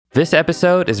This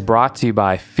episode is brought to you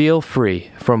by Feel Free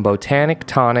from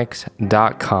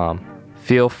botanictonics.com.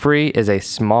 Feel Free is a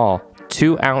small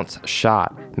 2-ounce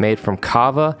shot made from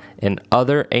kava and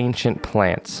other ancient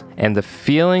plants, and the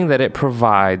feeling that it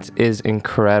provides is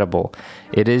incredible.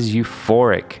 It is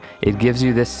euphoric. It gives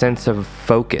you this sense of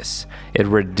focus. It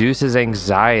reduces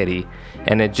anxiety,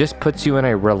 and it just puts you in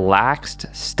a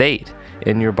relaxed state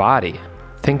in your body.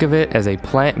 Think of it as a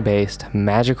plant-based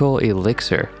magical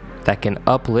elixir that can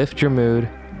uplift your mood,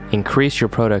 increase your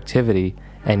productivity,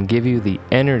 and give you the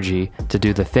energy to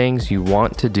do the things you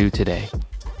want to do today.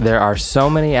 There are so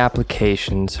many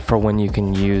applications for when you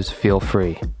can use Feel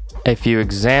Free. A few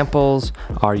examples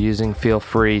are using Feel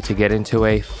Free to get into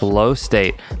a flow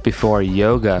state before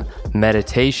yoga,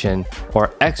 meditation,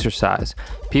 or exercise.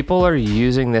 People are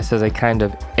using this as a kind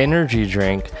of energy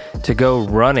drink to go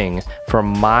running for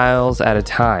miles at a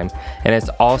time, and it's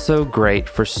also great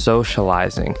for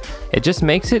socializing. It just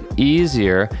makes it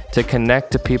easier to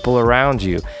connect to people around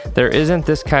you. There isn't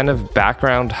this kind of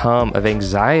background hum of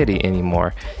anxiety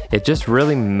anymore. It just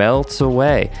really melts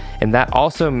away, and that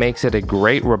also makes it a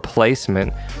great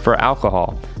replacement for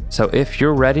alcohol. So if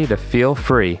you're ready to feel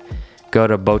free, go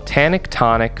to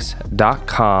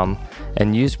botanictonics.com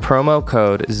and use promo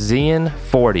code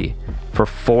ZIAN40 for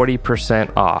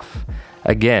 40% off.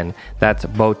 Again, that's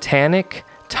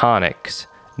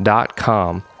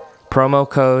botanictonics.com, promo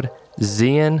code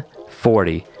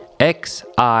ZIAN40,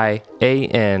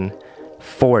 XIAN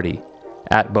 40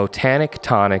 at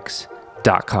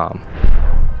botanictonics.com.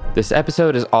 This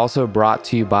episode is also brought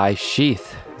to you by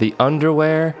Sheath, the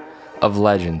underwear of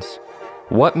legends.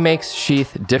 What makes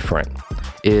Sheath different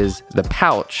is the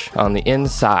pouch on the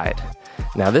inside.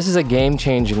 Now, this is a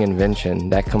game-changing invention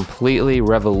that completely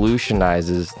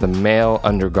revolutionizes the male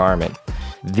undergarment.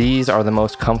 These are the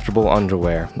most comfortable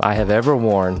underwear I have ever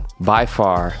worn, by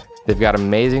far. They've got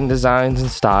amazing designs and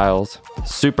styles,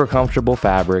 super comfortable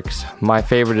fabrics. My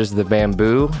favorite is the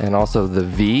bamboo and also the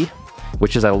V,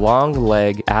 which is a long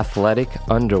leg athletic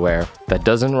underwear that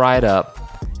doesn't ride up,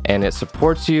 and it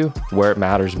supports you where it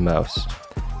matters most.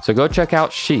 So go check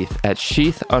out Sheath at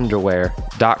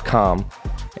sheathunderwear.com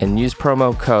and use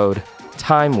promo code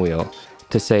TIMEWHEEL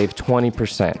to save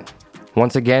 20%.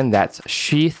 Once again, that's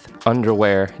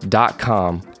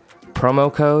sheathunderwear.com,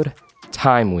 promo code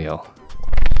TIMEWHEEL.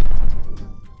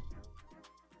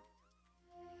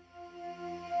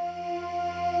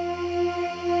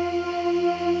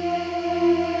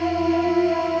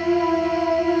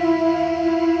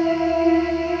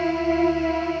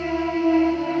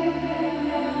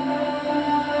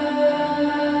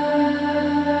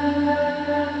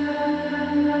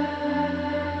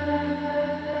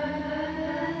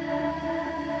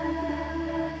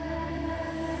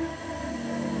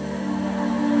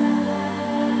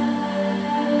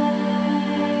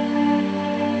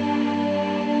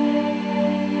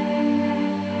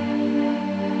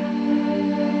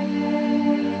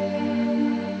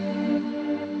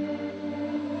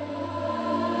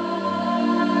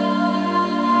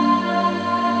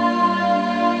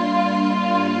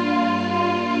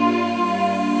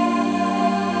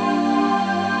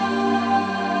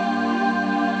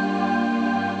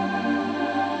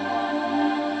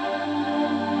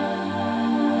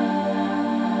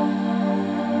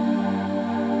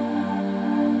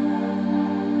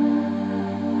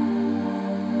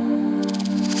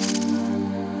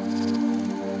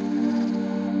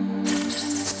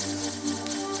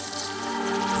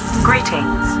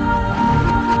 Greetings.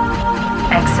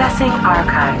 Accessing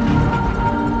archive.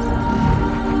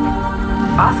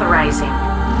 Authorizing.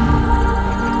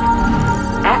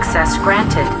 Access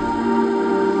granted.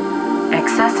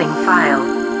 Accessing file.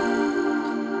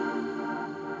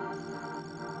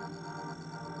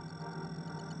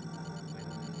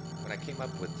 When I came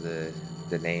up with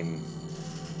the name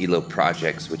ELO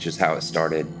Projects, which is how it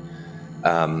started,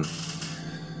 I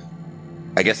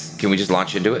guess, can we just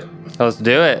launch into it? Let's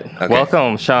do it. Okay.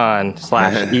 Welcome, Sean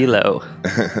 /ELO.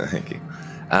 Thank you.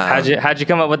 How'd you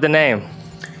come up with the name?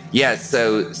 Yeah,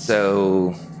 so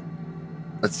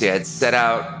let's see. I had set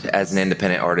out as an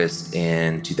independent artist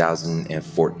in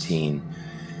 2014,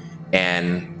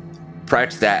 and prior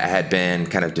to that, I had been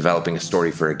kind of developing a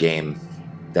story for a game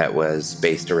that was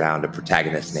based around a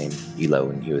protagonist named ELO,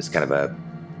 and he was kind of a,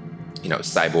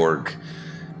 cyborg,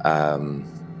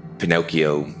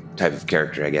 Pinocchio type of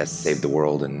character, I guess, save the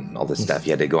world and all this stuff. He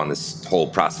had to go on this whole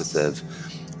process of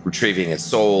retrieving his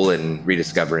soul and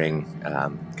rediscovering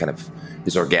kind of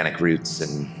his organic roots,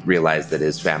 and realized that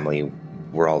his family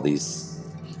were all these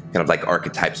kind of like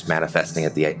archetypes manifesting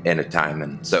at the end of time.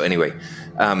 And so anyway,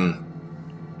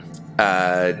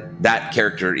 that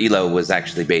character Elo was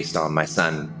actually based on my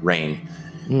son Rain.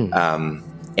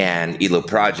 And Elo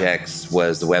Projects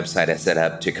was the website I set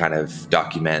up to kind of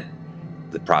document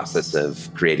the process of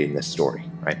creating this story,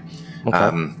 right?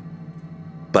 Okay.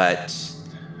 But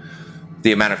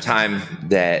the amount of time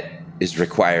that is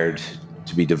required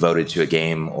to be devoted to a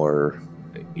game or,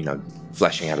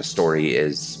 fleshing out a story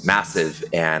is massive,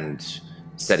 and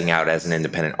setting out as an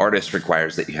independent artist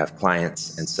requires that you have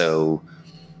clients. And so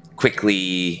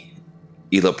quickly,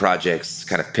 Elo Projects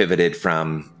kind of pivoted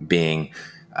from being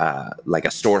like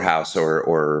a storehouse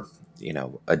or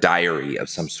a diary of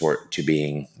some sort to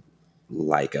being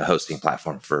like a hosting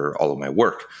platform for all of my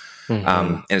work.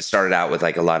 And it started out with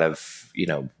like a lot of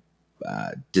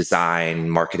design,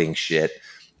 marketing shit,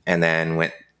 and then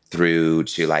went through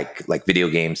to like video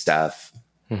game stuff.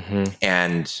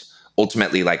 And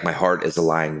ultimately, like, my heart is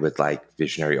aligned with like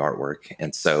visionary artwork.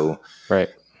 And so Right.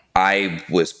 I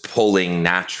was pulling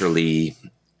naturally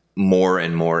more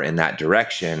and more in that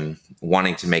direction,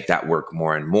 wanting to make that work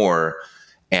more and more,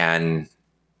 and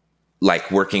like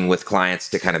working with clients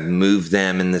to kind of move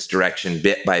them in this direction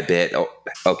bit by bit. Oh,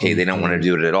 okay, they don't want to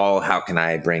do it at all. How can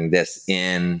I bring this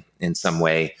in some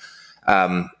way?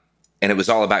 And it was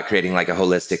all about creating like a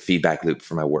holistic feedback loop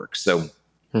for my work. So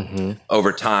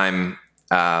over time,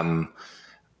 I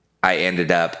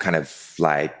ended up kind of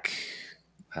like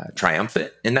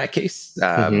triumphant in that case.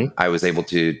 I was able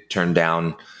to turn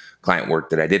down client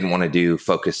work that I didn't want to do,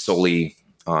 focus solely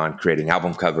on creating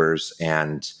album covers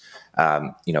and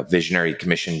visionary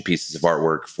commission pieces of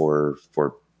artwork for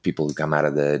people who come out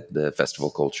of the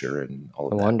festival culture and all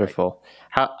of that. Wonderful.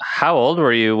 How old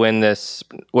were you when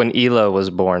Elo was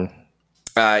born?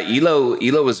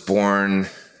 Elo was born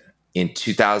in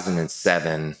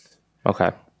 2007.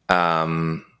 Okay.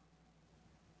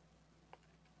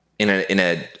 In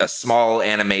a small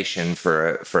animation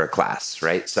for a class,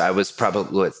 right? So I was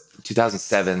probably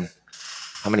 2007.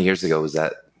 How many years ago was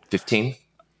that? 15?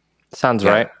 Sounds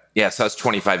right. Yeah, so I was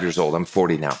 25 years old. I'm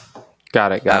 40 now.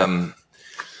 Got it.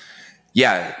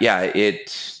 Yeah.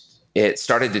 It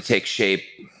started to take shape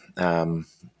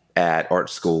at art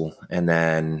school, and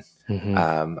then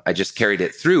I just carried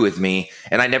it through with me,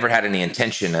 and I never had any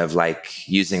intention of like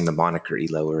using the moniker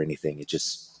Elo or anything. It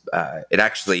just it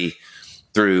actually,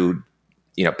 through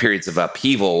periods of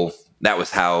upheaval, that was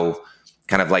how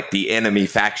kind of like the enemy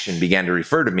faction began to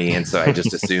refer to me, and so I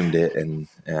just assumed it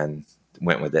and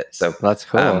went with it. So that's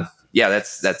cool.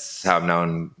 That's how I'm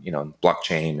known,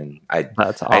 blockchain, and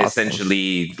that's awesome. I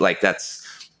essentially like that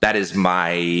is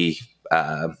my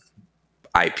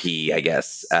IP, I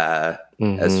guess,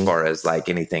 as far as like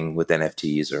anything with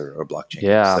NFTs or blockchain.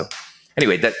 Yeah. So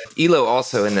anyway, that Elo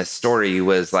also in this story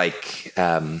was like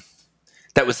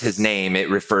that was his name. It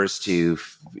refers to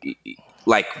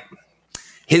like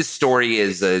his story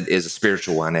is a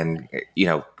spiritual one, and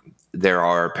there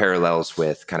are parallels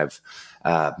with kind of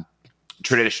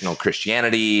traditional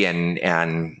Christianity,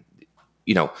 and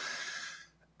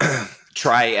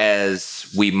try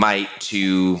as we might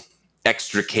to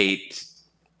extricate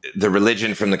the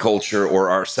religion from the culture or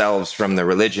ourselves from the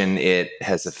religion, it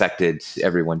has affected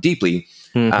everyone deeply.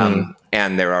 And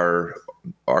there are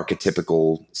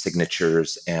archetypical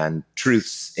signatures and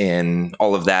truths in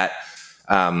all of that.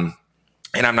 And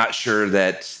I'm not sure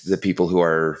that the people who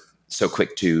are so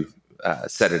quick to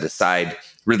set it aside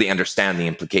really understand the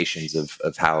implications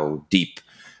of how deep,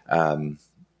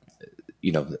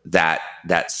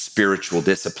 that spiritual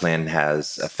discipline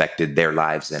has affected their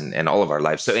lives and all of our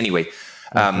lives. So anyway,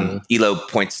 Elo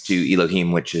points to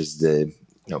Elohim, which is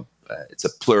it's a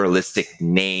pluralistic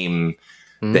name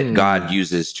that God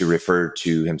uses to refer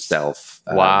to himself.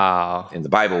 Wow. In the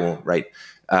Bible, right?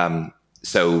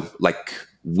 So like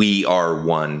we are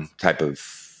one type of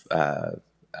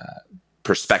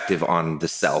perspective on the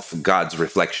self, God's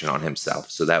reflection on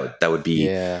himself. So that would be,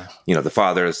 the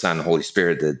Father, the Son, the Holy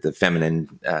Spirit, the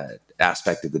feminine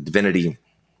aspect of the divinity.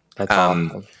 That's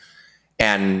awesome.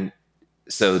 And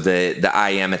so the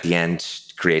I am at the end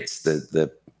creates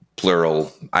the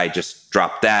plural. I just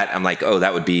dropped that. I'm like, oh,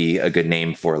 that would be a good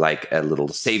name for like a little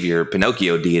savior,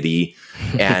 Pinocchio deity.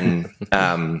 And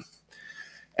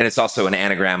and it's also an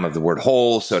anagram of the word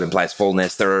whole, so it implies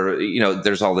fullness. There are,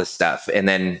 there's all this stuff. And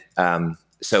then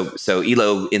so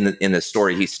Elo in the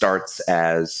story, he starts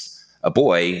as a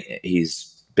boy.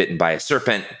 He's bitten by a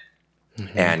serpent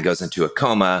and goes into a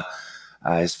coma.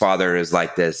 His father is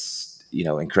like this,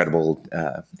 incredible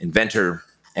inventor,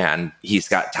 and he's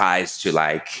got ties to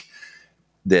like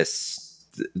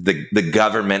the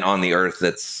government on the earth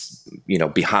that's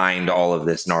behind all of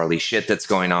this gnarly shit that's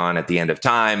going on at the end of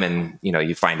time. And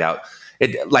you find out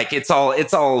it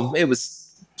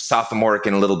was sophomoric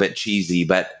and a little bit cheesy,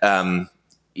 but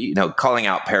calling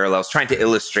out parallels, trying to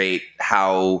illustrate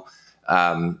how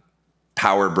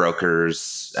power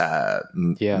brokers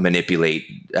manipulate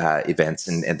events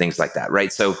and things like that,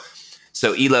 right? So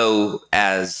Elo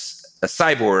as a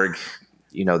cyborg,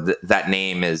 that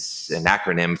name is an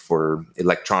acronym for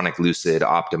electronic, lucid,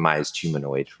 optimized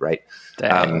humanoid, right?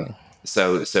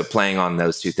 So playing on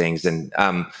those two things, and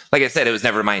like I said, it was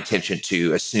never my intention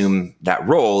to assume that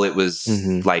role. It was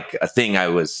like a thing I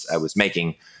was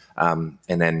making, and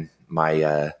then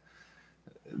my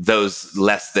those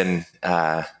less than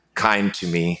kind to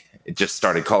me just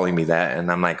started calling me that,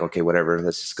 and I'm like, okay, whatever,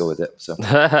 let's just go with it. So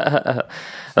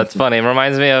that's funny. It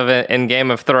reminds me of in Game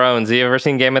of Thrones. Have you ever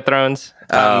seen Game of Thrones?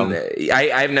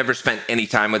 I've never spent any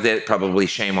time with it. Probably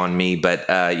shame on me, but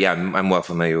I'm well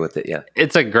familiar with it. Yeah,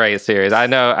 it's a great series. I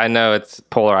know it's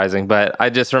polarizing, but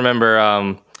I just remember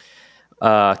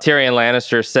Tyrion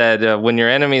Lannister said, "When your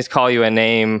enemies call you a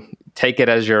name, take it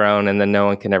as your own, and then no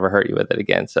one can ever hurt you with it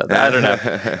again." So I don't know,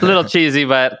 a little cheesy,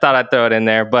 but thought I'd throw it in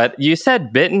there. But you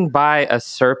said bitten by a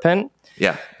serpent.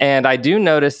 Yeah. And I do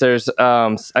notice there's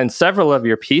in several of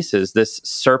your pieces, this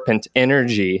serpent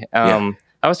energy.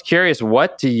 I was curious,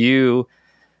 what do you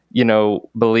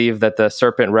believe that the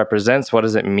serpent represents? What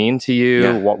does it mean to you?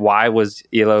 Yeah. Why was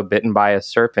Elo bitten by a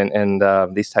serpent, and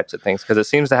these types of things? Because it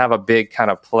seems to have a big kind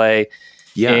of play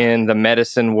in the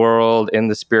medicine world, in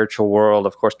the spiritual world,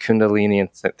 of course, Kundalini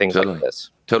and things like this.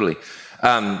 Totally.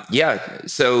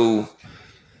 So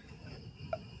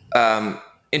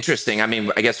interesting. I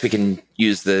mean, I guess we can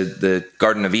use the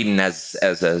Garden of Eden as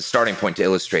a starting point to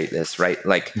illustrate this, right?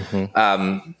 Like,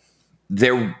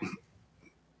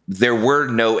 there were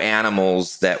no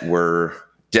animals that were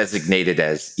designated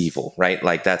as evil, right?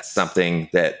 Like, that's something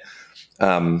that,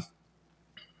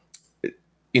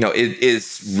 it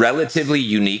is relatively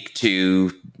unique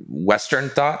to Western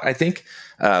thought, I think,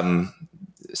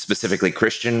 specifically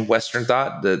Christian Western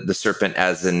thought, the serpent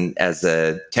as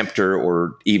a tempter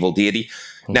or evil deity.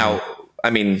 Now, I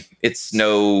mean, it's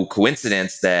no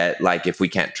coincidence that, like, if we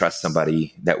can't trust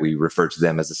somebody, that we refer to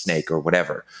them as a snake or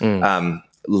whatever.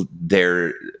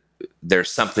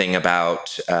 There's something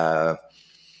about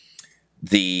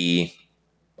the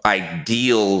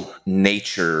ideal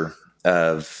nature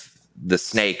of the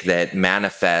snake that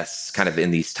manifests kind of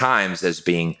in these times as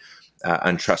being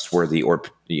untrustworthy or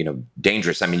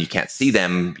dangerous. I mean, you can't see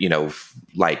them.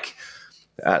 Like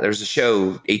there's a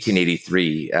show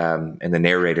 1883, and the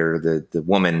narrator, the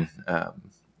woman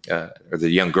or the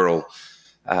young girl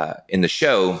in the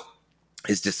show,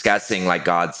 is discussing like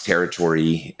God's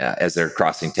territory as they're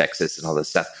crossing Texas and all this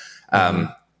stuff,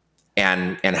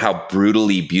 and how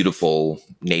brutally beautiful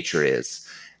nature is.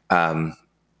 And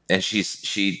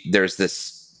there's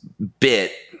this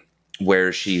bit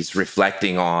where she's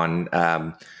reflecting on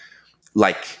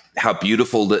like how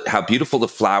beautiful the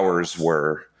flowers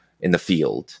were in the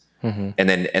field, and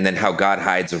then how God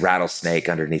hides a rattlesnake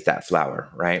underneath that flower,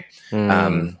 right?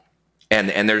 And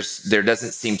there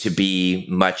doesn't seem to be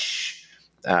much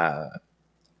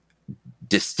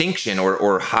distinction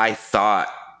or high thought,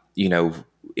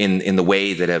 in the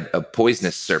way that a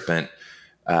poisonous serpent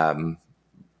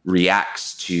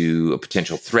reacts to a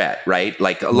potential threat, right?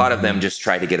 Like, a lot of them just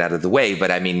try to get out of the way,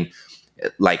 but I mean,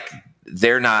 like,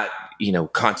 they're not,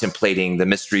 contemplating the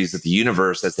mysteries of the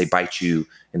universe as they bite you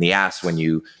in the ass when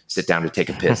you sit down to take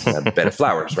a piss in a bed of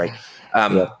flowers, right?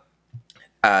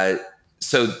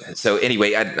 So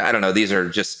anyway, I don't know. These are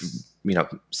just,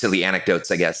 silly anecdotes,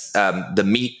 I guess. The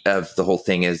meat of the whole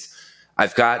thing is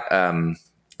I've got a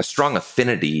strong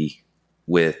affinity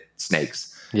with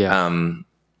snakes.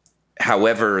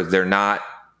 However, they're not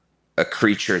a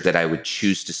creature that I would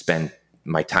choose to spend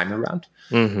my time around.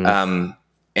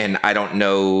 And I don't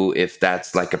know if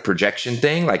that's like a projection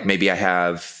thing. Like, maybe I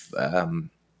have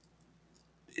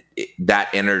that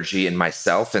energy in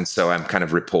myself, and so I'm kind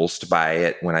of repulsed by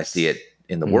it when I see it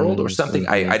in the world or something.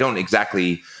 I don't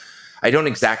exactly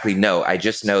know. I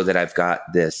just know that I've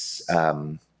got this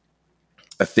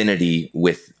affinity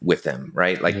with them,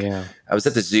 right? Like, I was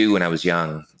at the zoo when I was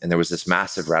young, and there was this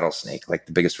massive rattlesnake, like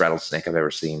the biggest rattlesnake I've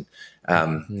ever seen,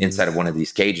 inside of one of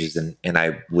these cages, and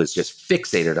I was just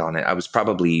fixated on it. I was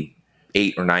probably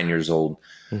 8 or 9 years old,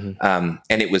 and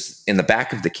it was in the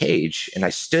back of the cage, and I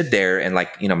stood there, and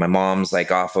like, my mom's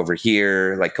like off over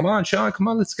here, like, come on, Sean, come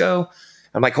on, let's go.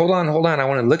 I'm like, hold on, I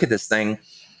want to look at this thing.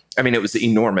 I mean, it was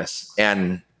enormous,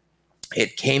 and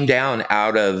it came down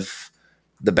out of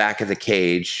the back of the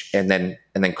cage and then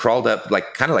crawled up,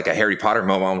 like kind of like a Harry Potter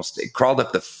moment almost. It crawled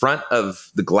up the front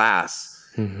of the glass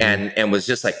and was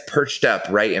just like perched up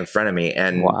right in front of me.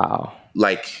 And wow,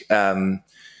 like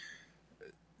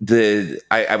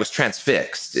I was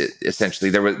transfixed. Essentially,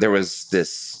 there was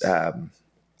this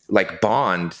like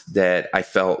bond that I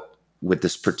felt with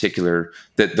this particular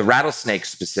the rattlesnake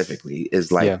specifically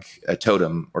is like a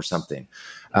totem or something.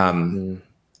 And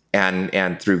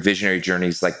through visionary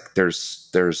journeys, like there's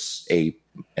an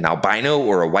albino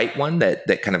or a white one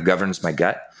that kind of governs my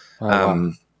gut.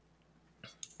 Wow.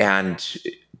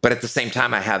 But at the same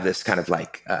time, I have this kind of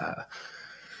like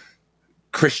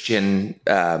Christian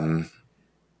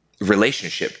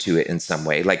relationship to it in some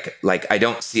way. Like I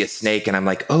don't see a snake and I'm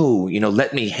like, oh,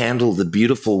 let me handle the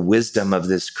beautiful wisdom of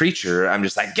this creature. I'm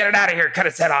just like, get it out of here, cut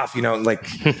its head off, like,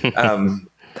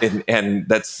 and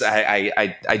that's,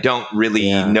 I don't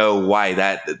really know why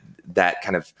that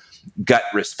kind of gut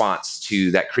response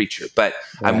to that creature, but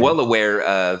I'm well aware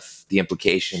of the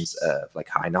implications of like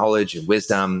high knowledge and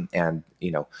wisdom and,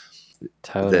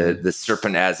 Totally. the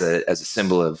serpent as a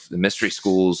symbol of the mystery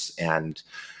schools and,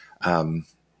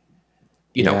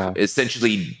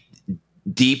 essentially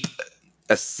deep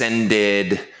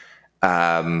ascended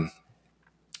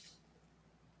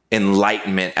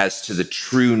enlightenment as to the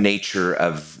true nature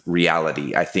of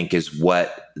reality, I think is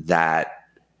what that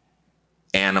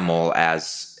animal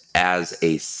as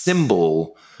a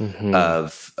symbol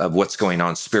of what's going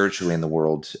on spiritually in the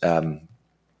world. I'm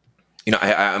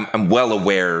well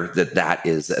aware that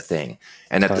is a thing.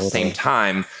 And at the same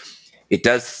time, it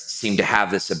does seem to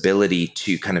have this ability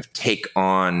to kind of take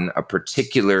on a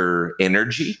particular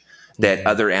energy that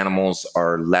other animals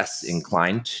are less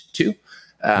inclined to.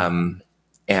 And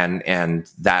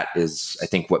that is, I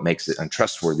think, what makes it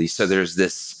untrustworthy. So there's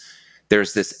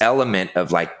this element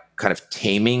of like kind of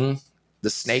taming the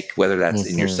snake, whether that's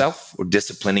in yourself or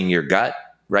disciplining your gut,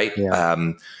 right?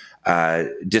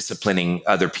 Disciplining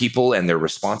other people and their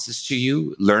responses to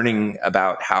you, learning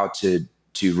about how to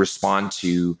respond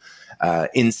to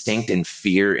instinct and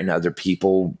fear in other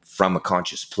people from a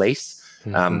conscious place.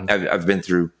 I've been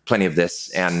through plenty of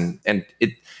this, and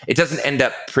it doesn't end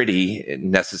up pretty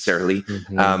necessarily,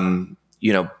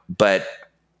 but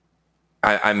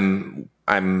I'm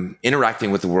interacting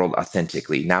with the world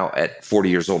authentically now at 40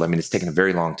 years old. I mean, it's taken a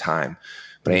very long time,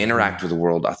 but I interact with the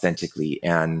world authentically,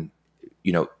 and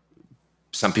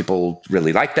some people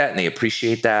really like that and they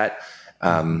appreciate that.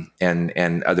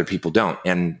 And other people don't.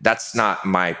 And that's not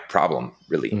my problem,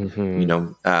 really.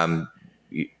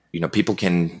 People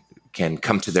can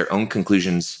come to their own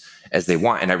conclusions as they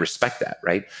want. And I respect that.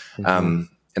 Right. And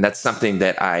that's something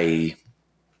that I've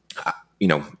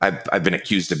been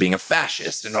accused of being a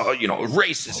fascist and,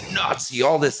 racist, Nazi,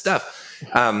 all this stuff.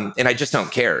 And I just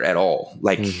don't care at all.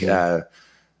 Like, I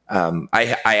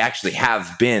actually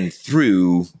have been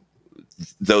through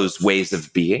those ways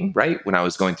of being, right, when I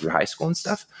was going through high school and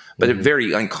stuff, but at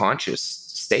very unconscious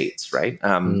states, right?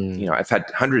 I've had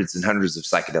hundreds and hundreds of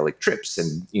psychedelic trips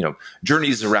and,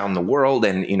 journeys around the world.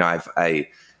 And, I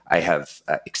have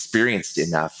experienced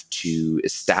enough to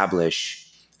establish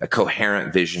a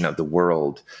coherent vision of the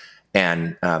world.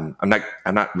 And I'm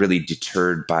not really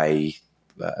deterred by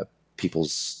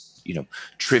people's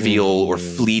trivial or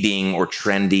fleeting or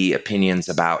trendy opinions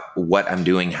about what I'm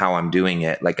doing, how I'm doing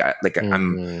it.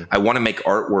 I want to make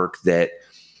artwork that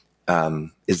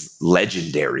is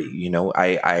legendary.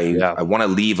 I want to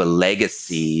leave a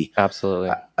legacy. Absolutely.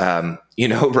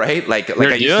 Right? Like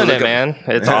you're doing it, man.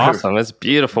 It's awesome. It's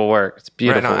beautiful work. It's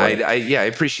beautiful. Right, I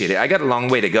appreciate it. I got a long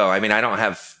way to go. I mean, I don't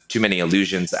have too many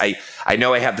illusions. I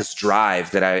know I have this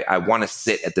drive that I want to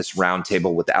sit at this round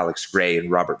table with Alex Gray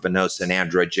and Robert Venosa and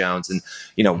Android Jones and,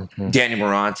 Daniel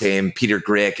Morante and Peter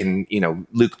Grick and,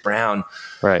 Luke Brown.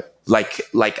 Right.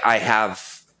 Like I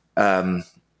have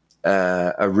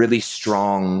a really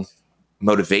strong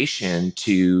motivation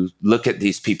to look at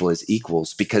these people as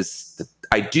equals because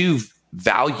I do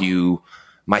value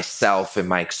myself and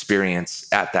my experience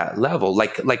at that level,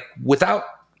 like without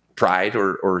pride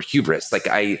or hubris.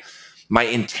 My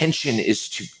intention is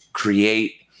to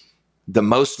create the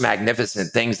most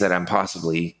magnificent things that I'm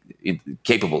possibly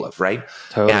capable of. Right.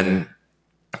 Totally.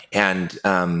 And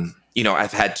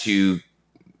I've had to,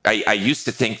 I used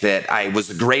to think that I was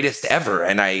the greatest ever.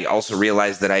 And I also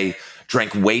realized that I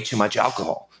drank way too much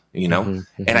alcohol, and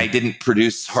I didn't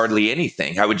produce hardly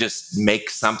anything. I would just make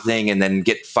something and then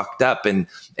get fucked up and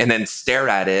then stare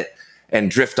at it and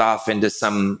drift off into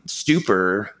some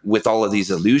stupor with all of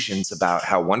these illusions about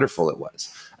how wonderful it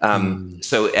was.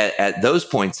 So at those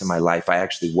points in my life, I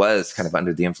actually was kind of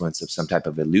under the influence of some type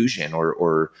of illusion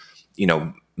or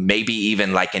maybe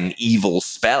even like an evil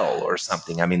spell or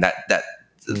something. I mean, that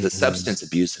the substance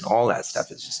abuse and all that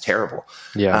stuff is just terrible.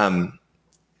 Yeah.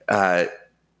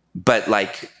 But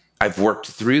like I've worked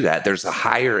through that. There's a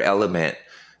higher element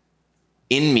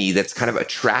in me that's kind of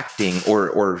attracting,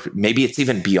 or maybe it's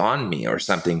even beyond me or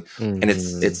something. And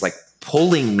it's like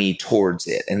pulling me towards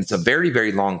it. And it's a very,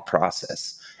 very long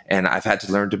process. And I've had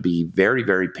to learn to be very,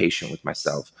 very patient with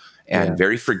myself and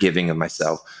very forgiving of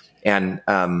myself. And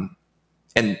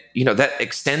that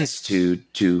extends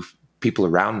to people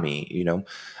around me,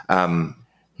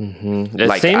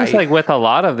 It seems like with a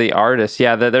lot of the artists,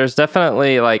 that there's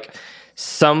definitely like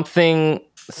some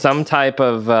type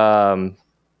of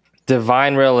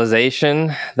divine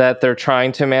realization that they're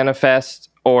trying to manifest,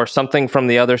 or something from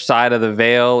the other side of the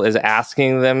veil is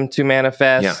asking them to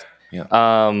manifest.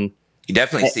 You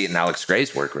definitely see it in Alex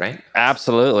Gray's work, right?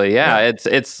 Absolutely. Yeah.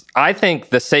 It's I think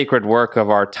the sacred work of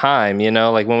our time,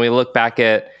 like when we look back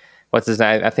at what's his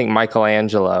name, I think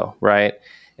Michelangelo, right?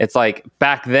 It's like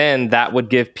back then that would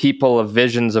give people a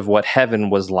visions of what heaven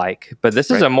was like. But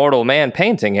this is a mortal man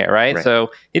painting it, right?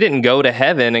 So he didn't go to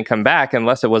heaven and come back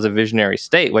unless it was a visionary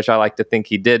state, which I like to think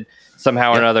he did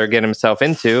somehow or another get himself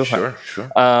into. Sure.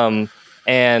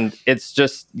 And it's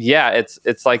just,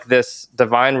 it's like this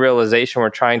divine realization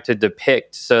we're trying to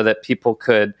depict so that people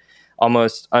could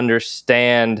almost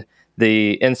understand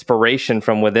the inspiration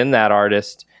from within that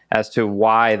artist as to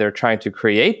why they're trying to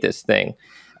create this thing.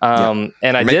 And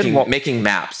making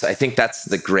maps. I think that's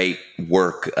the great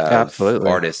work of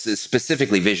artists,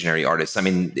 specifically visionary artists. I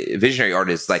mean, visionary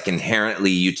artists like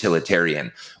inherently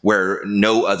utilitarian, where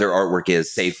no other artwork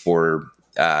is, save for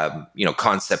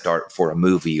concept art for a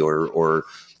movie or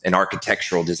an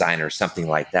architectural design or something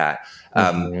like that.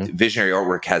 Visionary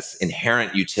artwork has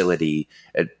inherent utility.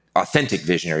 Authentic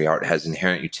visionary art has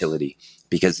inherent utility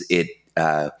because it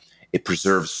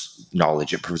preserves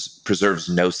knowledge. It preserves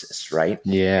gnosis, right?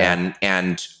 Yeah.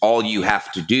 And all you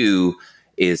have to do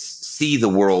is see the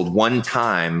world one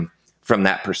time from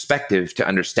that perspective to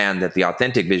understand that the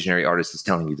authentic visionary artist is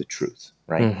telling you the truth,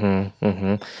 right?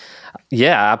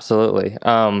 Yeah, absolutely.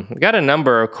 Got a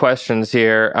number of questions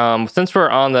here. Since we're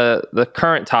on the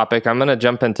current topic, I'm going to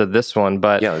jump into this one.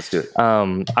 But yeah, let's do it.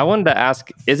 I wanted to ask,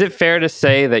 is it fair to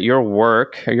say that your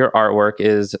work, or your artwork,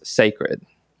 is sacred?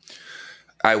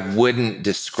 I wouldn't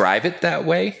describe it that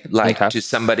way, to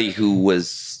somebody who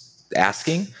was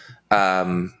asking.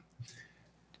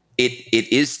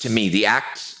 It is to me the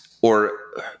act or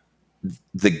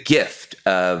the gift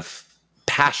of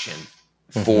passion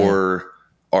for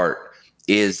art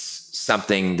is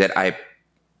something that I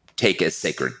take as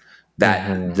sacred.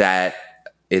 That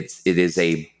it is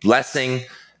a blessing.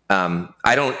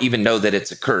 I don't even know that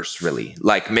it's a curse, really.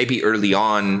 Like maybe early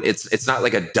on, it's not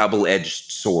like a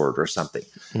double-edged sword or something.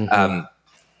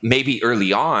 Maybe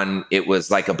early on, it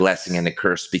was like a blessing and a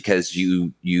curse because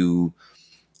you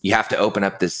have to open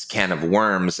up this can of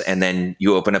worms, and then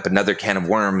you open up another can of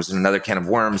worms and another can of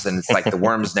worms, and it's like the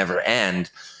worms never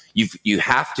end. You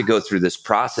have to go through this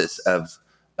process of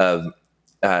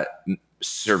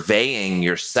surveying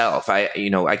yourself.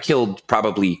 I killed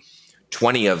probably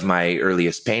 20 of my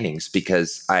earliest paintings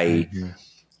because I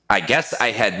guess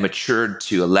I had matured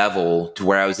to a level to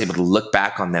where I was able to look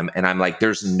back on them and I'm like,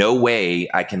 there's no way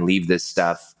I can leave this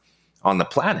stuff on the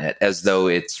planet as though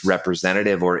it's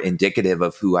representative or indicative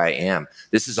of who I am.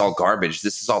 This is all garbage.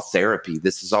 This is all therapy.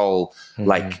 This is all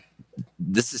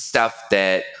this is stuff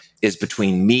that is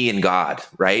between me and God,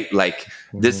 right? Like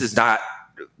this is not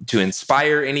to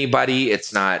inspire anybody.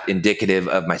 It's not indicative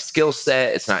of my skill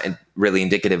set. It's not really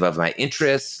indicative of my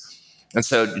interests. And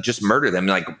so just murder them,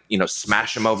 like,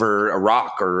 smash them over a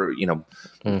rock or,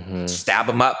 stab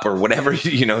them up or whatever,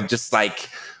 just like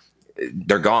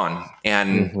they're gone.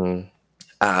 And,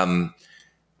 and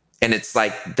it's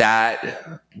like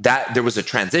that there was a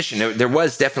transition. There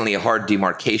was definitely a hard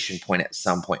demarcation point at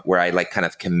some point where I like kind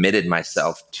of committed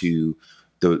myself to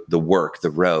the work,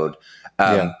 the road.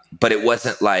 But it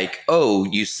wasn't like, oh,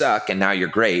 you suck and now you're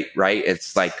great, right?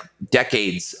 It's like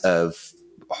decades of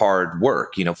hard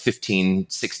work, 15,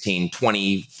 16,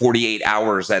 20, 48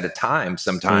 hours at a time,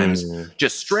 sometimes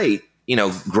just straight,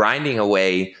 grinding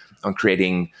away on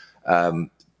creating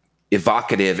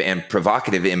evocative and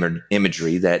provocative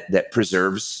imagery that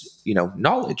preserves,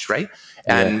 knowledge, right?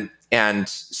 And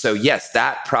so, yes,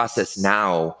 that process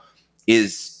now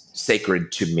is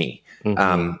sacred to me.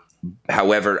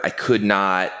 However, I could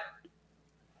not,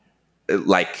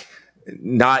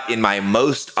 not in my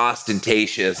most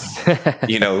ostentatious,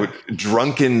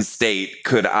 drunken state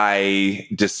could I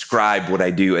describe what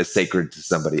I do as sacred to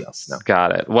somebody else. No.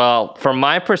 Got it. Well, from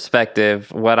my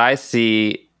perspective, what I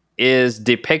see is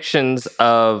depictions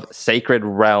of sacred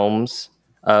realms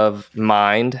of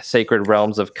mind, sacred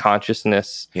realms of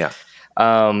consciousness. Yeah.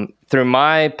 Through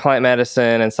my plant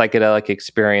medicine and psychedelic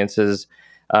experiences,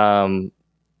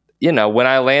 when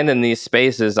I land in these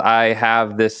spaces, I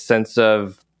have this sense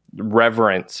of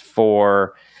reverence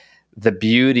for the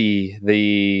beauty,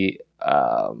 the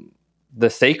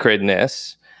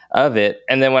sacredness of it.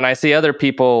 And then when I see other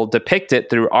people depict it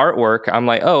through artwork, I'm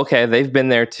like, oh, okay, they've been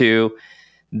there too.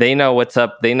 They know what's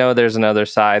up. They know there's another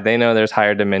side. They know there's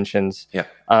higher dimensions. Yeah.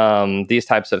 These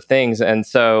types of things. And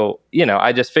so,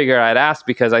 I just figured I'd ask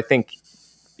because I think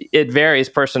it varies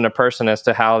person to person as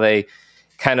to how they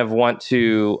kind of want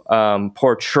to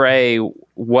portray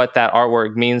what that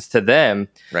artwork means to them.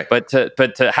 Right. But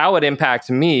to how it impacts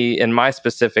me in my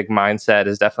specific mindset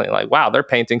is definitely like, wow, they're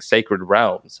painting sacred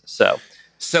realms. So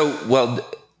well,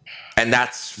 and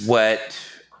that's what,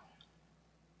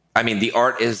 I mean, the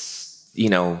art is,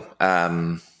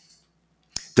 the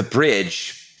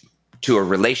bridge to a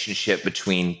relationship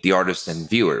between the artist and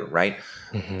viewer, right?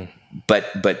 Mm-hmm.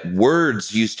 But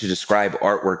words used to describe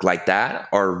artwork like that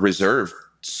are reserved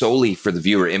solely for the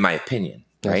viewer, in my opinion,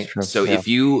 right? That's true. So Yeah. if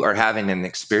you are having an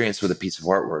experience with a piece of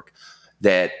artwork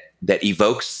that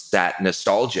evokes that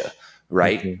nostalgia,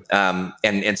 right? Mm-hmm.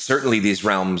 And certainly these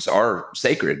realms are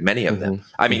sacred, many of them.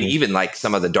 I mean, even like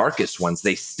some of the darkest ones,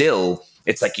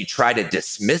 it's like you try to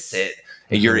dismiss it.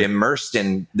 You're immersed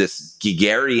in this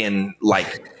Gigerian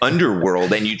like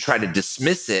underworld, and you try to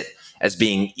dismiss it as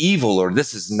being evil or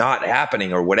this is not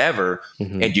happening or whatever.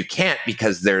 And you can't,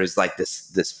 because there's like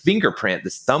this fingerprint,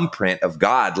 this thumbprint of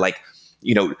God, like,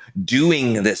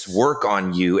 doing this work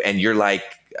on you. And you're like,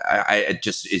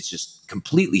 it's just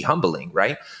completely humbling.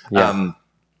 Right. Yeah.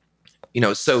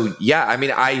 So yeah, I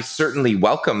mean, I certainly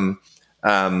welcome,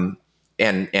 and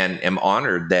am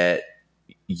honored that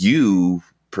you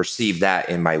perceive that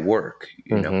in my work,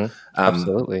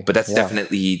 Absolutely. But that's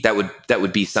definitely, that would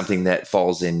be something that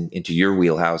falls into your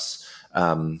wheelhouse,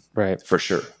 right, for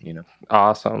sure.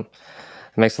 Awesome.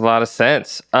 Makes a lot of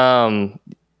sense.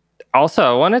 Also,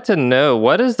 I wanted to know,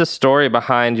 what is the story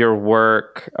behind your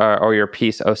work or your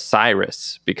piece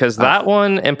Osiris? Because that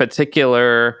one in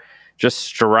particular just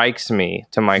strikes me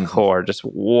to my core. Just,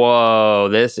 whoa,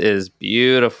 this is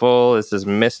beautiful. This is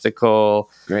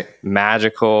mystical, Great,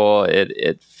 magical.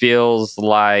 It feels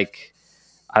like,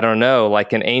 I don't know,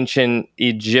 like an ancient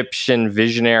Egyptian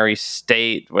visionary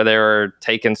state where they were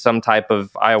taking some type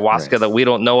of ayahuasca that we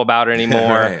don't know about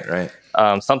anymore. right.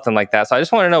 Something like that. So I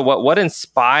just want to know what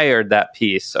inspired that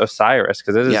piece, Osiris,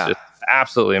 because it is just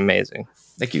absolutely amazing.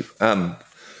 Thank you.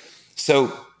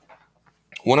 So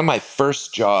one of my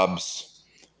first jobs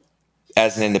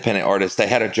as an independent artist, I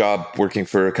had a job working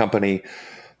for a company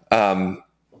that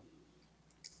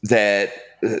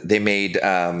they made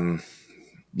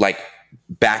like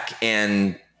back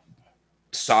end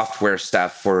software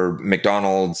stuff for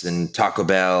McDonald's and Taco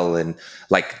Bell, and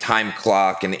like time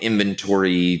clock and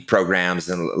inventory programs.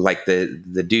 And like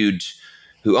the dude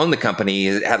who owned the company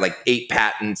had like 8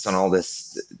 patents on all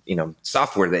this,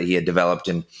 software that he had developed.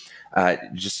 And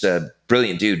just a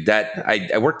brilliant dude. That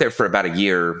I worked there for about a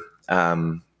year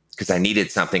because I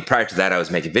needed something. Prior to that, I was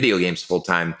making video games full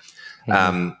time.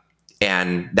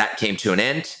 And that came to an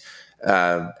end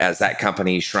as that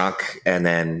company shrunk. And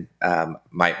then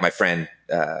my friend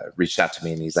reached out to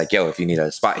me, and he's like, yo, if you need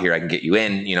a spot here, I can get you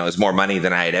in. It was more money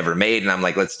than I had ever made. And I'm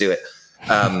like, let's do it.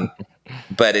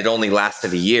 But it only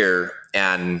lasted a year,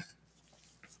 and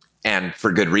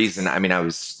for good reason. I mean,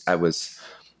 I was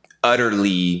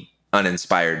utterly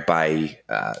uninspired by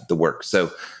the work.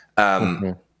 So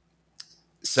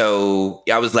so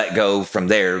I was let go from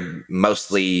there.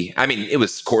 Mostly, I mean, it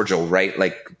was cordial, right?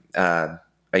 Like, I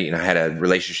had a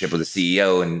relationship with the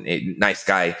CEO, and a nice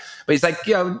guy, but he's like,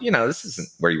 this isn't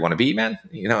where you want to be, man.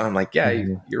 I'm like, yeah,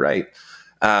 you're right.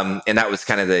 And that was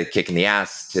kind of the kick in the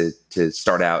ass to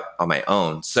start out on my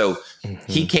own. So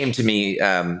he came to me,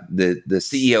 the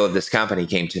CEO of this company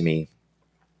came to me,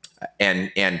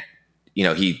 and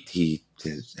he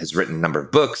has written a number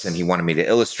of books, and he wanted me to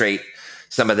illustrate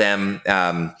some of them.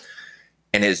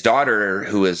 And his daughter,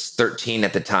 who was 13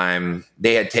 at the time,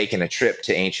 they had taken a trip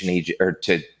to ancient Egypt, or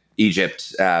to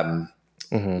Egypt,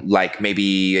 like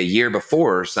maybe a year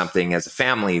before or something. As a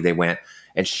family, they went,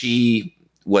 and she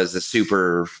was a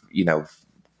super,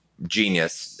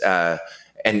 genius,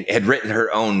 and had written her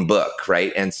own book,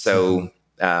 right? And so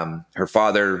her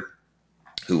father,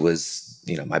 who was,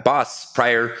 my boss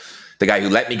prior, the guy who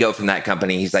let me go from that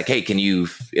company, he's like, hey, can you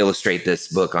illustrate this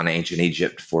book on ancient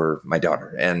Egypt for my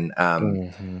daughter? And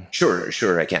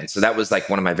sure, I can. So that was like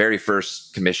one of my very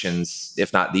first commissions,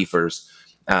 if not the first,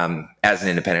 as an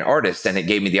independent artist. And it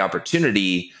gave me the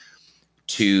opportunity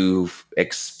to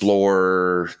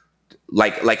explore,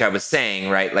 like I was saying,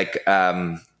 right? Like,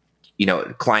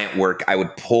 client work, I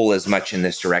would pull as much in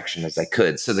this direction as I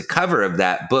could. So the cover of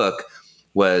that book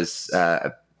was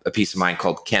a piece of mine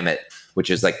called Kemet, which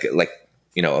is like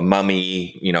a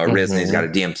mummy, arisen. He's got a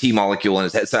DMT molecule in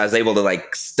his head. So I was able to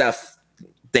like stuff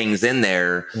things in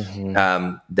there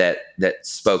that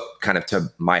spoke kind of to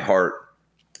my heart.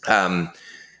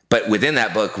 But within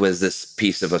that book was this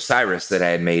piece of Osiris that I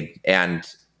had made, and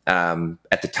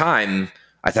at the time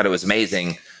I thought it was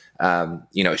amazing.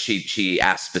 She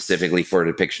asked specifically for a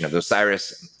depiction of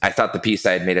Osiris. I thought the piece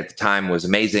I had made at the time was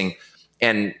amazing.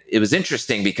 And it was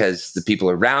interesting because the people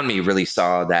around me really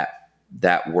saw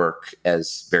that work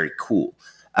as very cool.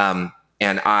 And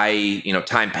I,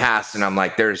 time passed and I'm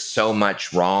like, there's so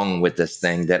much wrong with this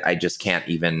thing that I just can't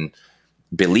even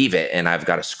believe it. And I've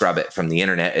got to scrub it from the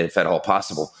internet if at all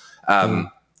possible.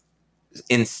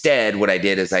 Instead, what I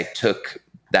did is I took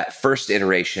that first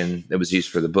iteration that was used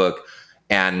for the book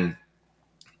and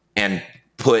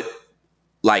put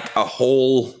like a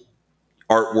whole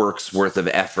artwork's worth of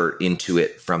effort into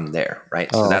it from there,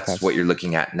 right? So that's what you're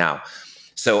looking at now.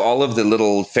 So all of the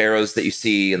little pharaohs that you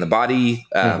see in the body,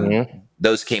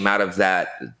 those came out of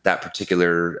that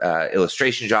particular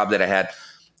illustration job that I had.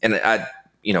 And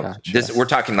gotcha. We're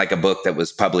talking like a book that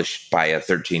was published by a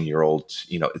 13-year-old.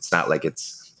 It's not like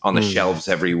it's on the shelves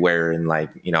everywhere and like,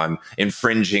 I'm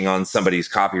infringing on somebody's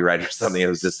copyright or something. It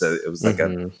was just like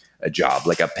a job,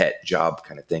 like a pet job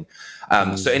kind of thing.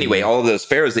 So anyway, all of those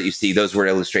pharaohs that you see, those were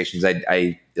illustrations.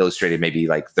 I illustrated maybe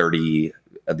like 30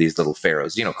 of these little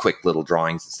pharaohs, quick little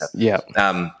drawings and stuff.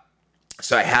 Yeah.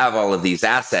 So I have all of these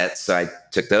assets. So I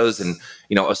took those and,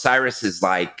 Osiris is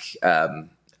like,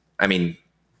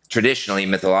 traditionally,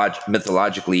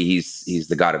 mythologically, he's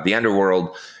the god of the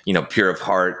underworld, pure of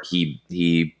heart.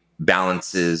 He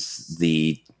balances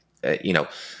the,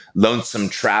 lonesome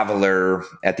traveler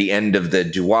at the end of the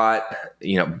duat,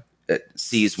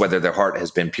 sees whether their heart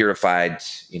has been purified,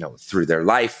 through their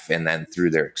life and then through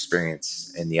their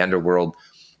experience in the underworld,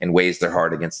 and weighs their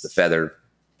heart against the feather.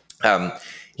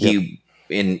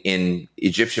 In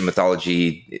Egyptian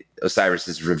mythology, Osiris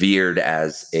is revered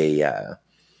as a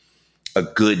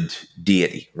good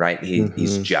deity, right?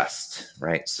 He's just,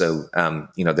 right? So,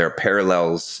 there are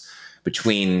parallels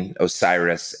between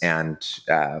Osiris and,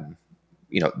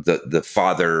 the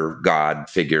father god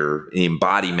figure, the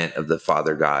embodiment of the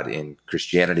father god in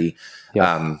Christianity.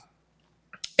 Yeah.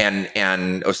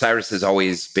 And Osiris has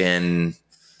always been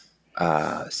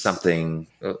something,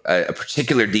 a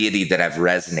particular deity that I've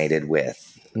resonated with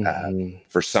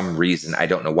for some reason. I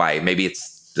don't know why. Maybe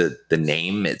it's the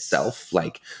name itself.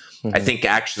 Like, I think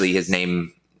actually his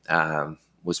name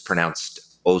was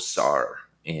pronounced Osar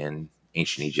in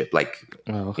ancient Egypt, like,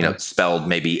 spelled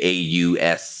maybe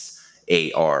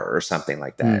Ausar or something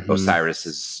like that. Osiris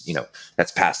is,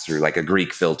 that's passed through like a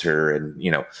Greek filter and,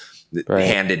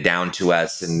 handed down to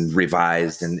us and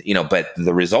revised and, but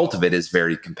the result of it is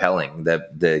very compelling.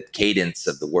 The cadence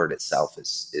of the word itself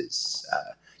is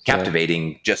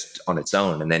captivating just on its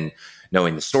own. And then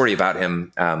knowing the story about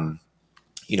him,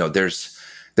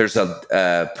 there's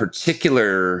a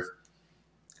particular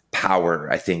power,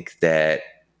 I think, that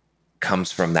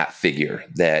comes from that figure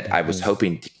that I was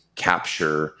hoping to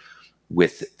capture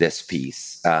with this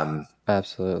piece.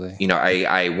 Absolutely.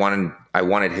 I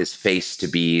wanted his face to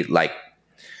be like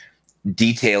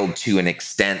detailed to an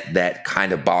extent that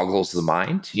kind of boggles the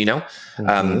mind,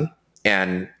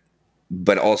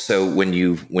 but also when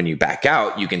you back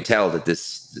out, you can tell that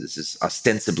this is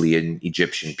ostensibly an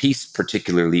Egyptian piece,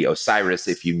 particularly Osiris.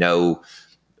 If you know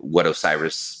what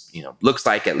Osiris, looks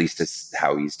like, at least it's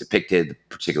how he's depicted, the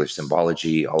particular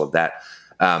symbology, all of that.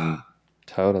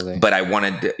 Totally. But I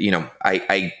wanted,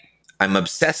 I'm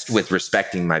obsessed with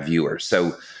respecting my viewer.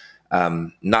 So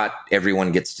not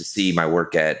everyone gets to see my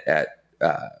work at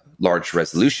large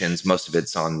resolutions. Most of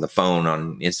it's on the phone,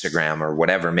 on Instagram or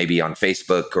whatever, maybe on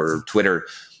Facebook or Twitter.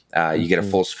 You get a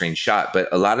full screen shot, but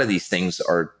a lot of these things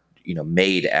are,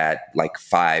 made at like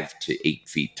 5 to 8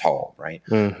 feet tall. Right.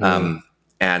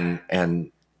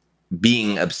 And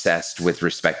being obsessed with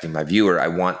respecting my viewer, I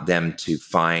want them to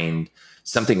find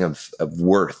something of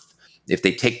worth. If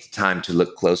they take the time to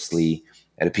look closely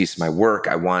at a piece of my work,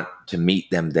 I want to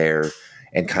meet them there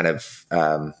and kind of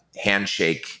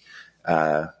handshake,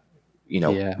 no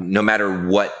matter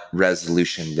what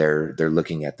resolution they're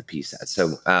looking at the piece at.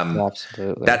 So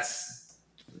absolutely, that's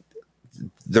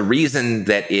the reason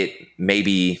that it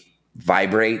maybe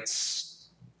vibrates,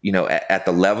 at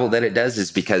the level that it does,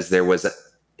 is because there was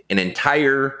an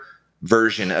entire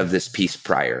version of this piece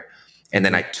prior. And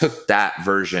then I took that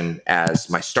version as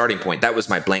my starting point. That was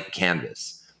my blank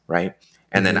canvas, right?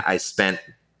 And then I spent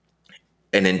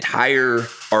an entire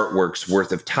artwork's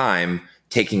worth of time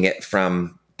taking it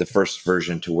from the first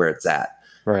version to where it's at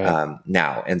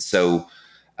now. And so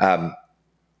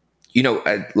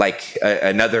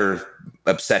Another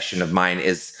obsession of mine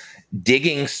is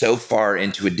digging so far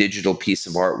into a digital piece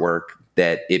of artwork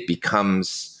that it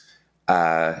becomes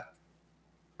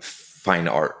fine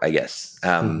art, I guess.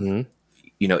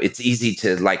 It's easy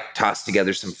to like toss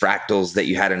together some fractals that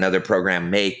you had another program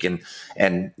make, and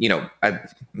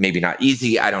maybe not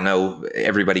easy. I don't know.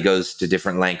 Everybody goes to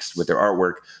different lengths with their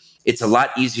artwork. It's a lot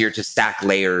easier to stack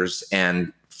layers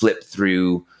and flip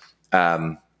through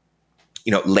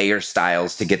layer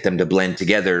styles to get them to blend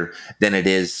together than it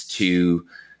is to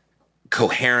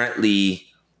coherently,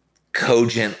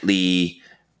 cogently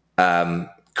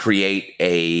create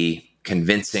a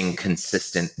convincing,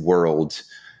 consistent world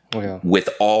with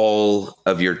all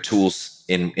of your tools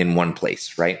in one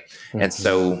place, right? And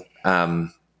so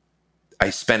I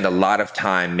spend a lot of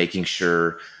time making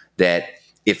sure that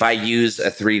if I use a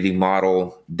 3D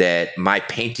model, that my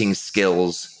painting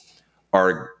skills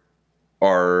are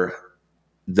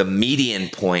the median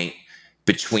point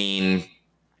between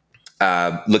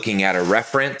looking at a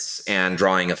reference and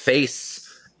drawing a face,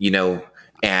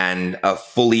 and a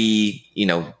fully,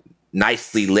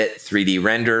 nicely lit 3D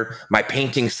render. My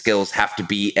painting skills have to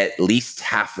be at least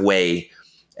halfway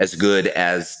as good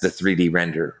as the 3D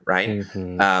render, right?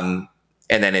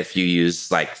 And then if you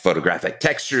use like photographic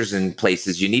textures in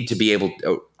places, I need to be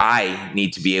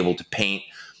able to paint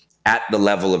at the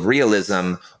level of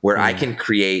realism where I can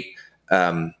create,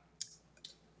 like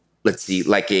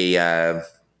a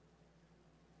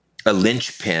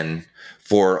linchpin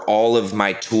for all of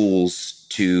my tools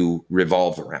to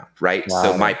revolve around, right? Wow.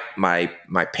 So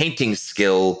my painting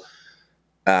skill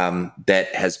that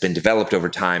has been developed over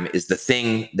time is the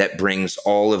thing that brings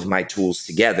all of my tools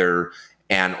together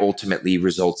and ultimately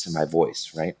results in my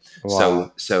voice, right?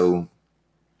 Wow. So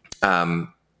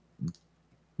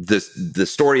the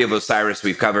story of Osiris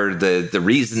we've covered, the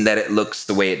reason that it looks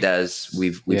the way it does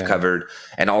we've covered,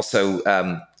 and also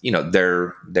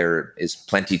there is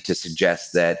plenty to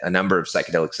suggest that a number of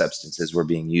psychedelic substances were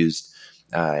being used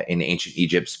in ancient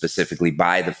Egypt, specifically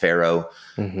by the pharaoh.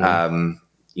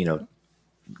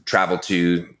 Travel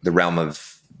to the realm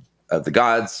of the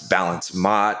gods, balance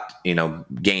Ma'at,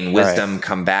 gain wisdom,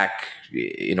 come back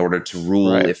in order to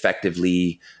rule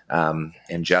effectively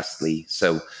and justly.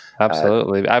 So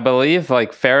absolutely. I believe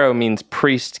like pharaoh means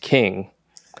priest king.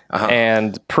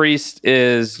 And priest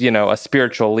is, a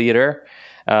spiritual leader.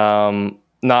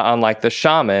 Not unlike the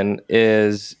shaman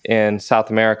is in South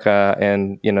America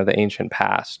and, the ancient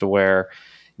past, where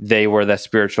they were the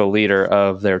spiritual leader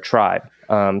of their tribe.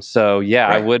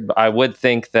 I would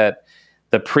think that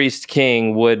the priest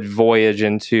king would voyage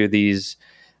into these,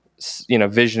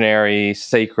 visionary,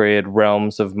 sacred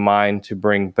realms of mind to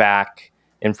bring back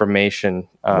information.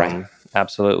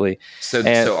 Absolutely.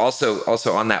 So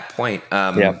also on that point,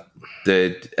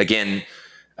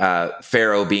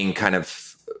 pharaoh being kind of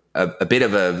a bit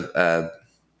of a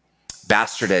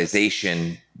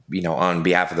bastardization, on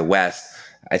behalf of the West.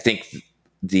 I think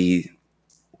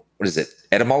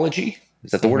etymology? Is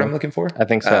that the word I'm looking for? I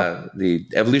think so. The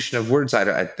evolution of words.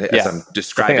 As I'm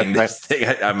describing this thing,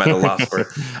 I'm at a loss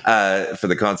for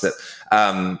the concept.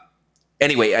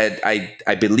 Anyway,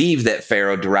 I believe that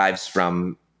pharaoh derives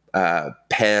from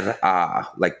Pera,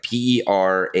 like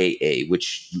P-E-R-A-A,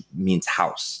 which means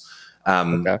house.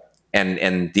 And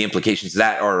the implications of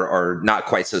that are not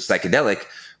quite so psychedelic,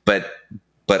 but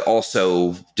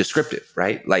also descriptive,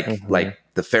 right? Like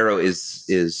the pharaoh is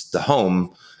the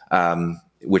home,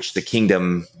 which the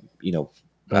kingdom,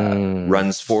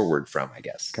 runs forward from, I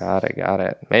guess. Got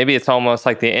it. Maybe it's almost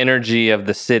like the energy of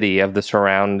the city, of the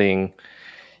surrounding.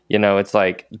 It's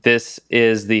like this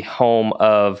is the home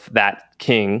of that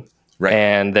king, right?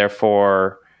 And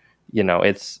therefore,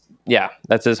 that's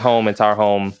his home. It's our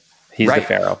home. He's the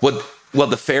pharaoh. Well,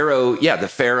 the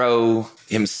pharaoh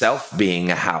himself being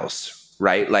a house,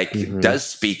 right? Like does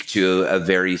speak to a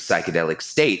very psychedelic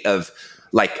state of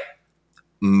like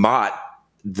Ma'at,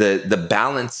 the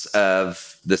balance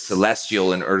of the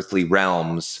celestial and earthly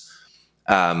realms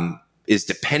is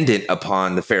dependent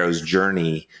upon the pharaoh's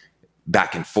journey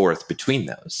back and forth between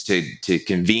those to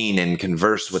convene and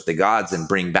converse with the gods and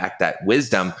bring back that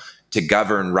wisdom to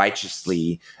govern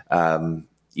righteously,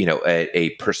 a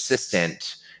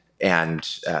persistent and,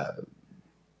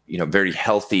 very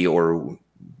healthy or,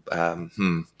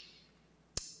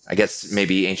 I guess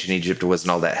maybe ancient Egypt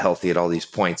wasn't all that healthy at all these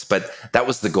points, but that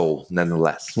was the goal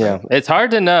nonetheless. Right? Yeah. It's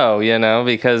hard to know,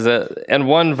 because in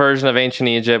one version of ancient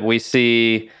Egypt, we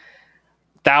see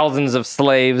thousands of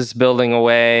slaves building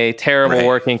away, terrible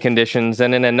working conditions.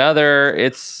 And in another,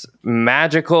 it's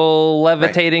magical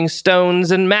levitating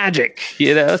stones and magic,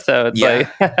 So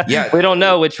it's we don't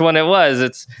know which one it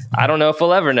was. I don't know if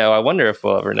we'll ever know. I wonder if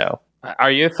we'll ever know.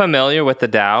 Are you familiar with the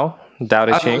Tao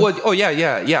Te Ching?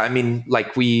 Yeah. I mean,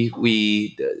 like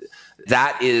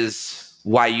that is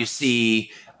why you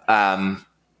see an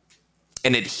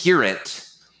adherent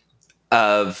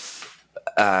of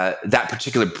that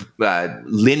particular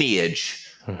lineage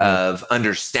of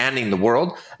understanding the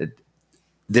world.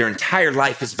 Their entire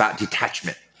life is about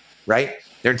detachment, right?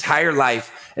 Their entire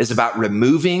life is about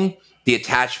removing the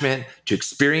attachment to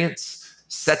experience,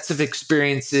 sets of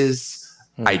experiences,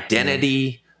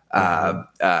 identity,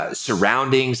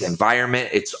 surroundings, environment.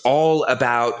 It's all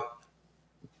about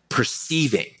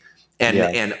perceiving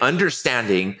and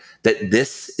understanding that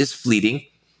this is fleeting.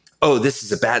 Oh, this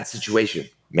is a bad situation.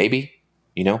 Maybe.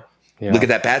 Look at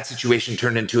that bad situation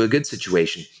turned into a good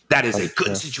situation. That is a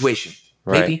good situation.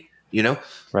 Maybe,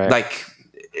 like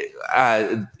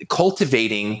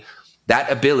cultivating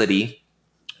that ability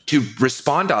to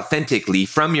respond authentically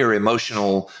from your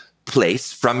emotional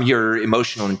place, from your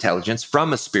emotional intelligence,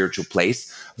 from a spiritual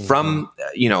place, from,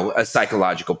 a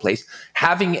psychological place,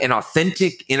 having an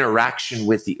authentic interaction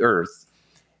with the earth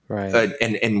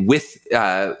and with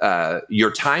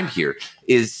your time here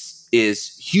is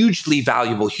hugely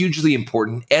valuable, hugely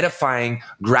important, edifying,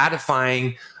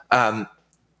 gratifying, and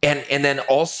then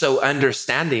also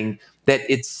understanding that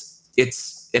it's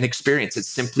an experience. It's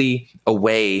simply a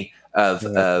way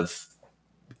of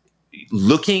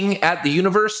looking at the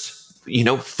universe,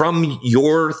 from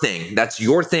your thing. That's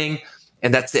your thing,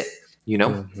 and that's it.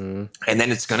 And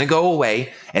then it's going to go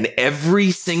away, and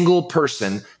every single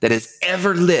person that has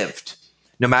ever lived,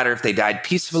 no matter if they died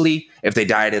peacefully, if they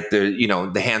died at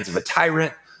the hands of a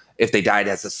tyrant, if they died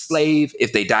as a slave,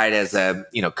 if they died as a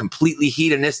completely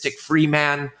hedonistic free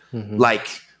man, like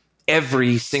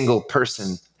every single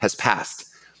person has passed.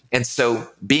 And so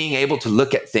being able to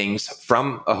look at things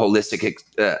from a holistic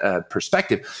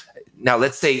perspective. Now,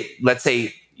 let's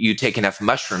say you take enough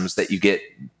mushrooms that you get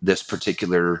this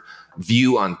particular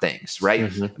view on things,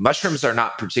 right? Mushrooms are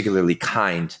not particularly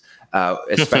kind,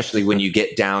 especially when you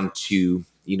get down to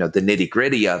the nitty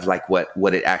gritty of like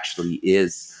what it actually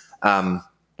is.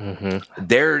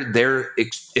 They're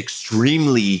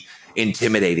extremely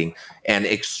intimidating and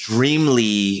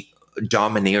extremely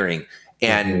domineering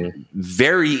and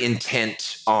very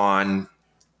intent on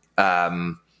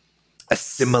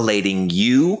assimilating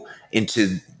you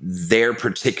into their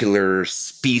particular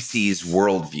species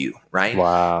worldview, right?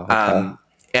 Wow. Okay.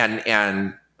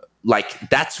 And like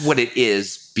that's what it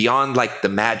is, beyond like the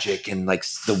magic and like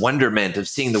the wonderment of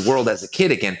seeing the world as a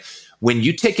kid again. When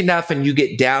you take enough and you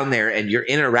get down there and you're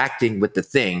interacting with the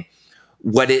thing,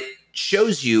 what it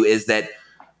shows you is that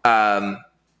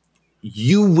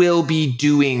you will be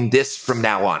doing this from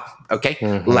now on. Okay.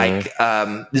 Like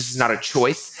this is not a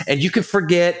choice, and you can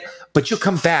forget, but you'll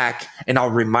come back and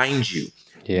I'll remind you.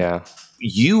 Yeah.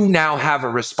 You now have a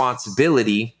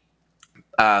responsibility.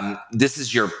 This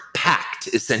is your pact,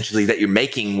 essentially, that you're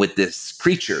making with this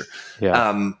creature.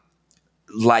 Yeah.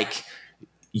 Like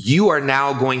you are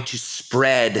now going to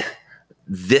spread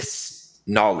this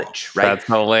knowledge, right? That's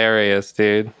hilarious,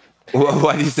 dude.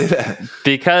 Why do you say that?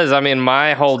 Because,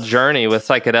 my whole journey with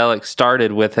psychedelics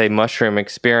started with a mushroom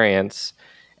experience.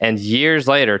 And years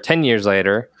later, 10 years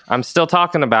later, I'm still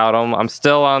talking about them. I'm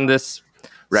still on this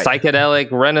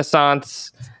psychedelic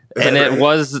renaissance. And it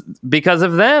was because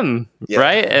of them,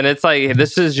 right? And it's like,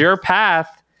 this is your path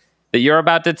that you're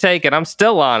about to take, and I'm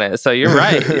still on it. So you're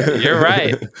right. You're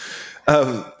right.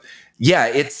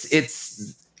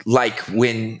 It's like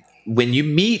when you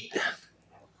meet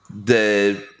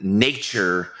the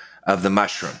nature of the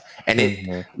mushroom, and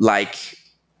it like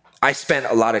I spent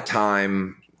a lot of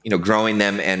time growing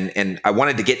them, and I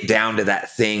wanted to get down to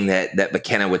that thing that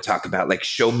McKenna would talk about, like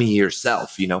show me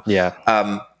yourself,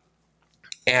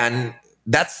 and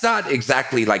that's not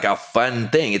exactly like a fun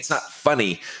thing. It's not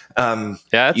funny.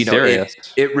 It's serious.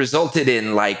 It resulted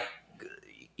in like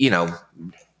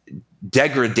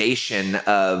degradation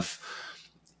of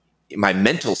my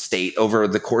mental state over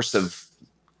the course of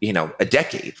a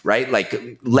decade, right?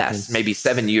 Like less, maybe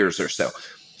 7 years or so.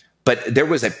 But there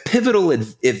was a pivotal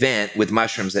event with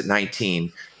mushrooms at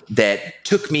 19 that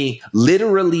took me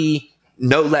literally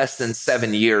no less than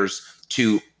 7 years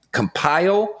to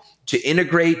compile, to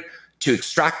integrate, to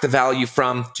extract the value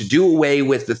from, to do away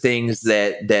with the things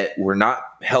that were not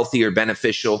healthy or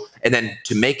beneficial, and then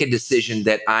to make a decision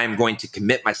that I'm going to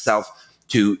commit myself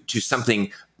to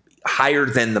something higher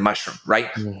than the mushroom,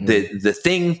 right? The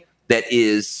thing that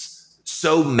is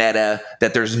so meta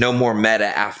that there's no more meta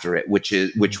after it, which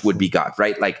would be God,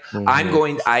 right? Like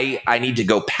I need to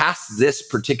go past this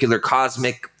particular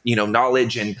cosmic,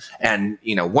 knowledge and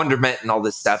wonderment and all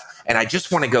this stuff, and I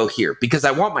just want to go here because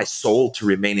I want my soul to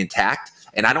remain intact.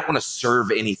 And I don't want to serve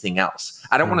anything else.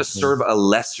 I don't want to serve a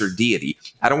lesser deity.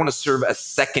 I don't want to serve a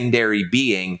secondary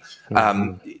being.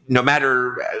 No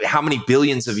matter how many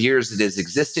billions of years it has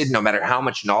existed, no matter how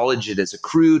much knowledge it has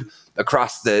accrued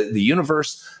across the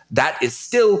universe, that is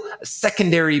still a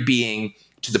secondary being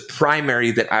to the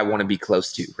primary that I want to be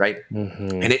close to, right?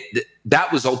 And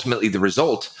that was ultimately the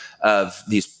result of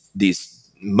these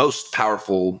most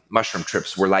powerful mushroom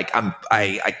trips. Were like,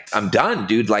 I'm done,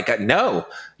 dude. Like, no,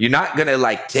 you're not gonna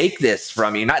like take this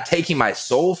from me. You're not taking my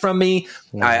soul from me.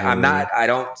 I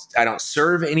don't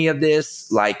serve any of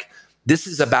this. Like, this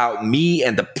is about me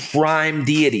and the prime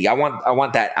deity. I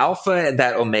want that alpha and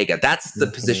that omega. That's the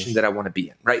position that I want to be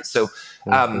in, right? So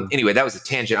anyway, that was a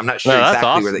tangent. I'm not sure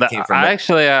exactly where that came from.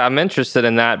 I'm interested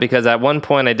in that because at one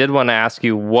point I did want to ask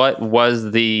you, what was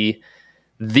the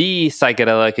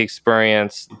psychedelic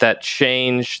experience that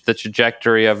changed the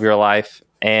trajectory of your life?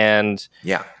 And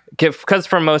because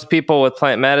for most people with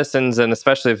plant medicines, and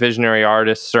especially visionary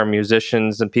artists or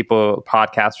musicians and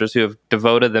podcasters who have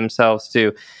devoted themselves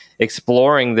to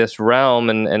exploring this realm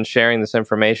and sharing this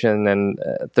information and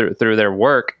through their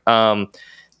work,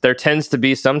 there tends to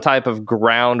be some type of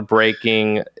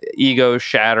groundbreaking,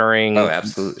 ego-shattering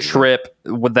trip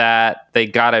with that they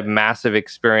got a massive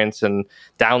experience and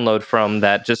download from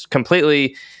that just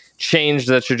completely changed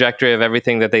the trajectory of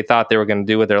everything that they thought they were going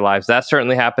to do with their lives. That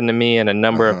certainly happened to me and a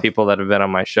number of people that have been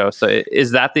on my show. So is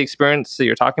that the experience that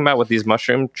you're talking about with these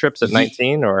mushroom trips at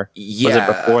 19, or was it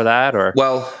before that? Or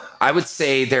well, I would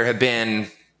say there have been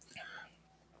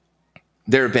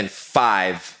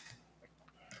 5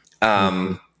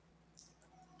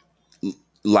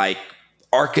 like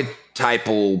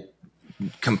archetypal,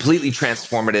 completely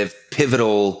transformative,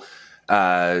 pivotal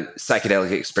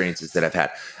psychedelic experiences that I've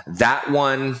had. That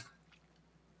one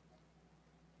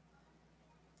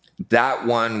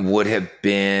would have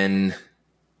been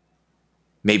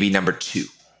maybe number 2.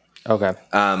 Okay.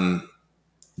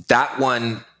 That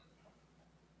one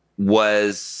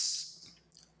was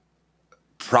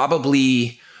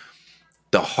probably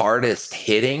the hardest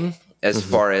hitting as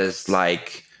far as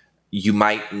like, you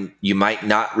might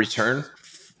not return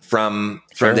from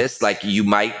this. Like, you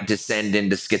might descend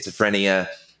into schizophrenia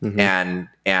and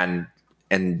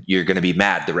you're going to be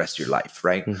mad the rest of your life.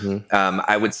 Right.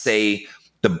 I would say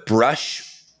the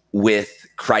brush with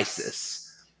Crisis,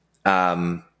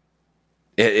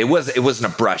 it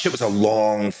wasn't a brush. It was a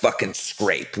long fucking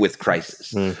scrape with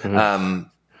Crisis.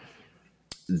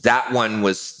 That one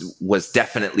was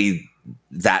definitely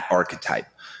that archetype.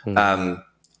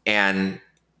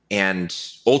 And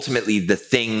ultimately, the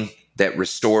thing that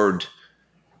restored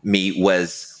me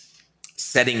was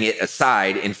setting it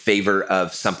aside in favor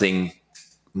of something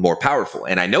more powerful.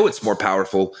 And I know it's more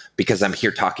powerful because I'm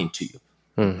here talking to you,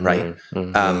 right?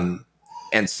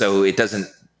 And so it doesn't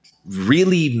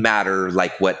really matter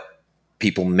like what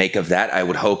people make of that. I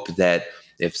would hope that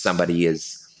if somebody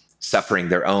is suffering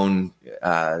their own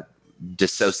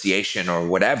dissociation or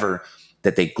whatever,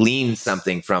 that they glean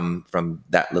something from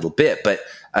that little bit. But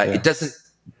it doesn't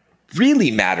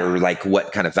really matter like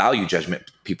what kind of value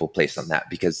judgment people place on that,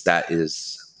 because that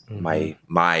is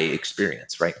my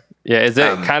experience, right? Yeah, is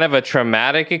it kind of a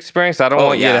traumatic experience? I don't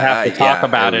want you to have to talk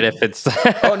about it if it's.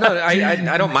 Oh no,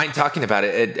 I don't mind talking about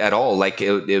it at all. Like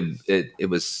it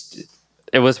was.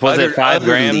 It was it 5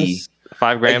 grams?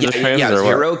 5 grams of shrooms? Yeah, it was or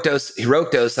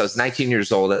heroic dose. I was 19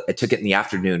 years old. I took it in the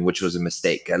afternoon, which was a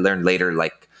mistake. I learned later,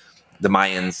 like the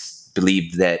Mayans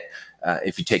believed that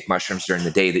if you take mushrooms during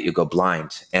the day, that you go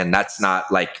blind, and that's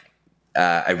not like.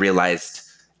 I realized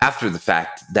after the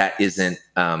fact that isn't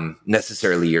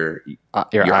necessarily your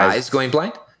eyes going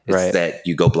blind. It's that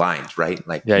you go blind, right?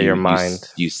 Like your mind.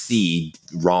 You see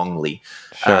wrongly.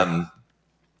 Sure.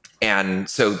 And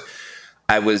so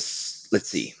I was,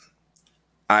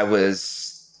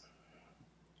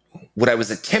 what I was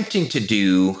attempting to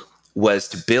do was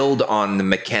to build on the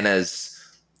McKenna's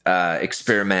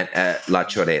experiment at La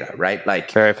Chorrera, right?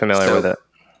 Like very familiar with it.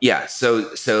 Yeah.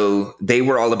 So they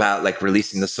were all about like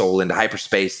releasing the soul into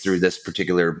hyperspace through this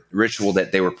particular ritual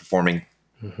that they were performing.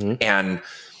 And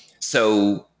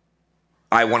so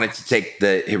I wanted to take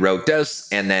the heroic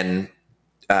dose and then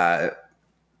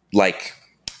like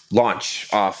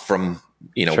launch off from,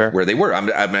 where they were. I'm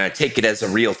going to take it as a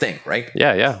real thing. Right.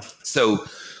 Yeah. So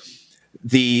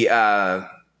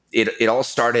it all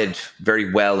started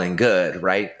very well and good.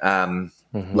 Right.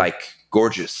 Like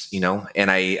gorgeous,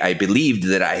 and I believed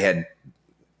that I had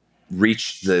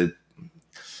reached the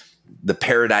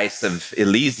paradise of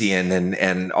Elysian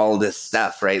and all this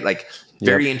stuff, right? Like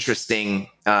very interesting.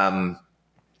 So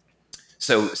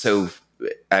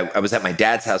I was at my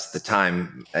dad's house at the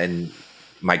time, and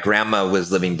my grandma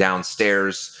was living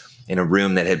downstairs in a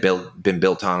room that had been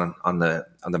built on the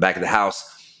back of the house,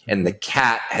 and the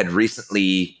cat had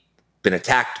recently been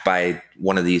attacked by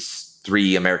one of these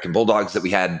 3 American bulldogs that we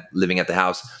had living at the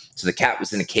house. So the cat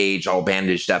was in a cage, all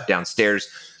bandaged up downstairs.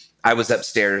 I was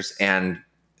upstairs, and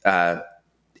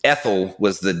Ethel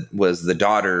was the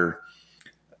daughter,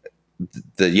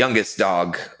 the youngest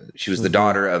dog. She was the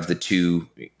daughter of the 2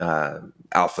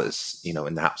 alphas,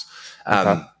 in the house.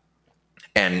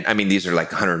 And I mean, these are like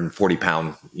 140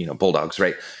 pound, bulldogs,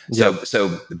 right?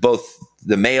 So both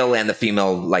the male and the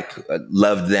female, like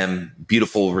loved them,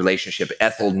 beautiful relationship.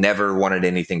 Ethel never wanted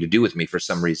anything to do with me for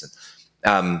some reason.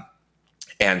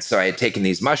 And so I had taken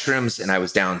these mushrooms, and I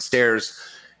was downstairs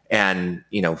and,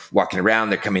 walking around,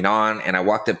 they're coming on, and I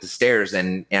walked up the stairs,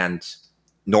 and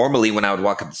normally when I would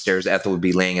walk up the stairs, Ethel would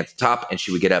be laying at the top, and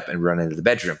she would get up and run into the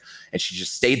bedroom, and she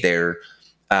just stayed there.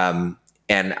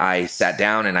 And I sat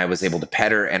down, and I was able to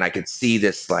pet her, and I could see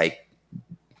this, like,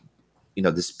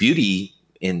 this beauty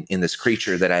in this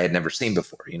creature that I had never seen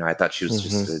before. I thought she was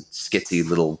just a skitsy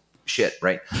little shit,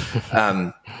 right?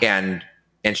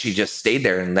 And she just stayed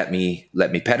there and let me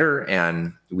pet her,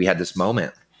 and we had this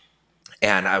moment,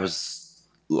 and I was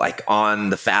like on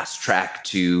the fast track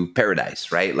to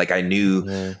paradise, right? Like I knew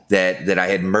that I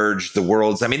had merged the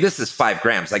worlds. I mean, this is 5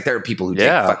 grams. Like there are people who take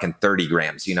fucking 30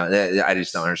 grams. I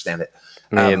just don't understand it.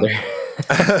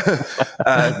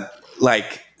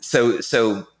 Like so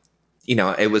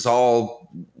it was all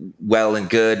well and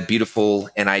good, beautiful,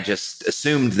 and I just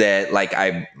assumed that like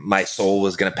my soul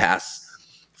was going to pass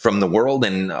from the world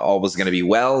and all was going to be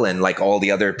well, and like all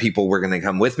the other people were going to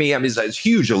come with me. I mean, it's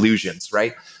huge illusions,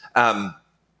 right?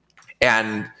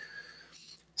 And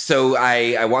so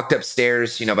I walked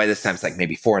upstairs, by this time it's like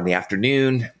maybe 4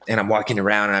 PM, and I'm walking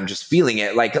around and I'm just feeling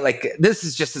it. Like this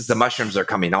is just as the mushrooms are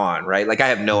coming on, right? Like I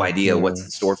have no idea what's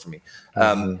in store for me.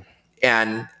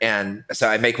 And so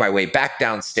I make my way back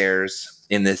downstairs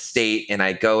in this state, and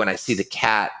I go and I see the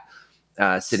cat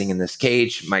sitting in this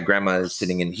cage. My grandma is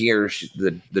sitting in here.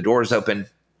 The door's open,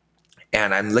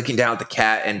 and I'm looking down at the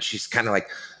cat, and she's kind of like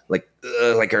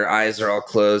her eyes are all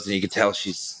closed, and you can tell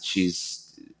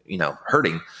she's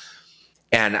hurting.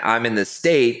 And I'm in this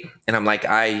state, and I'm like,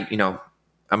 I'm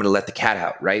going to let the cat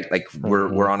out, right? Like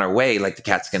we're on our way. Like the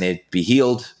cat's going to be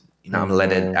healed. I'm going to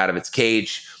let it out of its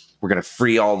cage. We're going to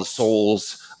free all the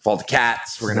souls of all the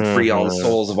cats. We're going to free all the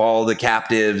souls of all the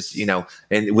captives,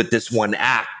 and with this one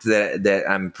act that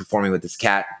I'm performing with this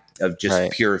cat of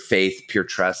just pure faith, pure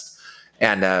trust.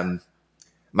 And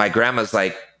my grandma's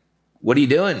like, "What are you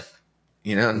doing?"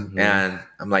 And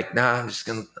I'm like, "Nah, I'm just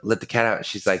going to let the cat out."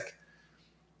 She's like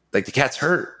the cat's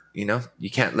hurt, you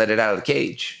can't let it out of the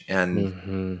cage.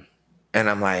 And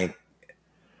I'm like,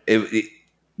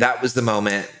 that was the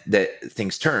moment that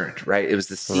things turned, right? It was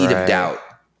the seed of doubt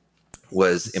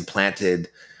was implanted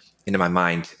into my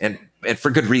mind, and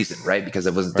for good reason, right? Because I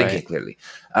wasn't thinking clearly.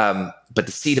 But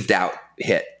the seed of doubt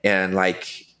hit, and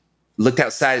like looked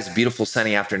outside. It's a beautiful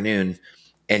sunny afternoon.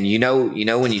 And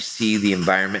when you see the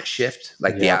environment shift,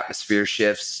 like the atmosphere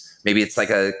shifts, maybe it's like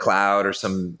a cloud or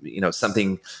some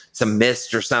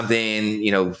mist or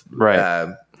something,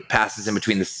 passes in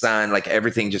between the sun, like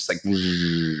everything just like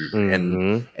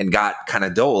and got kind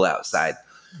of dull outside,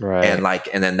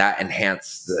 and then that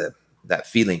enhanced that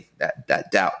feeling,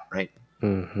 that doubt, right?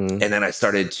 And then I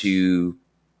started to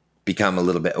become a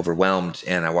little bit overwhelmed,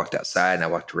 and I walked outside and I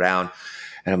walked around,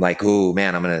 and I'm like, oh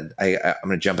man, I'm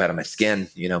gonna jump out of my skin,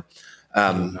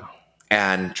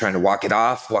 and trying to walk it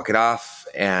off,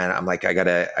 and I'm like, I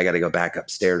gotta go back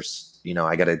upstairs.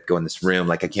 I got to go in this room.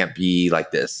 Like, I can't be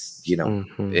like this,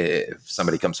 if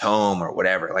somebody comes home or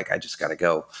whatever, like, I just got to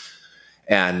go.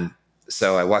 And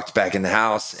so I walked back in the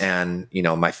house, and,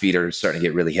 my feet are starting to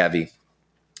get really heavy.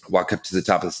 Walk up to the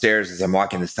top of the stairs. As I'm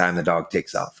walking this time, the dog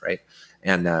takes off. Right.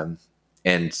 And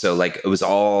so like, it was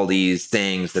all these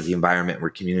things that the environment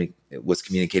was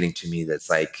communicating to me. That's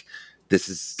like, this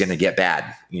is going to get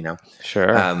bad,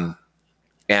 Sure.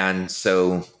 And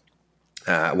so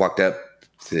I walked up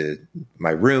to my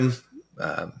room.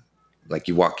 Like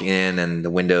you walk in and the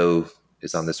window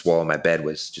is on this wall. My bed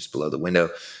was just below the window.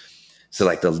 So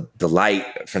like the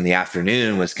light from the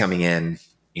afternoon was coming in,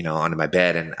 onto my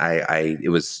bed. And it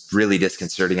was really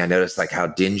disconcerting. I noticed like how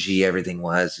dingy everything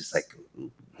was, just like,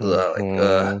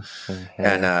 and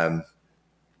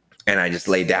I just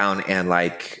lay down, and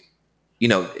like,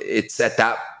 it's at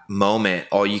that moment,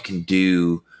 all you can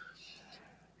do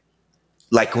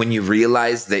like when you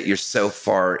realize that you're so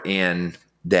far in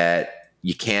that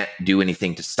you can't do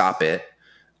anything to stop it.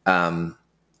 But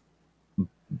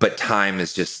time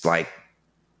is just like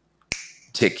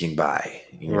ticking by,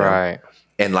 Right.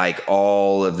 and like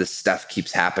all of this stuff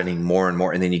keeps happening more and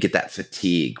more. And then you get that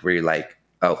fatigue where you're like,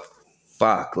 oh,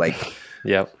 fuck.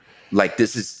 Yep. Like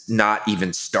this is not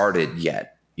even started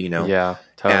yet, Yeah,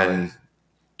 totally.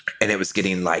 And it was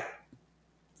getting like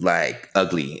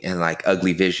ugly and like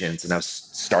ugly visions. And I was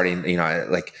starting,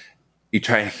 like you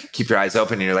try and keep your eyes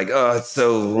open and you're like, oh, it's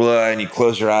so blah, and you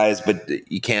close your eyes, but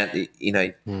you can't,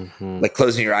 like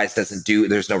closing your eyes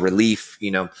there's no relief,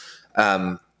 and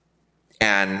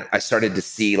I started to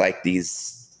see like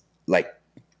these like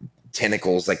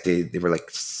tentacles, like they were like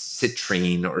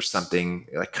citrine or something,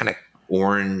 like kind of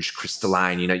orange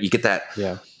crystalline, you get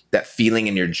that feeling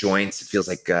in your joints. It feels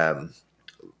like a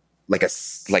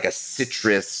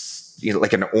citrus,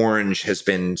 like an orange has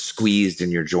been squeezed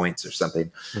in your joints or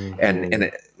something. And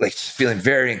it, like feeling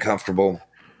very uncomfortable.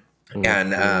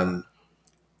 And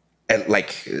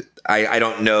like I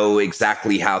don't know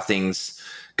exactly how things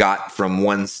got from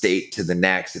one state to the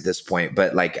next at this point,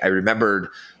 but like I remembered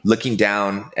looking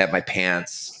down at my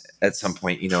pants at some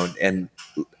point, and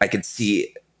I could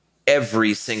see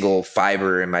every single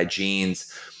fiber in my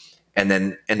jeans, and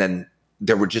then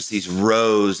there were just these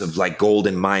rows of like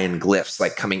golden Mayan glyphs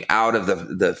like coming out of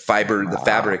the fiber, the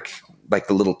fabric, like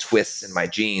the little twists in my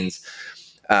jeans,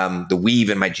 the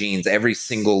weave in my jeans, every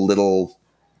single little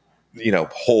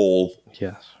hole.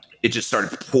 Yes. It just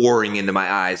started pouring into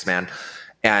my eyes, man.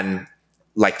 And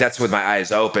like that's with my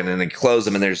eyes open, and then close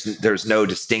them, and there's no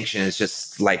distinction. It's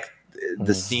just like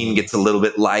the scene gets a little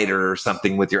bit lighter or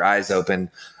something with your eyes open,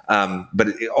 but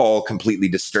it all completely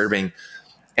disturbing.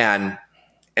 And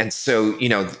so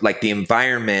like the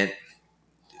environment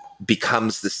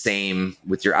becomes the same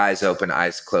with your eyes open,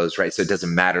 eyes closed, right? So it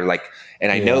doesn't matter. Like,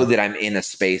 and I know that I'm in a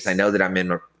space. I know that I'm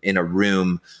in a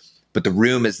room, but the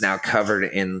room is now covered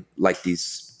in like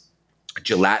these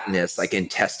gelatinous, like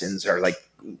intestines are like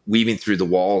weaving through the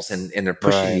walls, and they're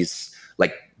pushing these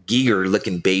like Giger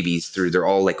looking babies through. They're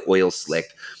all like oil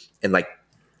slick, and like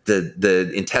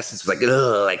the intestines would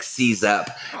like seize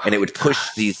up, and it would push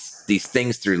these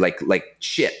things through like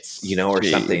shits, or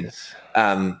something.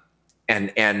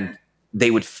 And they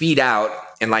would feed out,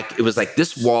 and like it was like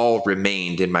this wall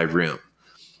remained in my room,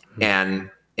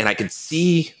 and I could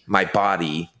see my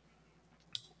body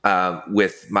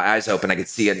with my eyes open. I could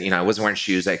see it. I wasn't wearing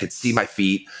shoes. I could see my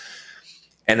feet.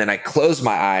 And then I closed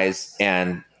my eyes,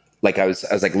 and like I was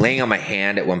like laying on my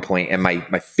hand at one point, and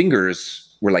my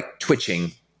fingers were like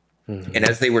twitching. And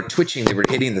as they were twitching, they were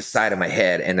hitting the side of my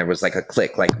head, and there was like a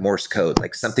click, like Morse code,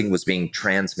 like something was being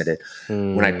transmitted.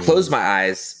 When I closed my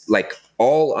eyes, like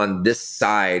all on this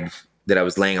side that I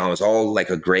was laying on was all like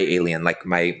a gray alien. Like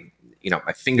my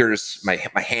fingers,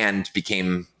 my hand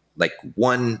became like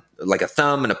one, like a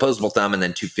thumb, an opposable thumb, and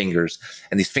then two fingers.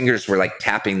 And these fingers were like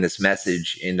tapping this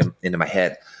message into my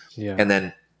head. Yeah. And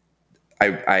then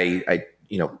I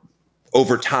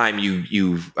over time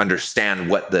you understand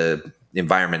what the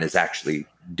environment is actually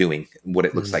doing, what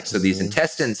it looks like. So these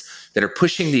intestines that are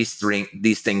pushing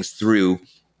these things through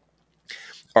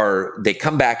they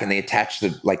come back and they attach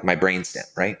to like my brainstem,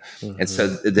 right? And so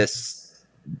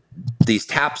these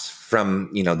taps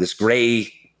from this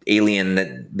gray alien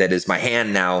that is my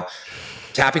hand now,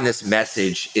 tapping this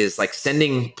message is like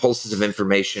sending pulses of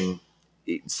information,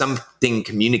 something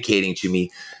communicating to me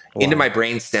into my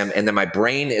brainstem, and then my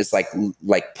brain is like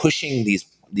pushing these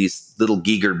little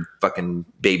Giger fucking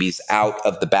babies out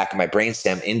of the back of my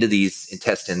brainstem into these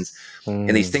intestines, and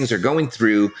these things are going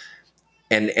through,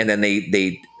 and then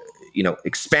they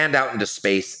expand out into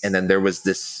space, and then there was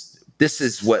this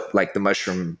is what like the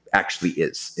mushroom actually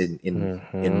is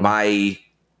in my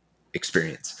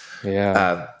experience.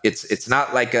 It's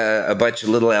not like a bunch of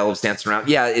little elves dancing around.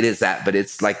 Yeah, it is that, but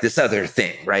it's like this other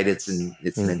thing, right? It's an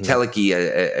entelechy,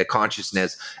 a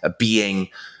consciousness, a being,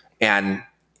 and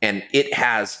it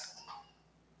has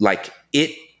like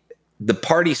the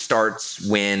party starts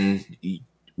when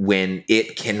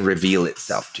it can reveal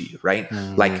itself to you, right?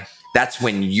 Like that's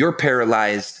when you're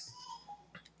paralyzed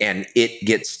and it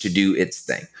gets to do its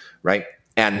thing, right?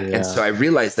 And so I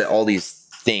realized that all these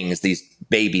things, these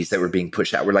babies that were being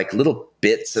pushed out, were like little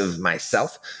bits of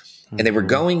myself, and they were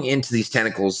going into these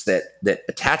tentacles that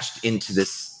attached into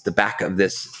the back of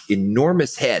this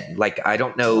enormous head. Like, I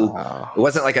don't know, it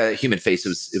wasn't like a human face.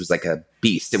 It was like a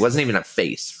beast. It wasn't even a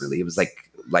face, really. It was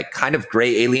like kind of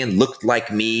gray alien, looked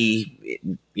like me,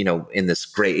 in this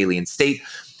gray alien state,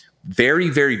 very,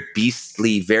 very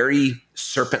beastly, very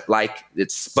serpent-like.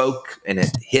 It spoke and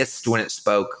it hissed when it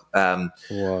spoke.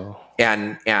 Whoa.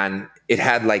 And it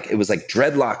had like, it was like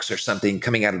dreadlocks or something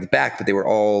coming out of the back, but they were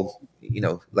all,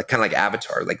 like kind of like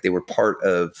Avatar, like they were part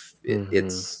of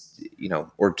its,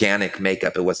 organic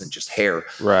makeup. It wasn't just hair.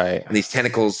 Right. And these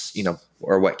tentacles,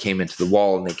 are what came into the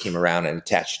wall, and they came around and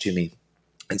attached to me.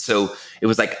 And so it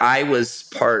was like I was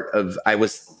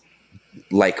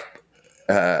like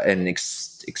an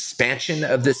expansion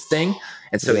of this thing.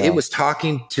 And so it was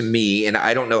talking to me, and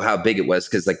I don't know how big it was,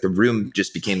 because like the room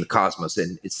just became the cosmos,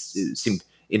 and it seemed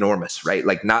enormous, right?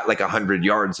 Like not like 100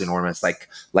 yards enormous, like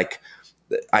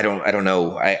I don't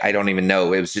know. I don't even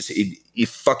know. It was just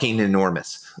fucking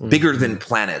enormous, bigger than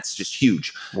planets, just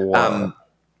huge. Wow.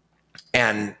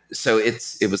 And so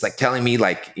it was like telling me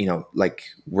like, like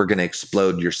we're going to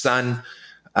explode your sun.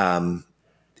 And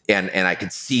I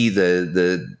could see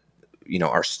the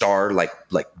our star, like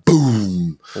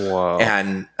boom. Wow.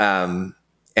 And then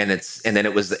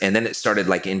it started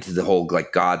like into the whole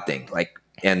like God thing. Like,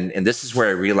 and this is where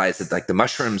I realized that like the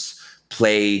mushrooms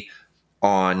play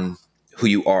on who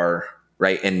you are,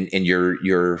 right? And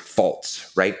your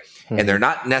faults, right? Mm-hmm. And they're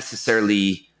not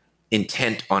necessarily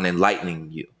intent on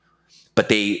enlightening you, but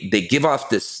they give off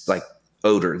this like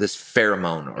odor, this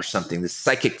pheromone or something, this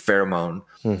psychic pheromone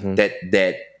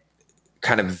that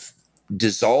kind of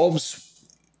dissolves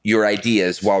your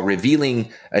ideas while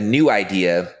revealing a new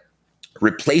idea,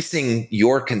 replacing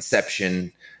your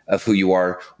conception of who you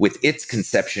are with its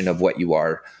conception of what you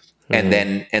are, and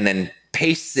then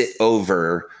pastes it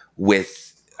over with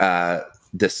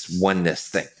this oneness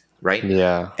thing, right?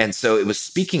 Yeah. And so it was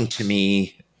speaking to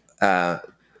me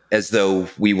as though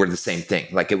we were the same thing.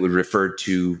 Like it would refer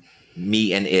to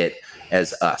me and it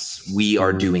as us. We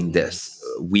are doing this.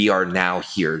 We are now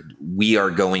here. We are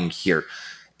going here.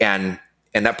 And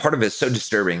that part of it is so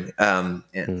disturbing.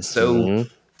 And so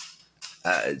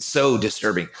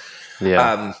disturbing.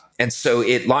 Yeah. And so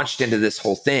it launched into this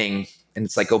whole thing, and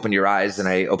it's like, open your eyes. And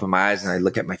I open my eyes and I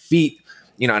look at my feet,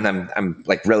 and I'm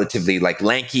like relatively like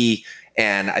lanky,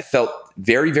 and I felt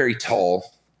very, very tall.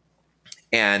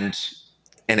 And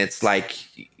it's like,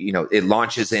 it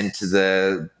launches into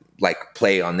the like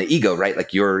play on the ego, right?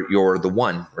 Like you're the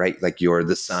one, right? Like you're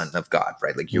the son of God,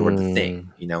 right? Like you're the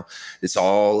thing, it's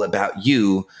all about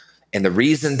you. And the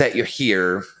reason that you're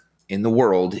here in the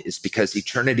world is because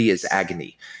eternity is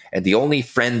agony. And the only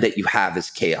friend that you have is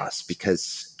chaos,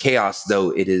 because chaos, though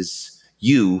it is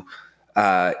you,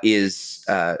 is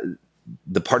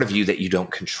the part of you that you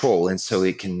don't control. And so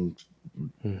it can,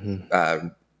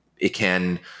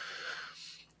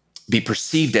 be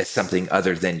perceived as something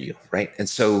other than you, right? And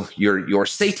so your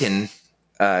Satan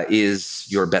is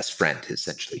your best friend,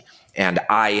 essentially. And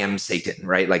I am Satan,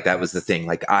 right? Like that was the thing.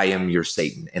 Like I am your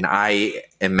Satan, and I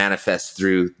am manifest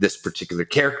through this particular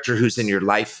character who's in your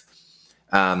life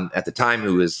at the time,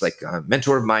 who is like a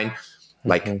mentor of mine.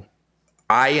 Like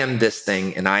I am this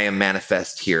thing, and I am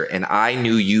manifest here. And I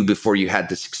knew you before you had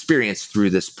this experience through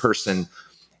this person.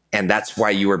 And that's why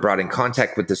you were brought in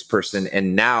contact with this person.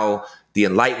 And now the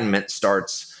enlightenment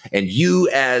starts, and you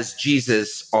as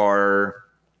Jesus are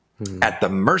at the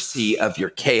mercy of your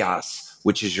chaos,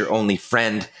 which is your only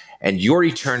friend. And your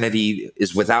eternity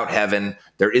is without heaven.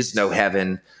 There is no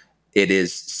heaven. It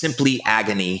is simply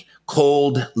agony,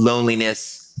 cold,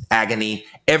 loneliness, agony.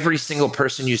 Every single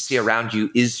person you see around you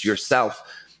is yourself.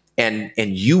 And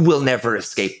you will never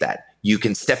escape that. You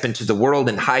can step into the world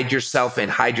and hide yourself in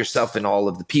all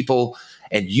of the people,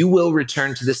 and you will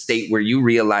return to the state where you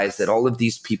realize that all of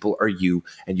these people are you,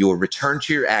 and you will return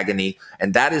to your agony.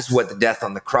 And that is what the death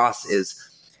on the cross is.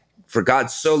 For God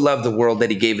so loved the world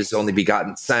that he gave his only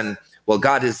begotten son. Well,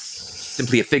 God is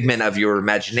simply a figment of your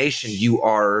imagination. You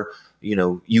are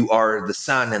the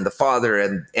Son and the Father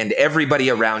and everybody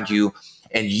around you,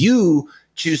 and you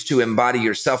choose to embody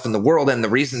yourself in the world. And the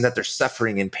reason that there's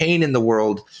suffering and pain in the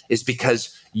world is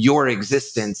because your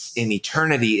existence in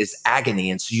eternity is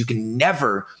agony. And so you can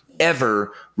never,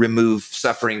 ever remove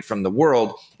suffering from the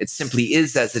world. It simply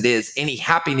is as it is. Any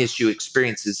happiness you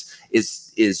experience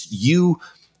is you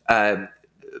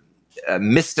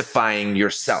mystifying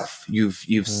yourself.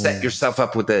 You've set yourself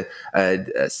up with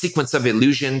a sequence of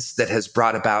illusions that has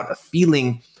brought about a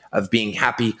feeling of being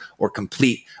happy or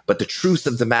complete. But the truth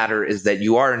of the matter is that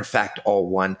you are in fact all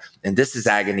one. And this is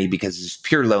agony because it's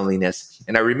pure loneliness.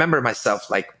 And I remember myself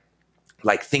like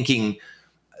thinking,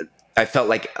 I felt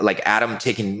like Adam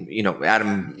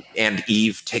and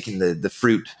Eve taking the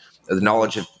fruit of the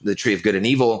knowledge of the tree of good and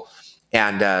evil.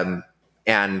 And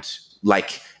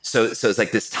like, so it's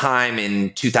like this time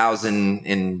in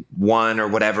 2001 or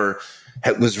whatever,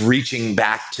 was reaching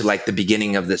back to like the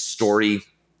beginning of this story.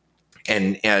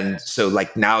 And so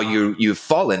like now you've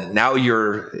fallen. Now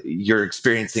you're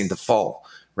experiencing the fall,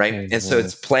 right? Mm-hmm. And so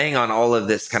it's playing on all of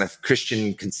this kind of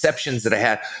Christian conceptions that I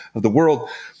had of the world.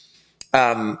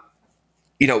 But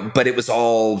it was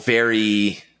all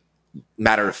very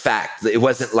matter of fact. It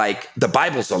wasn't like the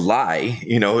Bible's a lie.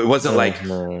 It wasn't like,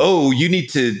 oh, you need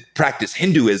to practice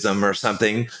Hinduism or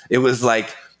something. It was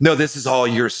like, no, this is all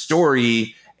your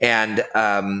story. And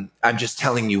I'm just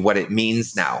telling you what it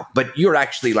means now. But you're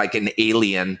actually like an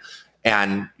alien,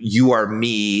 and you are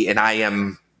me, and I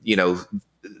am,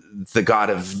 the God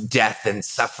of death and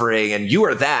suffering, and you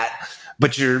are that.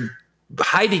 But you're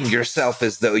hiding yourself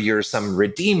as though you're some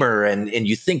redeemer, and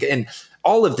you think, and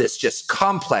all of this just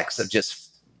complex of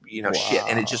just shit,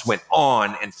 and it just went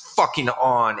on and fucking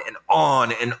on and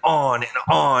on and on and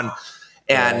on,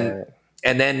 and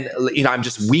then I'm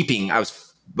just weeping. I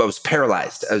was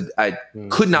paralyzed. I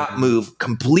could not move,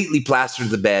 completely plastered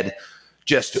to the bed,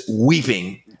 just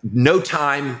weeping. No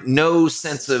time, no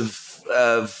sense of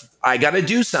I got to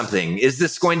do something. Is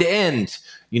this going to end?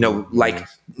 Like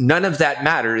none of that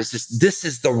matters. It's just, this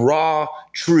is the raw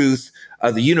truth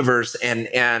of the universe. And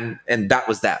that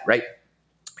was that. Right.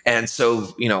 And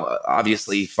so,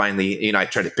 obviously finally, I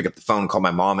tried to pick up the phone, call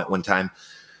my mom at one time.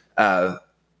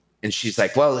 And she's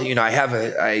like, well, I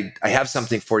have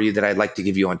something for you that I'd like to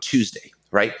give you on Tuesday.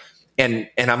 Right. And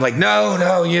I'm like, no,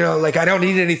 like, I don't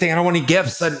need anything. I don't want any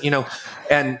gifts. And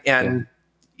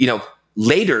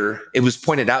later it was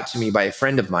pointed out to me by a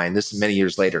friend of mine. This is many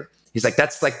years later. He's like,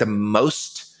 that's like the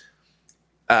most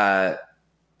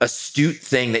astute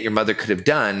thing that your mother could have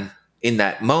done in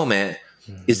that moment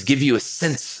is give you a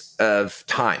sense of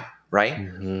time. Right.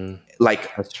 Mm-hmm. Like,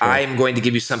 I'm going to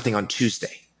give you something on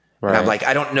Tuesday. Right. And I'm like,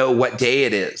 I don't know what day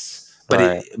it is,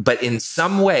 but but in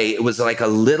some way it was like a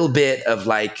little bit of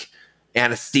like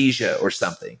anesthesia or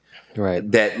something, right?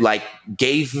 That like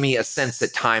gave me a sense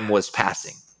that time was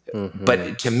passing. Mm-hmm.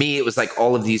 But to me, it was like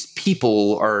all of these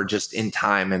people are just in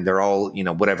time and they're all,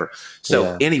 whatever.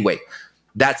 So anyway,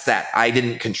 that's that. I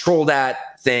didn't control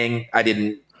that thing. I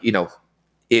didn't,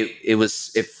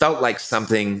 it felt like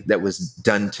something that was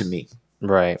done to me.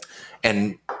 Right.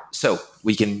 And so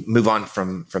we can move on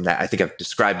from that. I think I've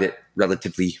described it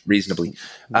relatively reasonably.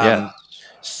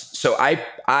 So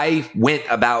I went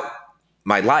about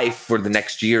my life for the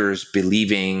next years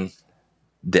believing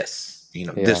this.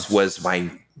 This was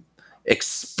my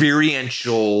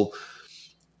experiential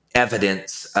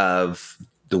evidence of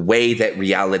the way that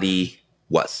reality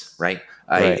was. Right.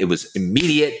 It was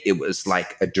immediate. It was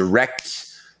like a direct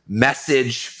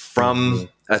message from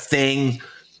a thing.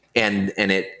 And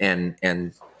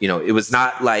it was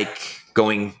not like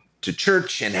going to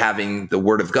church and having the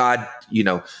word of God,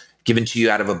 given to you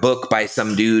out of a book by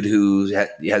some dude who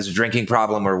has a drinking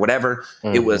problem or whatever.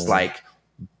 Mm-hmm. It was like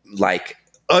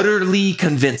utterly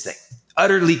convincing.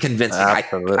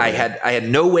 Absolutely. I had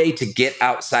no way to get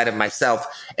outside of myself.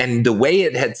 And the way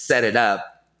it had set it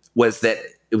up was that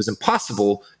it was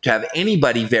impossible to have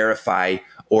anybody verify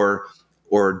or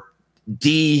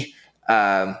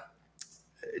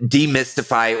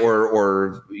demystify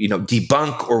or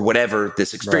debunk or whatever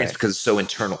this experience, because it's so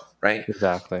internal, right?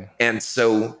 Exactly. And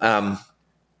so time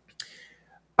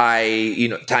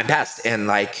passed, and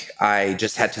like I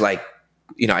just had to like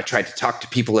I tried to talk to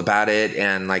people about it,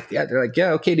 and like they're like,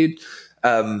 yeah, okay, dude.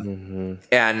 And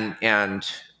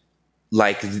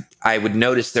like I would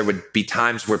notice there would be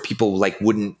times where people like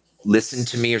wouldn't listen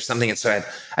to me or something, and so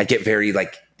I'd get very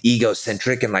like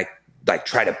egocentric and like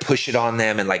try to push it on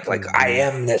them and like I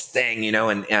am this thing,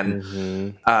 and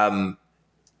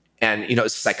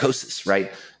it's psychosis,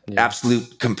 right? Yeah.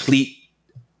 Absolute, complete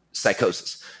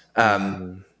psychosis,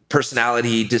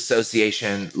 personality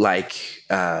dissociation, like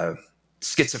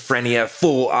schizophrenia,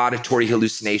 full auditory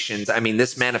hallucinations. I mean,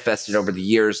 this manifested over the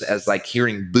years as like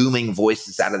hearing booming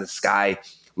voices out of the sky,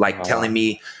 like telling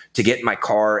me to get in my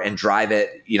car and drive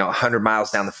it, 100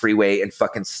 miles down the freeway and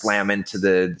fucking slam into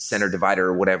the center divider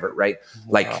or whatever. Right.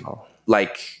 Wow.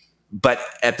 But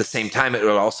at the same time, it would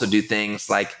also do things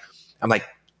like, I'm like,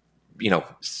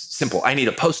 simple. I need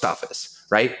a post office.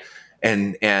 Right.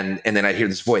 And then I'd hear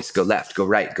this voice, go left, go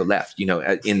right, go left,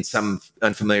 in some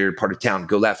unfamiliar part of town,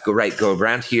 go left, go right, go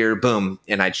around here, boom.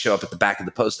 And I'd show up at the back of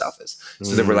the post office.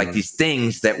 So there were like these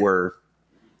things that were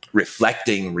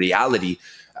reflecting reality.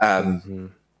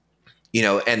 And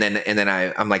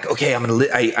then I'm like, okay,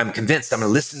 I'm convinced I'm going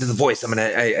to listen to the voice.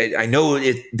 I know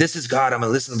this is God. I'm going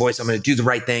to listen to the voice. I'm going to do the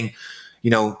right thing,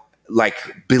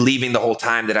 like believing the whole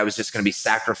time that I was just going to be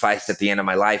sacrificed at the end of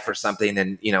my life or something.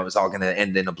 And, it was all going to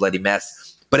end in a bloody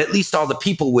mess, but at least all the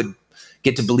people would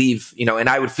get to believe, and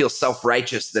I would feel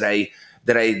self-righteous that I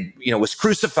was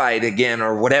crucified again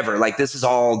or whatever. Like, this is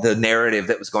all the narrative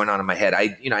that was going on in my head.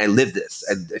 I lived this.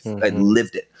 I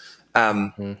lived it.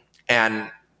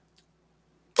 And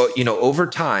over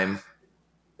time,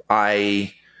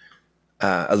 a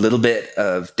little bit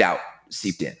of doubt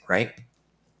seeped in, right?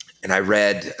 And I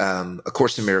read A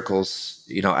Course in Miracles.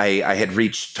 I had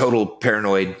reached total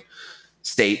paranoid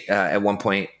state at one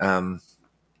point.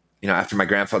 After my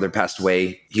grandfather passed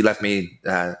away, he left me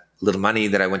a little money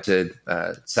that I went to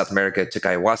South America, took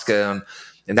ayahuasca,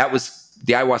 and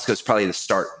the ayahuasca was probably the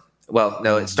start. Well,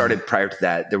 no, it started prior to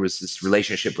that. There was this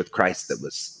relationship with Christ that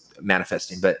was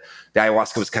manifesting, but the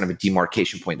ayahuasca was kind of a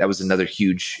demarcation point. That was another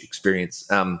huge experience.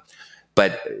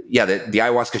 But yeah, the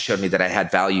ayahuasca showed me that I had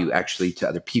value actually to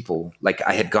other people. Like,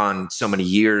 I had gone so many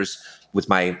years with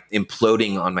my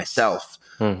imploding on myself,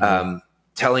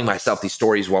 telling myself these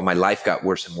stories while my life got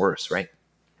worse and worse, right?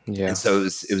 Yeah. And so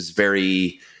it was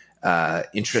very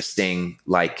interesting.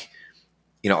 Like,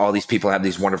 all these people have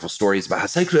these wonderful stories about how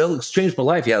psychedelics changed my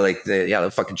life. Yeah, they'll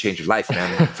fucking change your life,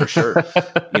 man, for sure.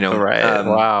 Right?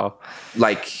 Wow.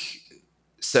 Like,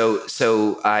 so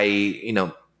I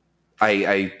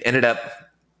ended up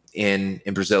in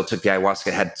Brazil, took the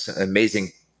ayahuasca, had an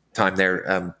amazing time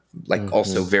there.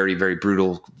 Also very, very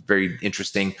brutal, very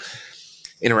interesting,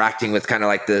 interacting with kind of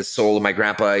like the soul of my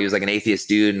grandpa. He was like an atheist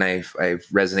dude, and I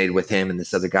resonated with him and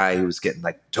this other guy who was getting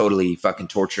like totally fucking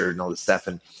tortured and all this stuff,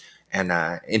 and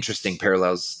interesting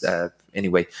parallels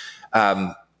anyway.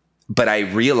 But I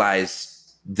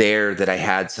realized there that I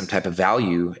had some type of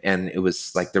value, and it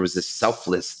was like there was this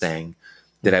selfless thing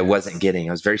that I wasn't getting.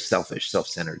 I was very selfish,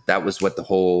 self-centered. That was what the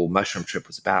whole mushroom trip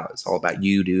was about. It's all about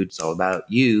you, dude. It's all about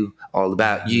you, all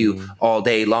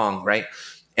day long, right?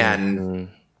 And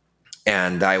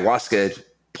ayahuasca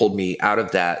pulled me out of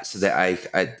that, so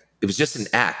that it was just an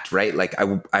act, right? Like,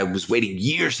 I was waiting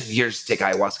years and years to take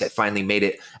ayahuasca. I finally made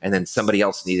it, and then somebody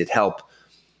else needed help,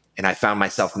 and I found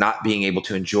myself not being able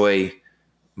to enjoy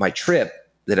my trip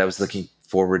that I was looking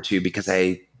forward to because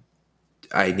I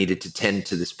needed to tend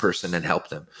to this person and help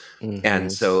them.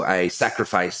 And so I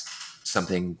sacrificed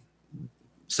something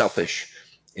selfish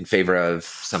in favor of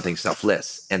something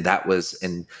selfless. And that was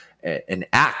an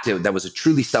act that was a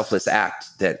truly selfless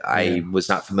act that I was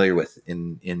not familiar with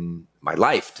in my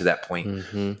life to that point.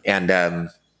 And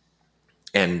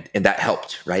that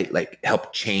helped, right? Like,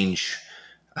 helped change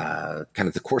kind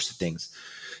of the course of things.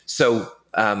 So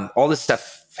all this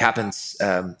stuff happens.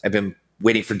 I've been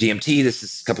waiting for DMT. This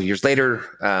is a couple of years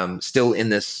later, still in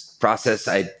this process.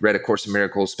 I read A Course in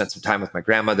Miracles, spent some time with my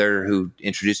grandmother who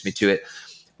introduced me to it.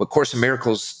 What Course in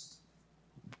Miracles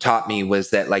taught me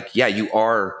was that, like, yeah, you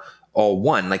are all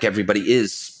one. Like, everybody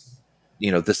is,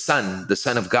 the son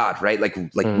of God, right? Like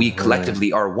we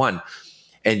collectively are one.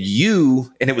 And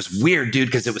it was weird, dude,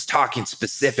 because it was talking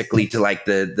specifically to like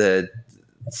the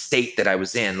state that I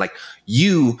was in. Like,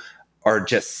 you are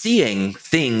just seeing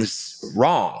things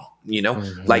wrong.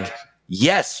 Like,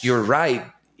 yes, you're right.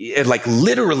 Like,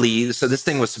 literally. So this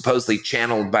thing was supposedly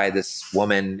channeled by this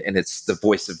woman, and it's the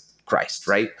voice of Christ,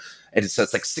 right? And so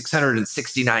it's like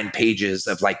 669 pages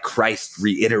of like Christ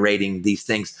reiterating these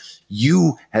things.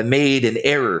 You have made an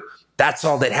error. That's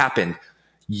all that happened.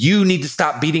 You need to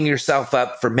stop beating yourself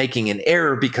up for making an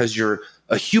error, because you're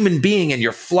a human being and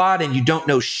you're flawed and you don't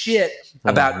know shit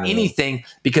about anything,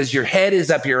 because your head is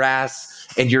up your ass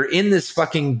and you're in this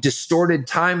fucking distorted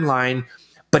timeline,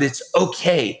 but it's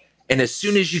okay. And as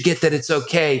soon as you get that it's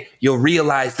okay, you'll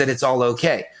realize that it's all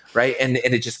okay, right? And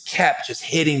it just kept just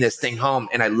hitting this thing home.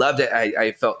 And I loved it.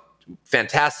 I felt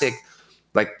fantastic,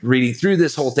 like, reading through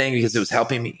this whole thing, because it was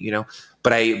helping me,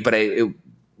 But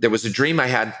there was a dream I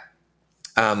had,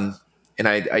 and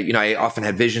I often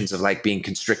had visions of like being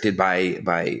constricted by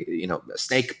a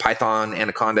snake, python,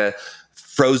 anaconda,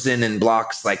 frozen in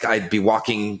blocks. Like, I'd be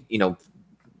walking,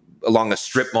 along a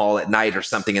strip mall at night or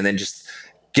something, and then just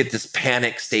get this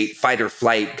panic state, fight or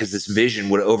flight, because this vision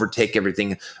would overtake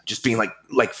everything, just being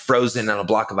like frozen on a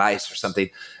block of ice or something.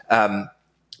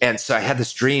 And so I had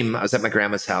this dream. I was at my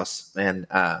grandma's house, and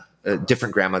a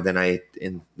different grandma than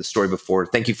in the story before.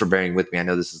 Thank you for bearing with me. I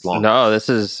know this is long. No, this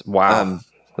is wow.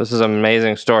 This is an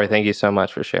amazing story. Thank you so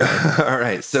much for sharing. All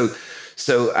right. So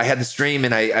I had this dream,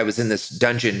 and I was in this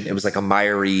dungeon. It was like a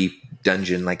miry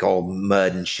dungeon, like all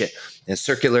mud and shit, and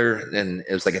circular. And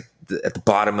it was like at the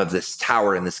bottom of this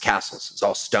tower in this castle. So it was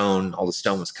all stone. All the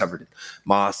stone was covered in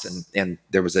moss, and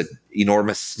there was an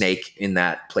enormous snake in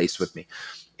that place with me.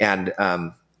 And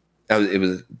it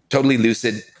was totally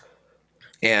lucid.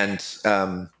 And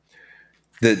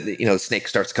the snake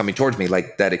starts coming towards me,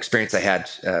 like that experience I had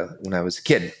when I was a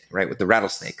kid, right, with the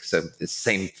rattlesnake. So it's the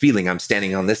same feeling. I'm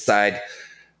standing on this side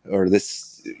or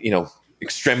this,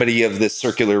 extremity of this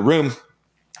circular room,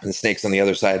 and the snake's on the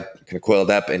other side, kind of coiled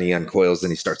up, and he uncoils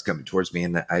and he starts coming towards me.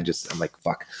 And I'm like,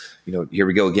 fuck, here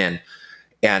we go again.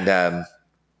 And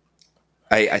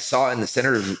I saw in the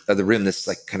center of the room this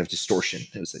like kind of distortion.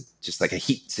 It was just like a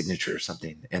heat signature or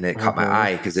something. And it caught my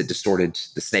eye because it distorted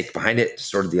the snake behind it,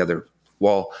 distorted the other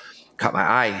wall, caught my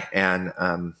eye. And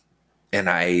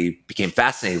I became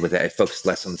fascinated with it. I focused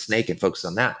less on the snake and focused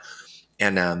on that.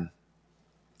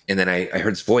 And then I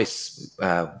heard this voice,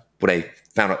 what I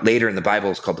found out later in the Bible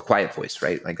is called the quiet voice,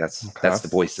 right? Like that's the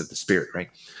voice of the Spirit, right?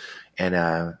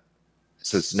 And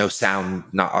so it's no sound,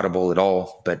 not audible at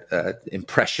all, but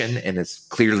impression, and it's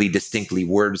clearly, distinctly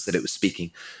words that it was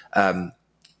speaking. And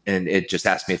it just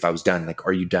asked me if I was done. Like,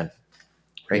 are you done?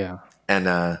 Right? Yeah. And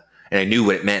I knew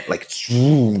what it meant. Like,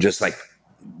 just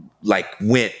like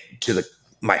went to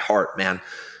my heart, man.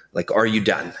 Like, are you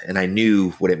done? And I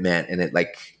knew what it meant. And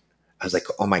I was like,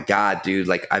 oh my God, dude,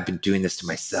 like I've been doing this to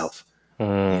myself,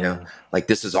 like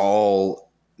this is all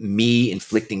me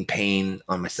inflicting pain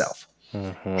on myself.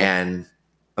 Mm-hmm. And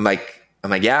I'm like,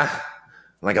 yeah,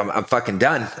 I'm fucking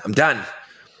done. I'm done.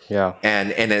 Yeah.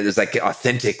 And it was like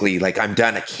authentically, like I'm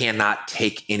done. I cannot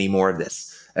take any more of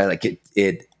this. Like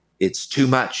it's too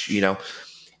much, and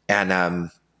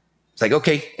it's like,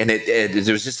 okay. And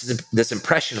there was just this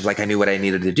impression of like, I knew what I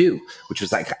needed to do, which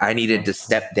was like, I needed to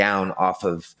step down off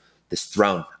of this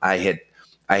throne. I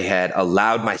had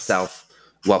allowed myself,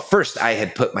 well, first I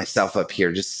had put myself up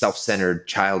here, just self-centered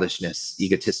childishness,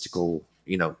 egotistical,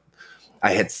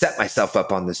 I had set myself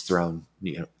up on this throne.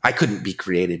 I couldn't be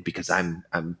created because I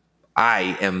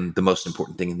am the most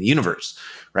important thing in the universe.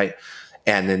 Right.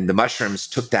 And then the mushrooms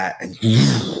took that and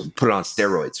put it on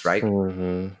steroids. Right.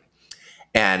 Mm-hmm.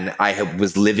 And I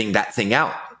was living that thing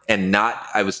out, and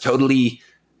I was totally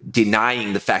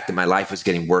denying the fact that my life was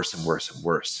getting worse and worse and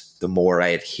worse the more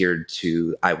I adhered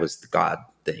to I was the God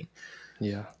thing.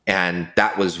 Yeah. And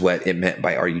that was what it meant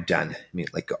by, are you done? I mean,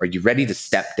 like, are you ready to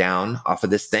step down off of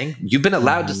this thing? You've been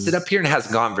allowed to sit up here and it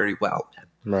hasn't gone very well.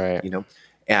 Right.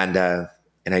 And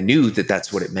I knew that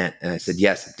that's what it meant. And I said,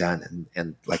 yes, I'm done.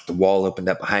 And like the wall opened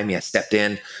up behind me. I stepped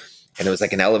in, and it was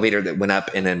like an elevator that went up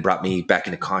and then brought me back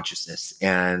into consciousness.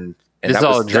 And this is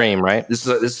all a dream, right? This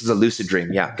is a lucid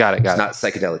dream. Yeah. Got it. It's not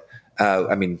psychedelic.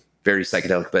 I mean, very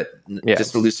psychedelic, but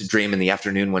just a lucid dream in the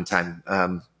afternoon one time.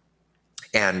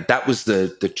 And that was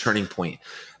the turning point.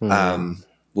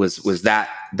 Was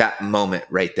that moment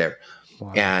right there.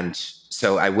 Wow. And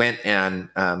so I went and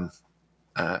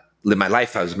lived my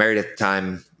life. I was married at the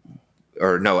time,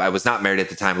 or no, I was not married at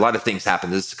the time. A lot of things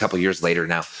happened. This is a couple of years later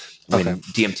now when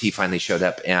DMT finally showed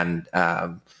up. And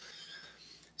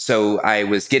so I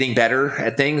was getting better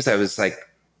at things. I was like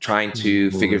trying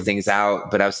to figure things out,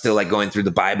 but I was still like going through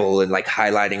the Bible and like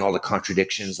highlighting all the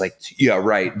contradictions, like, yeah,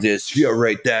 right, this, yeah,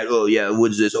 right, that. Oh yeah, what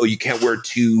is this? Oh, you can't wear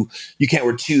two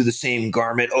the same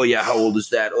garment. Oh yeah, how old is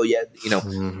that? Oh yeah,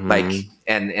 like,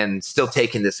 and still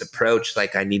taking this approach,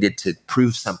 like I needed to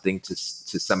prove something to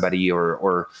somebody,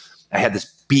 or I had this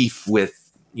beef with,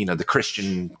 the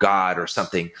Christian God or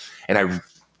something. And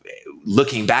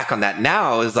looking back on that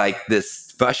now is like,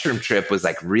 this mushroom trip was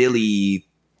like really,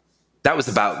 that was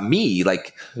about me,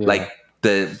 like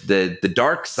the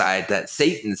dark side, that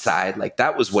Satan side, like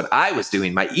that was what I was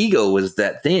doing. My ego was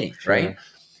that thing, right?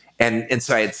 And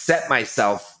so I had set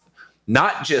myself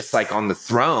not just like on the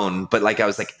throne, but like I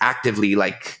was like actively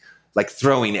like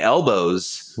throwing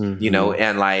elbows,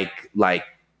 and like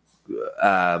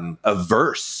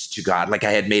averse to God, like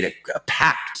I had made a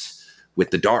pact with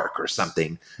the dark or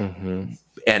something,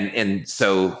 and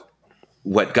so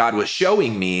what God was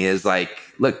showing me is like,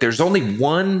 look, there's only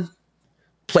one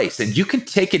place, and you can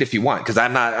take it if you want, because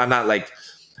I'm not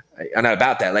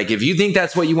about that. Like, if you think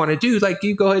that's what you want to do, like,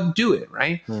 you go ahead and do it,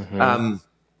 right?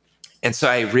 And so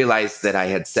I realized that I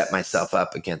had set myself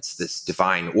up against this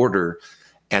divine order,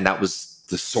 and that was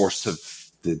the source of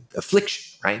the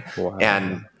affliction, right? Wow.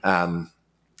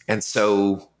 And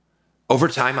so over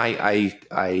time, I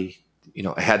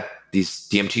had these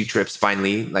DMT trips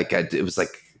finally. Like, it was like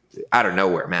out of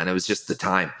nowhere, man. It was just the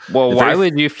time. Well, why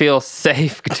would you feel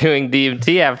safe doing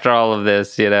DMT after all of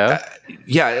this,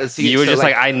 Yeah. See, you were just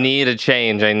like, I need a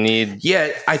change.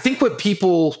 Yeah, I think what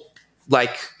people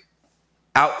like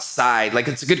outside, like,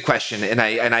 it's a good question. And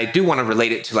I do want to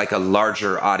relate it to like a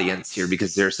larger audience here,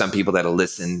 because there are some people that'll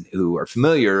listen who are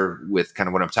familiar with kind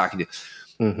of what I'm talking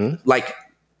to. Like,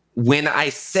 when I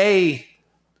say,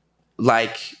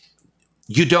 like,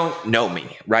 you don't know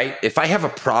me, right? If I have a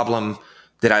problem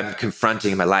that I'm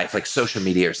confronting in my life, like social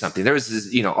media or something. There was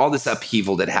this, all this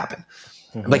upheaval that happened.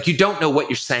 Like, you don't know what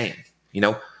you're saying, you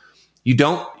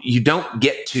don't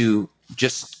get to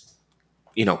just,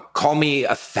 call me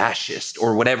a fascist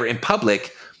or whatever in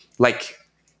public, like,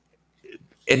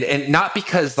 and not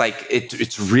because like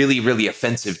it's really, really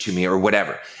offensive to me or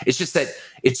whatever. It's just that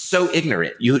it's so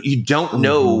ignorant. You don't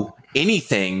know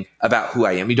anything about who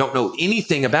I am. You don't know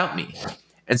anything about me.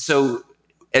 And so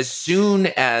as soon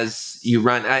as you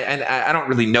run, I don't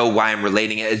really know why I'm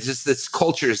relating it. It's just this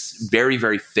culture is very,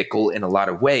 very fickle in a lot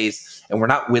of ways, and we're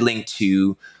not willing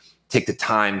to take the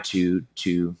time to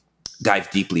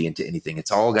dive deeply into anything. It's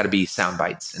all got to be sound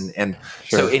bites. And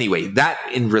Sure. So anyway, that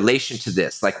in relation to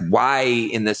this, like, why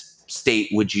in this state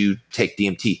would you take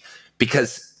DMT?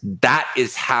 Because that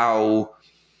is how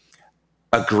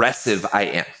aggressive I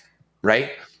am,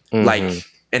 right? Like,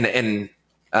 and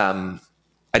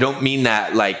I don't mean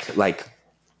that like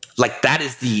that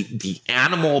is the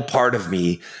animal part of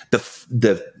me,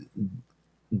 the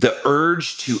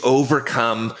urge to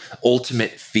overcome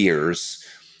ultimate fears.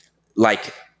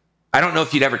 Like, I don't know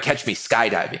if you'd ever catch me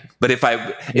skydiving, but if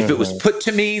it was put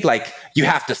to me, like, you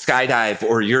have to skydive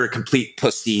or you're a complete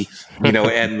pussy,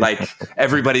 and like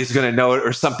everybody's going to know it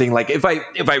or something. Like, if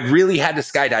I really had to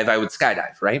skydive, I would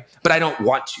skydive. Right. But I don't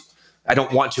want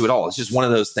to at all. It's just one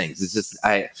of those things. It's just,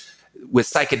 with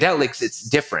psychedelics, it's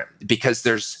different because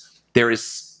there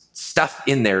is stuff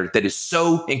in there that is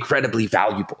so incredibly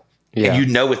valuable, and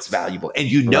it's valuable, and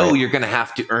Right. you're going to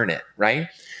have to earn it. Right.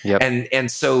 Yep.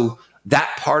 And so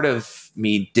that part of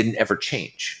me didn't ever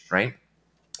change. Right.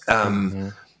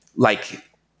 Like,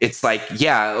 it's like,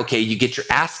 yeah, okay, you get your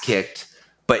ass kicked,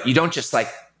 but you don't just like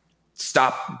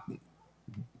stop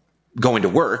going to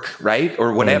work, right?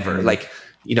 Or whatever. Like,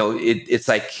 it's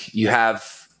like you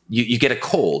get a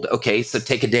cold. Okay. So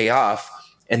take a day off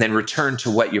and then return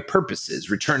to what your purpose is.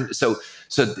 So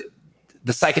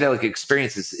the psychedelic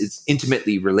experience is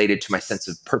intimately related to my sense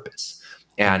of purpose.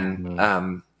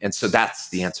 And so that's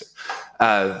the answer.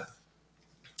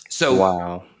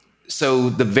 Wow. So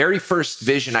the very first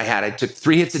vision I had, I took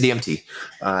 3 hits of DMT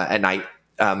at night.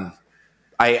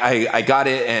 I got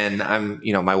it, and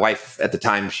my wife at the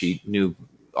time, she knew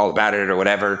all about it or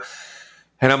whatever.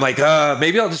 And I'm like,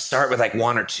 maybe I'll just start with like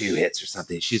 1 or 2 hits or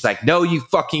something. She's like, no, you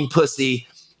fucking pussy.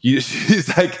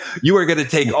 She's like, you are going to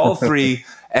take all 3.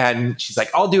 And she's like,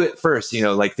 I'll do it first,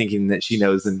 like thinking that she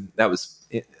knows. And that was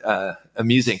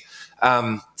amusing.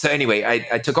 So anyway,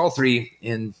 I took all 3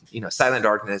 in, silent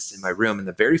darkness in my room. And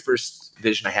the very first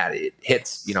vision I had, it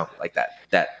hits, like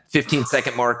that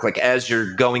 15-second mark, like as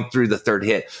you're going through the 3rd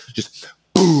hit, just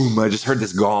boom. I just heard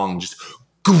this gong, just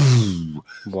boom.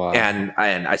 Wow. And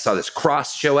I saw this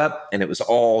cross show up, and it was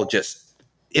all just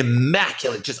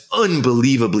immaculate, just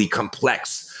unbelievably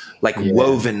complex, like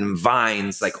woven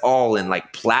vines, like all in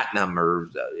like platinum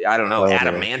or I don't know,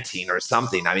 adamantine or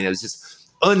something. I mean, it was just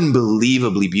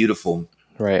unbelievably beautiful,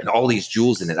 Right. and all these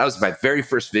jewels in it. That was my very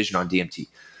first vision on DMT,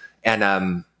 and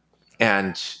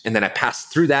then I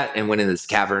passed through that and went into this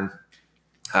cavern.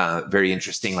 Very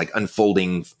interesting, like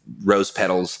unfolding rose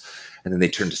petals, and then they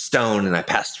turned to stone. And I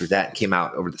passed through that and came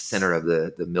out over the center of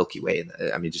the Milky Way. And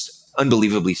I mean, just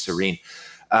unbelievably serene.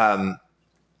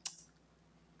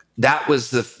 That was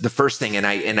the first thing. And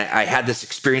I had this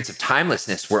experience of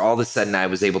timelessness where all of a sudden I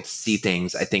was able to see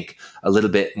things, I think, a little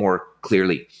bit more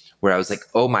clearly, where I was like,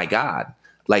 oh my God,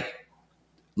 like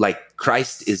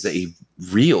Christ is a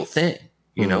real thing,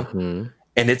 and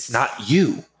it's not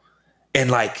you. And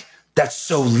like, that's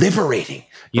so liberating,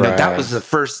 Right. that was the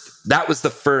first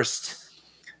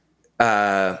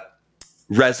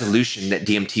resolution that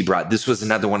DMT brought. This was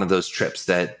another one of those trips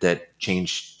that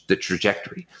changed the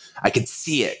trajectory. I could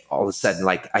see it all of a sudden.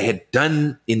 Like, I had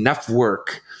done enough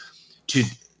work to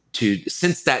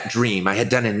since that dream, I had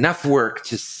done enough work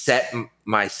to set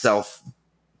myself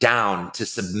down to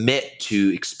submit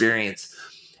to experience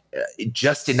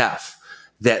just enough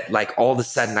that like all of a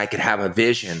sudden I could have a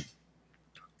vision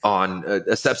on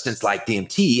a substance like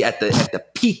DMT at the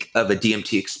peak of a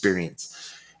DMT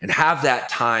experience, and have that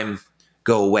time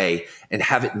go away, and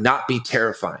have it not be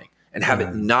terrifying, and have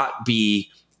it not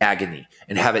be agony,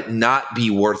 and have it not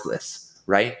be worthless.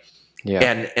 Right.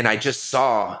 Yeah. And I just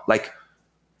saw like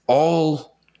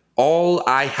all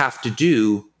I have to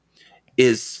do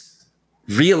is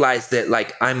realize that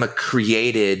like I'm a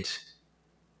created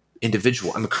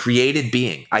individual. I'm a created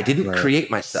being. I didn't create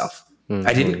myself.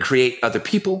 I didn't create other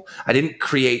people. I didn't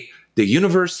create the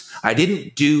universe. I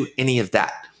didn't do any of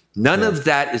that. None of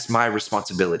that is my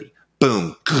responsibility.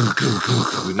 Boom.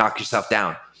 Knock yourself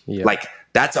down. Yeah. Like,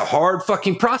 That's a hard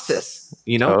fucking process,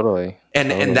 you know? Totally.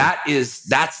 And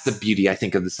that's the beauty, I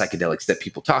think, of the psychedelics that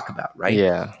people talk about, right?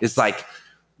 Yeah. It's like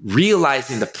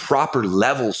realizing the proper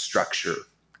level structure,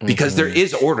 because there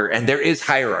is order and there is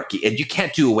hierarchy, and you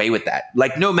can't do away with that.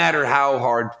 Like, no matter how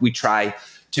hard we try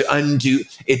to undo,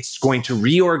 it's going to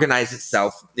reorganize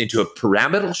itself into a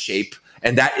pyramidal shape.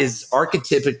 And that is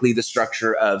archetypically the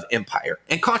structure of empire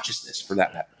and consciousness, for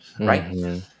that matter,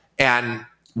 right? And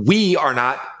we are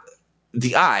not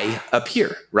the eye up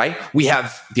here, right? We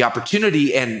have the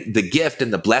opportunity and the gift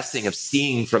and the blessing of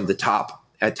seeing from the top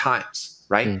at times,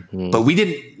 right? But we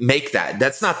didn't make that.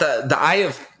 That's not the eye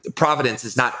of providence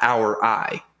is not our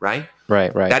eye, right?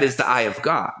 Right. That is the eye of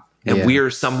God. And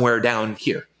we're somewhere down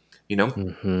here, you know?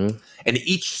 And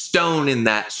each stone in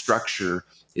that structure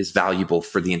is valuable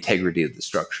for the integrity of the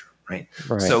structure, right?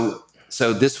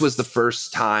 So this was the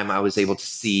first time I was able to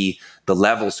see the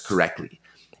levels correctly.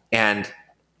 And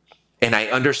I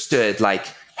understood, like,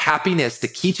 happiness, the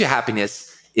key to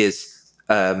happiness is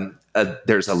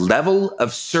there's a level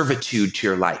of servitude to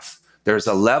your life. There's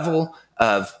a level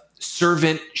of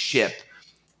servantship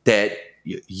that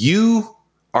you're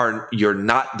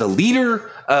not the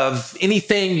leader of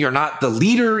anything. You're not the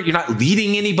leader. You're not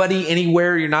leading anybody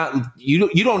anywhere. You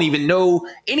don't even know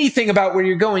anything about where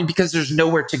you're going, because there's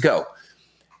nowhere to go.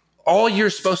 All you're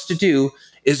supposed to do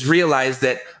is realize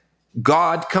that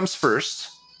God comes first,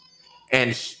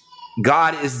 and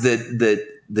God is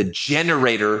the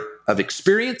generator of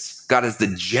experience. God is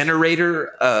the generator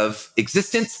of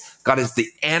existence. God is the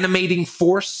animating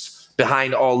force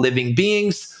behind all living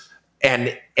beings.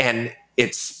 And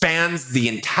it spans the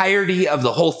entirety of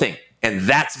the whole thing. And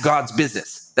that's God's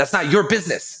business. That's not your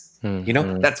business. You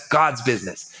know, that's God's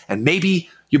business. And maybe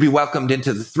you'll be welcomed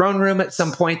into the throne room at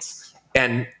some points,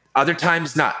 and other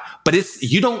times not. But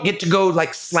you don't get to go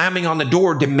like slamming on the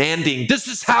door demanding, this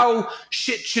is how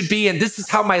shit should be, and this is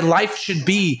how my life should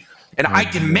be, and I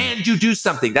demand you do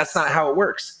something. That's not how it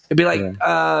works. It'd be like,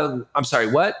 I'm sorry,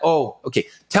 what? Oh, okay.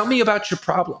 Tell me about your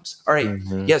problems. All right.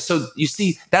 Yeah, so you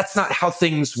see, that's not how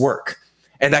things work.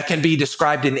 And that can be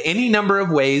described in any number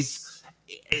of ways,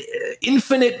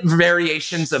 infinite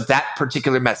variations of that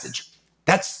particular message.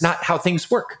 That's not how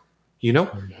things work, you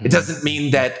know? It doesn't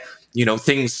mean that, you know,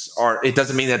 it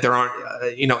doesn't mean that there aren't,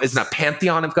 isn't a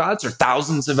pantheon of gods or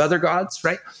thousands of other gods,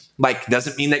 right? Like,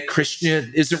 doesn't mean that Krishna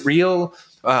isn't real.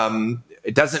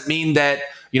 It doesn't mean that,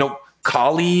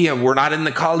 Kali, and we're not in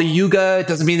the Kali Yuga. It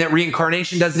doesn't mean that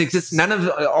reincarnation doesn't exist.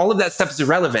 All of that stuff is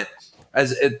irrelevant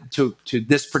to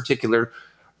this particular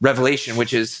revelation,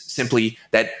 which is simply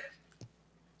that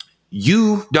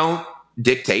you don't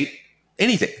dictate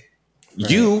anything. Right.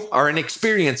 You are an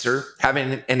experiencer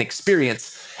having an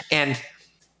experience, and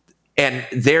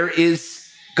there is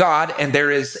God, and there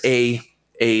is a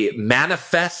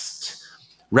manifest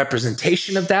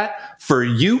representation of that for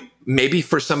you. Maybe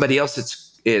for somebody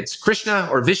else, it's Krishna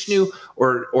or Vishnu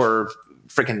or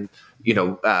freaking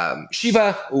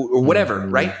Shiva or whatever,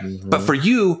 right? But for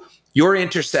you, your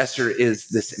intercessor is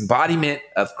this embodiment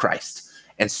of Christ.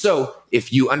 And so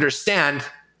if you understand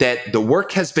that the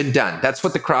work has been done, that's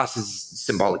what the cross is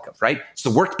symbolic of, right? It's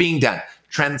the work being done,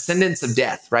 transcendence of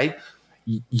death, right?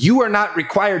 You are not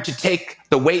required to take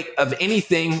the weight of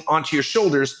anything onto your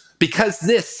shoulders, because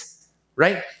this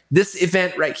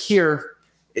event right here,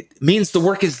 it means the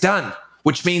work is done,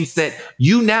 which means that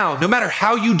you now, no matter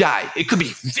how you die, it could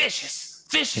be vicious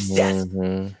death.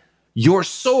 Your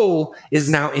soul is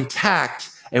now intact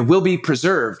and will be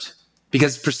preserved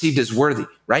because it's perceived as worthy,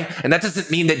 right? And that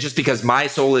doesn't mean that just because my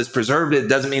soul is preserved, it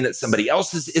doesn't mean that somebody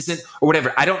else's isn't, or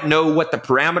whatever. I don't know what the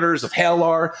parameters of hell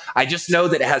are. I just know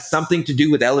that it has something to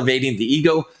do with elevating the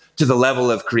ego to the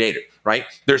level of creator, right?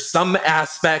 There's some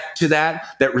aspect to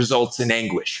that results in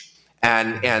anguish.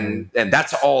 And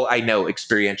that's all I know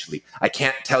experientially. I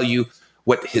can't tell you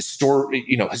what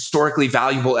historically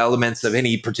valuable elements of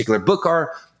any particular book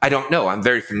are. I don't know. I'm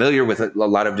very familiar with a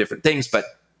lot of different things, but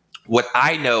what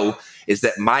I know is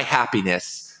that my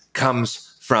happiness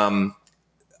comes from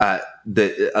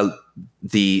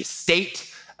the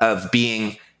state of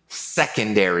being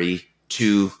secondary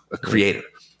to a creator,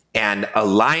 and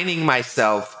aligning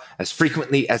myself as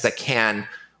frequently as I can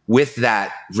with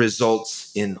that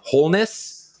results in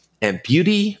wholeness and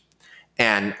beauty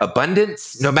and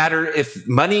abundance. No matter if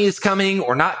money is coming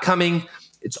or not coming,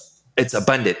 it's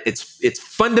abundant. It's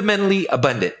fundamentally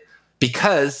abundant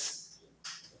because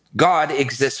God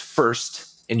exists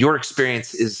first, and your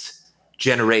experience is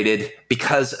generated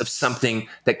because of something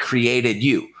that created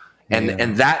you.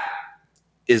 And that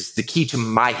is the key to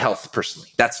my health personally.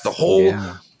 That's the whole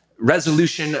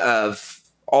resolution of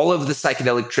all of the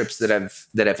psychedelic trips that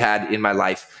I've had in my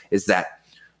life, is that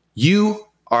You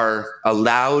are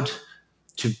allowed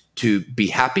to be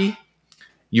happy.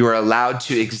 You are allowed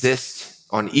to exist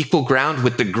on equal ground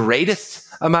with the greatest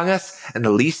among us and the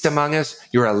least among us.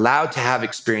 You're allowed to have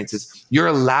experiences. You're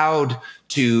allowed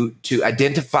to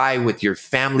identify with your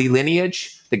family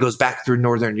lineage that goes back through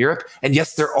Northern Europe. And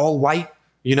yes, they're all white,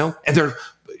 and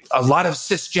a lot of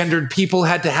cisgendered people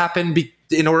had to happen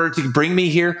in order to bring me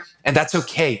here. And that's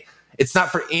okay. It's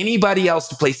not for anybody else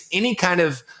to place any kind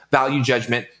of value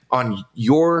judgment on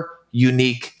your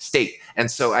unique state. And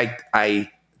so I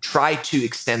try to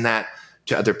extend that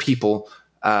to other people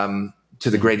to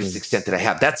the greatest extent that I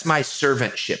have. That's my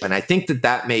servantship. And I think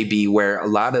that may be where a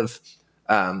lot of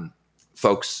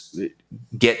folks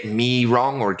get me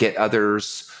wrong or get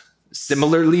others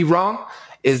similarly wrong,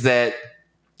 is that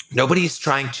nobody's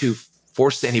trying to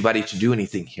force anybody to do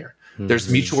anything here. There's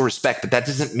mutual respect, but that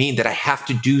doesn't mean that I have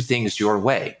to do things your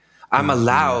way. I'm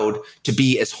allowed to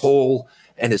be as whole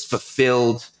and as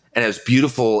fulfilled and as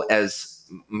beautiful as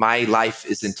my life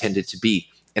is intended to be.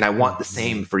 And I want the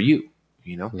same for you,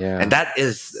 Yeah. And that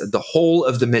is the whole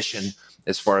of the mission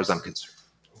as far as I'm concerned.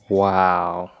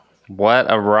 Wow. What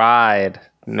a ride.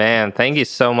 Man, thank you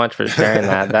so much for sharing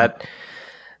that.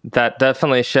 That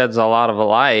definitely sheds a lot of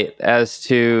light as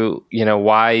to,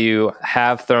 why you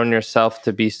have thrown yourself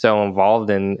to be so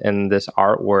involved in this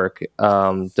artwork,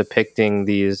 depicting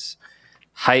these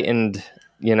heightened,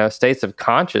 states of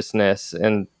consciousness.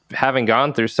 And having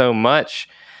gone through so much,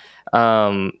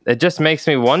 it just makes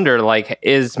me wonder, like,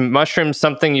 is mushrooms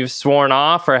something you've sworn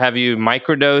off, or have you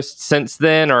microdosed since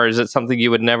then, or is it something you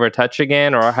would never touch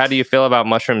again? Or how do you feel about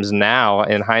mushrooms now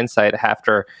in hindsight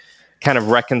after kind of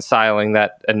reconciling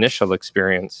that initial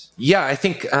experience? Yeah, I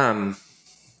think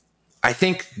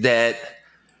that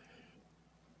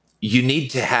you need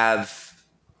to have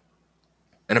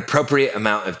an appropriate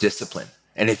amount of discipline.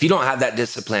 And if you don't have that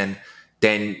discipline,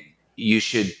 then you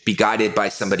should be guided by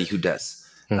somebody who does.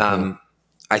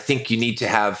 I think you need to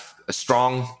have a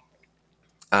strong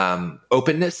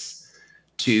openness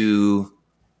to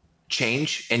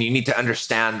change, and you need to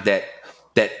understand that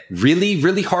really,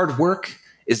 really hard work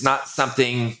is not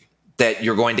something that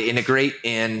you're going to integrate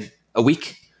in a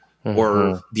week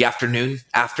or the afternoon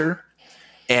after.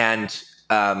 And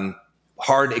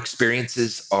hard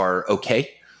experiences are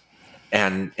okay.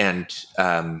 And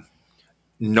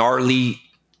gnarly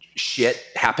shit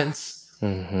happens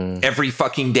every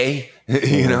fucking day,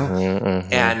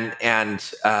 And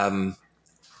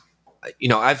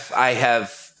I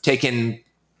have taken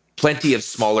plenty of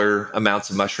smaller amounts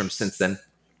of mushrooms since then.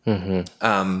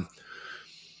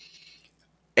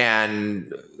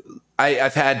 And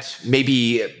I've had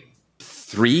maybe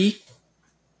 3,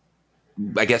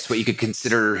 I guess what you could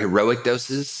consider heroic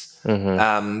doses.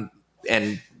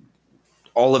 And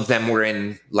all of them were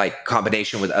in like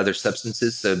combination with other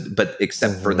substances. So, but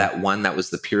except for that one, that was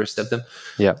the purest of them.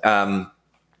 Yeah.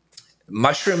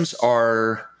 Mushrooms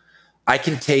I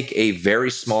can take a very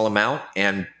small amount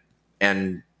and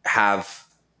have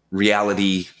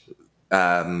reality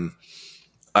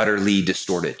utterly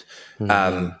distorted.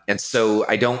 And so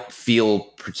I don't feel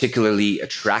particularly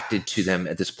attracted to them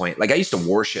at this point. Like I used to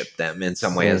worship them in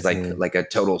some way as like a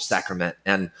total sacrament.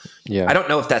 And I don't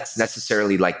know if that's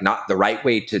necessarily like not the right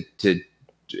way to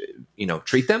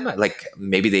treat them. Like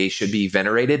maybe they should be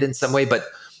venerated in some way, but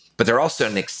they're also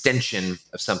an extension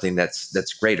of something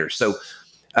that's greater. So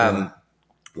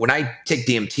when I take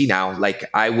DMT now, like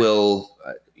I will,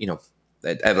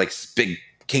 I have like this big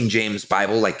King James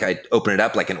Bible, like I open it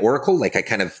up like an oracle, like I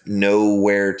kind of know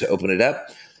where to open it up,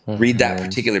 read that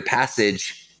particular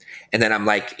passage. And then I'm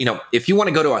like, if you want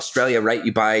to go to Australia, right,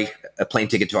 you buy a plane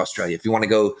ticket to Australia. If you want to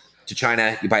go to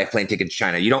China, you buy a plane ticket to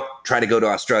China. You don't try to go to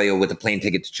Australia with a plane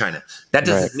ticket to China. That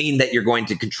doesn't mean that you're going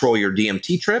to control your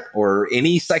DMT trip or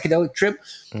any psychedelic trip,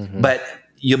 but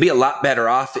you'll be a lot better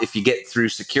off if you get through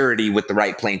security with the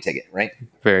right plane ticket, right?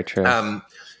 Very true.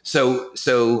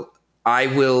 So I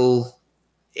will,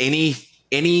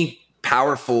 any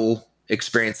powerful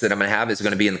experience that I'm going to have is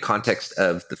going to be in the context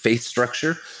of the faith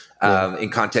structure, in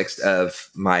context of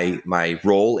my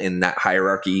role in that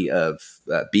hierarchy of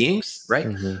beings, right?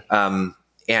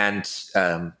 And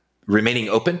remaining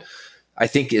open, I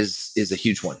think is a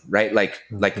huge one, right?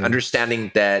 Like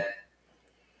understanding that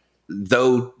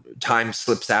though time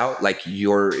slips out, like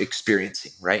you're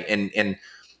experiencing, right? And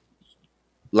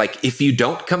like if you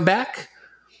don't come back,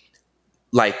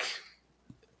 like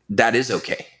that is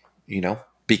okay,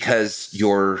 because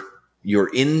you're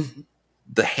in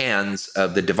the hands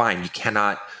of the divine.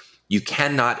 You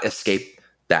cannot escape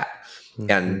that.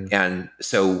 And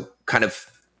so kind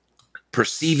of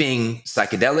perceiving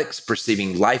psychedelics,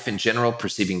 perceiving life in general,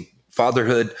 perceiving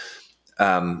fatherhood,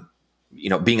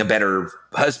 being a better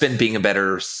husband, being a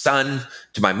better son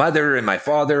to my mother and my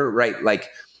father, right?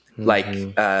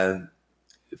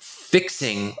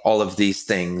 Fixing all of these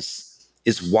things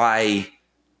is why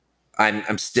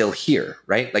I'm still here,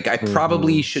 right? Like I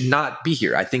probably should not be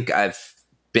here. I think I've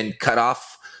been cut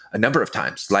off a number of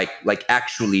times, like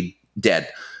actually dead.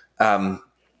 Had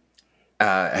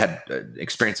an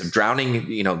experience of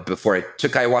drowning, before I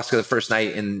took ayahuasca the first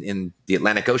night in the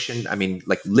Atlantic Ocean. I mean,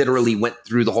 like literally went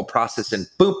through the whole process and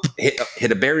boop,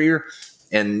 hit a barrier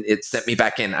and it sent me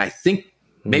back in. I think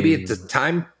maybe it's a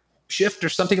time shift or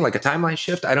something, like a timeline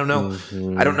shift. I don't know.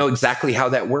 I don't know exactly how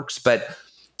that works, but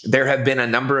there have been a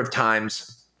number of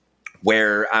times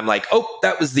where I'm like, oh,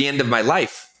 that was the end of my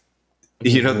life.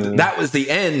 That was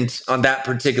the end on that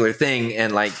particular thing.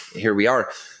 And like, here we are.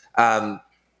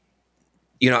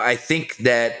 I think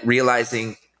that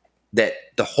realizing that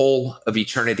the whole of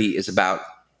eternity is about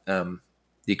the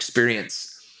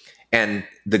experience and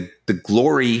the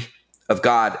glory of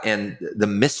God and the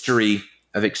mystery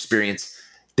of experience,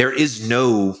 there is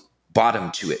no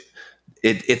bottom to it.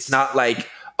 It's not like,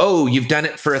 oh, you've done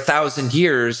it for 1,000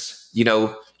 years,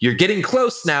 you're getting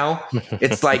close now.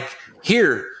 It's like,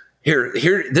 here,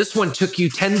 this one took you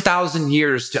 10,000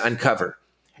 years to uncover.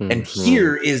 And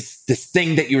here is this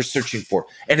thing that you're searching for.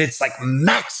 And it's like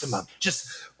maximum, just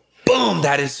boom.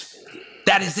 That is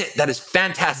it. That is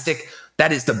fantastic.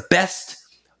 That is the best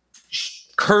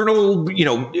kernel,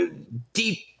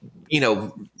 deep,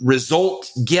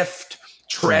 result, gift,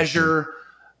 treasure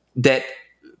that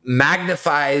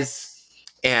magnifies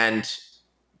and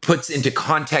puts into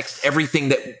context everything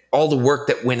that all the work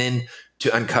that went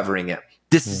into uncovering it.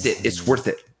 This is it. It's worth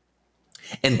it.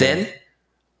 And then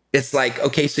it's like,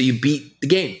 okay, so you beat the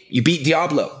game. You beat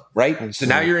Diablo, right? So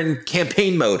now you're in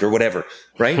campaign mode or whatever,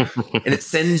 right? And it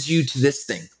sends you to this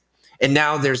thing. And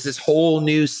now there's this whole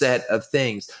new set of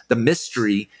things. The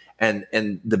mystery and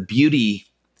the beauty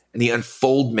and the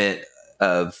unfoldment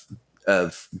of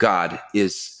God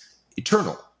is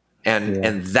eternal.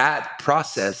 And that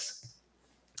process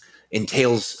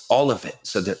entails all of it.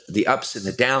 So the ups and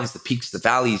the downs, the peaks, the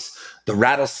valleys, the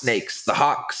rattlesnakes, the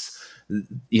hawks,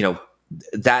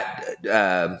 that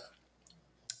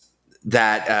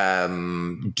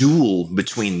duel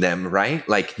between them, right?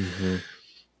 Like,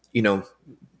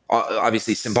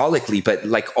 obviously symbolically, but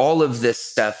like all of this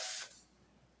stuff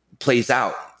plays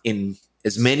out in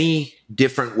as many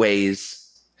different ways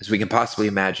as we can possibly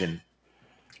imagine.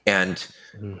 And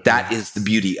that is the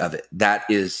beauty of it. That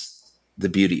is the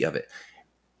beauty of it.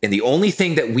 And the only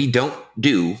thing that we don't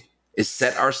do is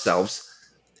set ourselves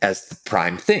as the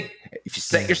prime thing. If you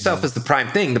set yourself as the prime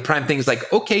thing is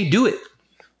like, okay, do it,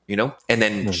 and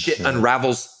then shit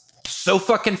unravels so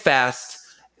fucking fast.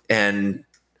 And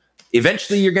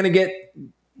eventually you're going to get,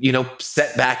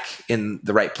 set back in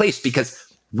the right place because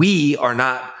we are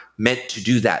not meant to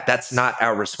do that. That's not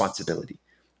our responsibility,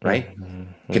 right?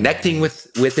 Connecting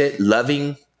with it,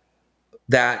 loving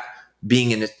that,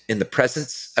 being in the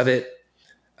presence of it,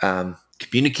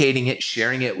 communicating it,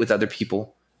 sharing it with other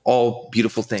people, all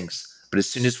beautiful things. But as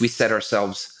soon as we set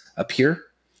ourselves up here,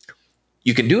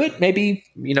 you can do it. Maybe,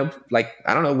 like,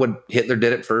 I don't know what Hitler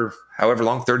did it for however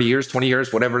long, 30 years, 20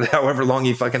 years, whatever, however long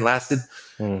he fucking lasted.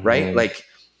 Right. Like,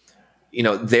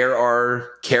 there are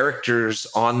characters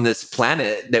on this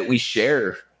planet that we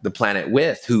share the planet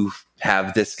with who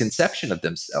have this conception of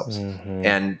themselves,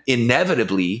 and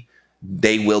inevitably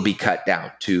they will be cut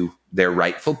down to their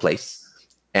rightful place.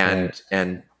 And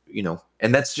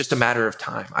that's just a matter of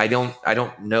time. I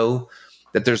don't know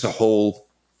that there's a whole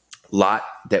lot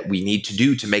that we need to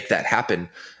do to make that happen.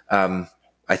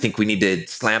 I think we need to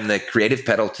slam the creative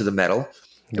pedal to the metal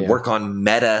and work on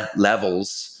meta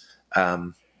levels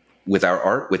with our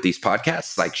art, with these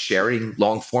podcasts, like sharing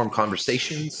long form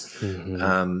conversations.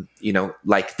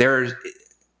 Like there's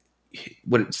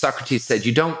what Socrates said,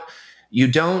 you don't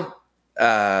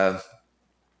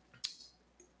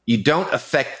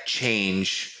affect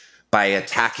change by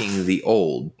attacking the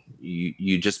old.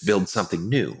 You just build something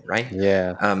new, right?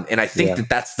 And I think that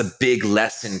that's the big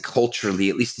lesson culturally,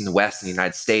 at least in the West, in the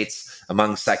United States,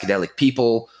 among psychedelic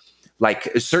people.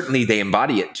 Like, certainly they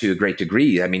embody it to a great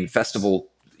degree. I mean, festival,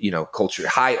 culture,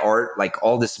 high art, like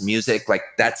all this music, like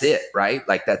that's it, right?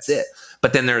 Like that's it.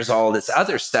 But then there's all this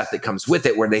other stuff that comes with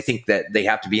it where they think that they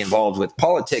have to be involved with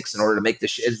politics in order to make this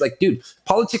shit. It's like, dude,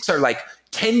 politics are like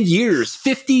 10 years,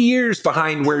 50 years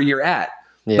behind where you're at.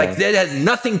 Like that has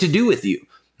nothing to do with you.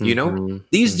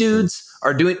 These dudes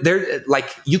are they're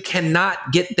like, you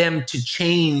cannot get them to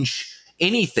change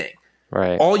anything.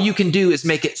 Right. All you can do is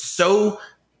make it so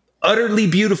utterly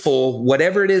beautiful,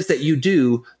 whatever it is that you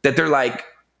do, that they're like,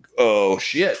 oh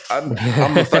shit, I'm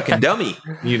a fucking dummy,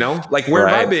 you know? Like, where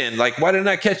have I Right. been? Like, why didn't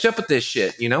I catch up with this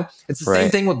shit? You know? It's the same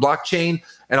Right. thing with blockchain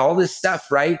and all this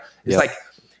stuff, right? It's Yep. like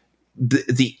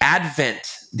the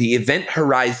event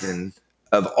horizon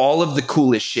of all of the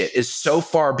coolest shit is so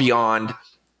far beyond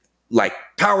like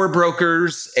power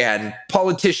brokers and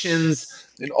politicians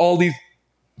and all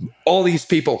these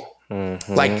people.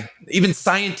 Like even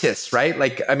scientists, right?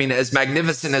 Like, I mean, as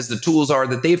magnificent as the tools are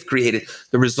that they've created,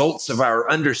 the results of our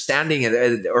understanding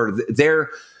or their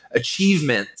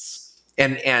achievements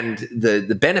and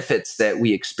the benefits that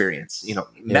we experience, you know,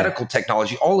 medical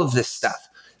technology, all of this stuff,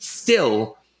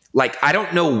 still, like, I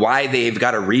don't know why they've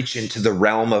got to reach into the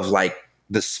realm of like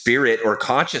the spirit or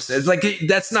consciousness. It's like,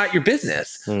 that's not your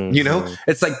business. You know,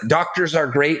 it's like doctors are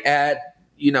great at,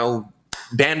 you know,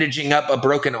 bandaging up a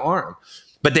broken arm.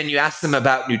 But then you ask them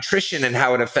about nutrition and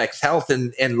how it affects health,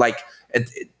 and like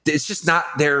it's just not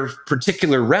their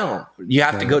particular realm. You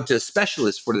have to go to a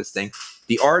specialist for this thing.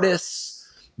 The artists,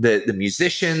 the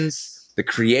musicians, the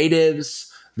creatives,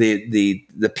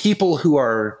 the people who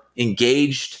are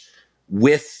engaged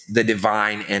with the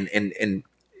divine and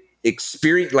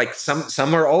experience, like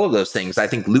some are all of those things. I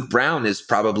think Luke Brown is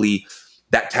probably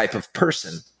that type of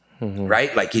person,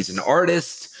 right? Like, he's an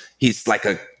artist. He's like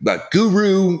a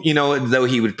guru, you know, though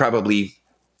he would probably,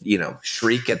 you know,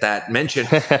 shriek at that mention.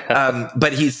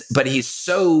 But he's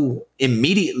so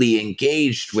immediately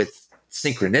engaged with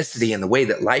synchronicity and the way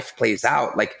that life plays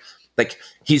out. Like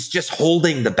he's just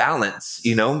holding the balance,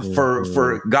 you know,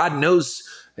 for God knows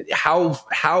how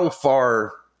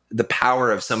far the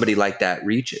power of somebody like that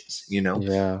reaches, you know?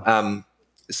 Yeah.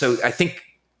 So I think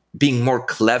being more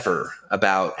clever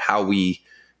about how we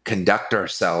conduct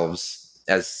ourselves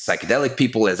as psychedelic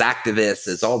people, as activists,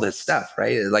 as all this stuff,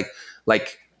 right?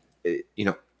 Like, you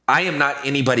know, I am not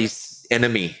anybody's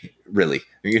enemy, really.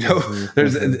 You know,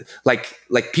 there's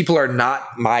like people are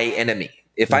not my enemy.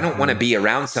 If I don't want to be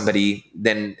around somebody,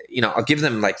 then, you know, I'll give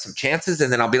them like some chances,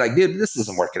 and then I'll be like, dude, this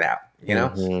isn't working out. You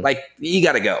know, like, you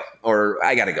got to go, or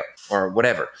I got to go, or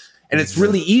whatever. And it's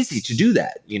really easy to do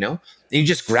that, you know, and you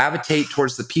just gravitate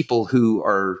towards the people who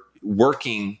are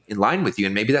working in line with you,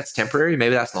 and maybe that's temporary,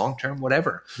 maybe that's long term,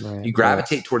 whatever. Right. You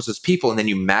gravitate towards those people, and then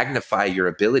you magnify your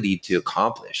ability to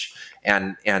accomplish,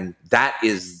 and that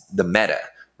is the meta,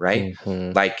 right?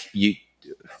 Like, you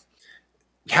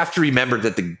have to remember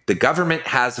that the government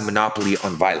has a monopoly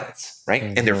on violence, right?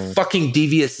 And they're fucking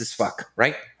devious as fuck,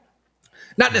 right?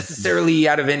 Not necessarily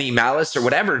out of any malice or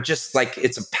whatever, just like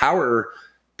it's a power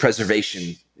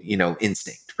preservation, you know,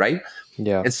 instinct, right?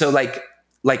 Yeah. And so like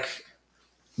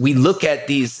we look at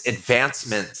these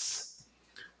advancements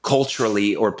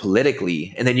culturally or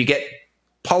politically, and then you get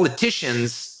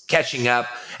politicians catching up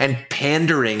and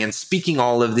pandering and speaking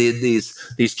all of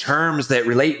these terms that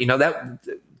relate, you know, that,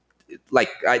 like,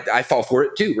 I fall for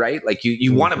it too, right? Like,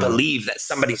 you want to believe that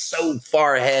somebody's so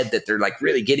far ahead that they're like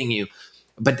really getting you,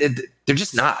 but they're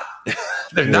just not.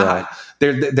 They're not.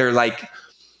 They're like,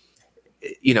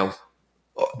 you know,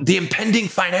 the impending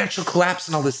financial collapse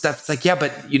and all this stuff. It's like, yeah,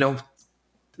 but, you know,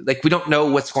 like, we don't know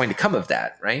what's going to come of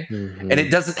that, right? And it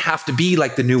doesn't have to be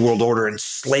like the New World Order and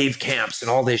slave camps and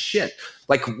all this shit.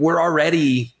 Like, we're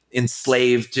already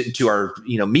enslaved to our,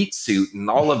 you know, meat suit and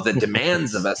all of the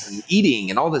demands of us and eating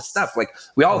and all this stuff. Like,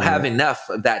 we all have enough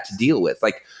of that to deal with.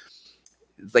 Like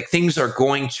things are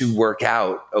going to work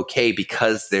out okay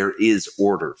because there is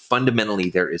order. Fundamentally,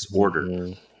 there is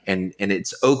order. And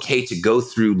it's okay to go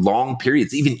through long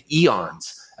periods, even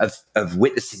eons of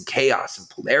witnessing chaos and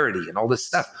polarity and all this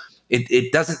stuff.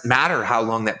 It doesn't matter how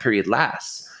long that period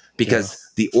lasts,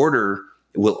 because the order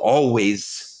will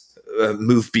always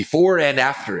move before and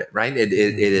after it, right? It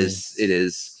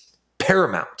is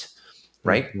paramount,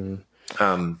 right?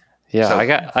 So,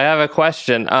 I have a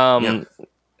question.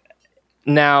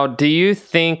 Now, do you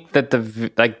think that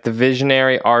the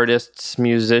visionary artists,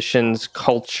 musicians,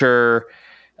 culture,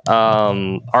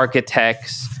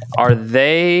 architects,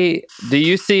 do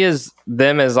you see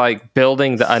them as like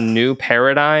building a new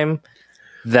paradigm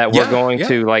that we're going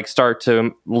to like start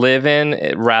to live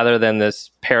in, rather than this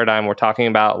paradigm we're talking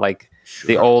about, like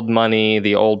the old money,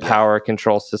 the old power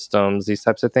control systems, these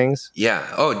types of things? Yeah.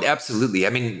 Oh, absolutely.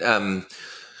 I mean,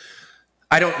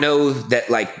 I don't know that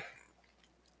like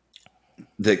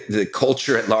the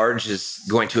culture at large is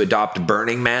going to adopt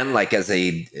Burning Man like as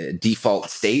a default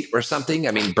state or something.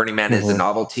 I mean, Burning Man is a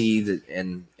novelty,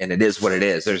 and it is what it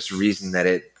is. There's a reason that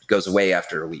it goes away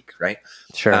after a week, right?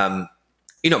 Sure.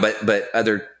 You know, but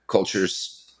other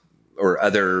cultures or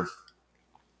other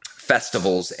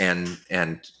festivals and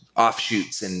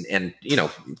offshoots and you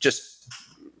know, just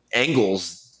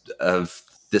angles of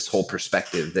this whole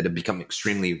perspective that have become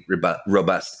extremely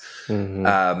robust.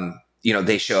 Mm-hmm.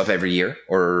 They show up every year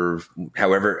or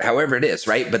however it is,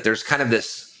 right? But there's kind of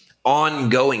this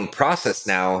ongoing process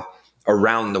now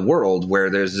around the world where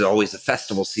there's always a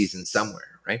festival season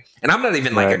somewhere, right? And I'm not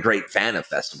even like a great fan of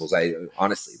festivals. I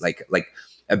honestly like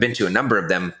I've been to a number of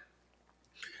them.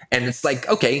 And it's like,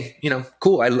 okay,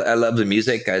 cool. I love the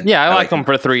music. I like them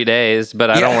for 3 days, but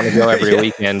I don't want to go every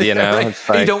weekend, Right. It's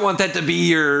like, you don't want that to be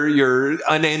your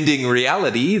unending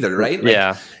reality either, right?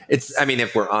 Like,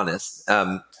 if we're honest,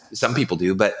 some people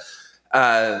do, but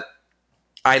I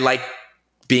like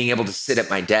being able to sit at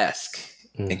my desk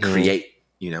and create,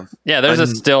 there's a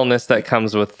stillness that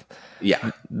comes with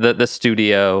the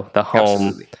studio, the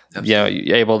home. Absolutely.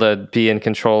 You're able to be in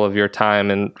control of your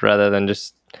time, and rather than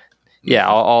just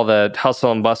all the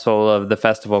hustle and bustle of the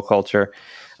festival culture.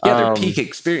 They're peak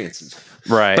experiences,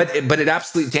 right? But it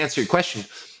absolutely, to answer your question,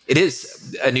 it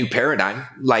is a new paradigm,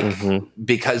 like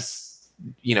because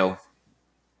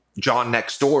John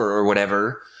next door or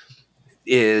whatever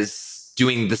is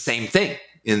doing the same thing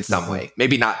in some way.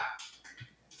 Maybe not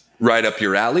right up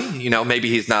your alley. Maybe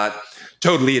he's not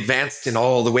totally advanced in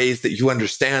all the ways that you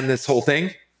understand this whole thing,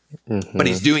 but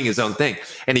he's doing his own thing.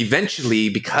 And eventually,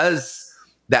 because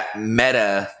that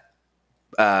meta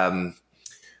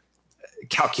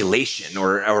calculation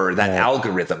or that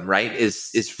algorithm, right,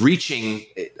 is reaching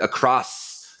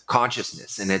across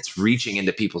consciousness, and it's reaching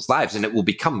into people's lives, and it will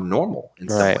become normal in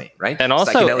some way, right? And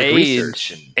also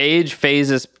age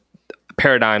phases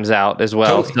paradigms out as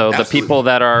well. Totally, so absolutely. The people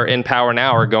that are in power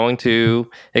now are going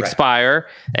to expire,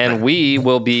 and we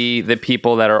will be the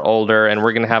people that are older, and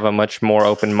we're going to have a much more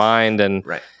open mind and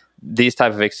these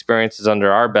type of experiences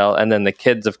under our belt. And then the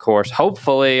kids, of course,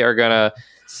 hopefully are going to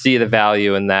see the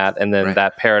value in that. And then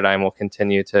that paradigm will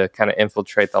continue to kind of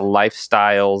infiltrate the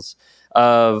lifestyles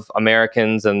of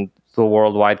Americans and the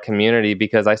worldwide community,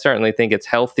 because I certainly think it's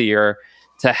healthier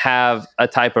to have a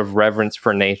type of reverence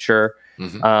for nature,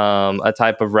 a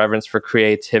type of reverence for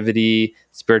creativity,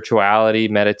 spirituality,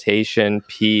 meditation,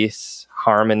 peace,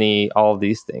 harmony, all of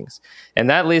these things. And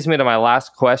that leads me to my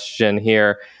last question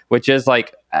here, which is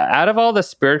like, out of all the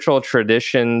spiritual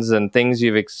traditions and things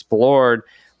you've explored,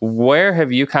 where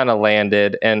have you kind of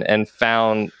landed and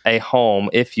found a home,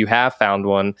 if you have found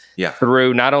one,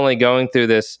 through not only going through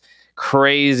this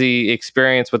crazy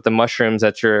experience with the mushrooms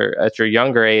at your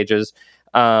younger ages,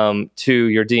 to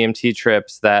your DMT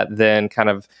trips that then kind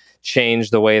of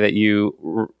changed the way that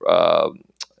you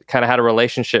kind of had a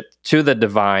relationship to the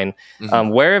divine?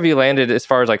 Where have you landed as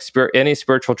far as like any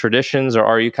spiritual traditions, or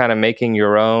are you kind of making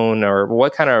your own, or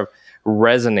what kind of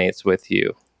resonates with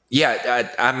you?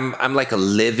 I'm like a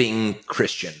living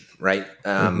Christian, right?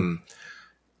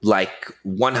 Like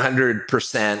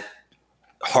 100%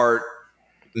 heart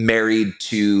married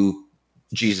to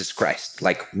Jesus Christ,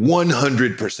 like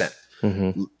 100%.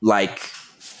 Like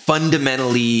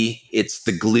fundamentally, it's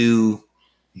the glue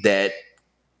that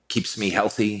keeps me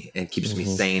healthy and keeps me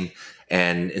sane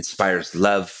and inspires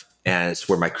love, and it's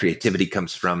where my creativity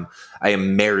comes from. I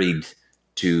am married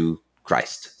to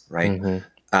Christ, right?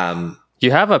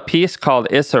 You have a piece called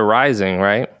Issa Rising,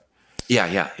 right?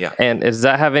 Yeah. And does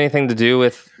that have anything to do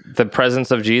with the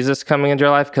presence of Jesus coming into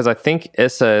your life? Because I think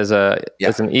Issa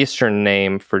is an Eastern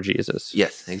name for Jesus.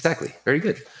 Yes, exactly. Very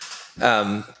good.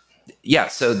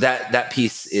 So that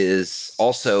piece is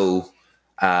also,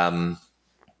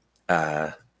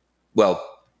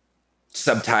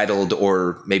 subtitled,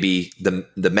 or maybe the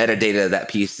metadata of that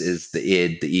piece is the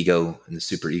id, the ego, and the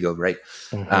superego, right?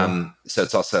 So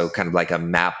it's also kind of like a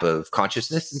map of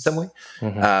consciousness in some way.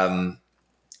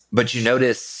 But you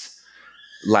notice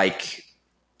like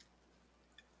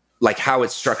how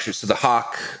it's structured. So the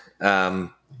hawk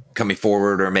coming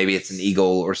forward, or maybe it's an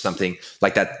eagle or something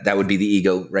like that. That would be the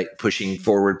ego, right? Pushing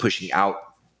forward, pushing out.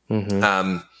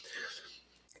 And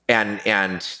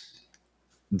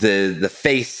the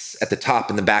face at the top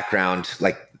in the background,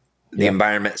 like the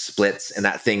environment splits, and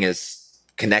that thing is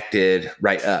connected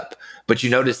right up. But you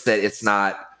notice that it's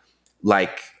not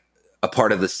like a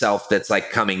part of the self that's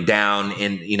like coming down,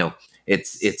 and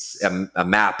it's a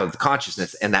map of the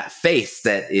consciousness, and that face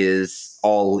that is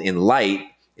all in light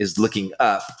is looking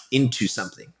up into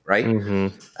something, right?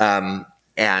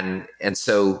 And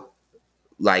so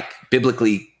like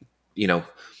biblically,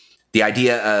 the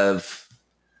idea of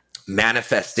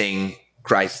manifesting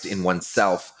Christ in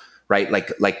oneself, right?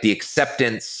 Like the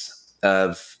acceptance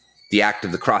of the act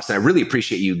of the cross. And I really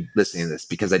appreciate you listening to this,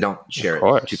 because I don't share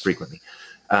it too frequently.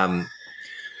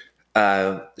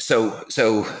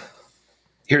 So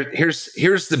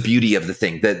here's the beauty of the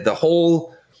thing. The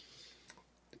whole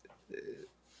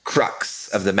crux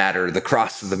of the matter, the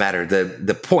cross of the matter,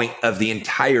 the point of the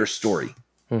entire story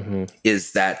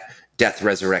is that death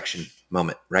resurrection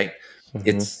moment, right?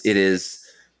 It is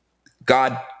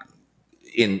God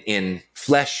in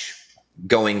flesh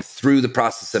going through the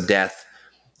process of death,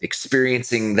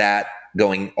 experiencing that,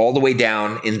 going all the way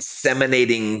down,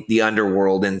 inseminating the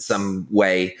underworld in some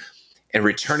way, and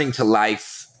returning to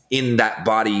life in that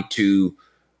body to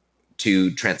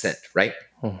transcend, right?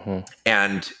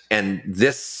 And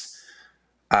this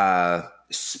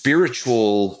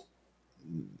spiritual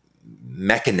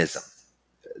mechanism,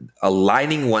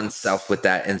 aligning oneself with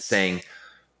that and saying,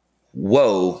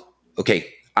 whoa,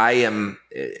 okay, I am,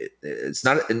 it's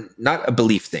not a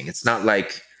belief thing. It's not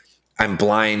like I'm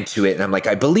blind to it and I'm like,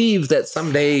 I believe that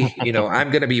someday,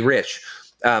 I'm going to be rich.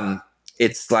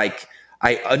 It's like,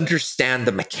 I understand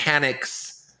the mechanics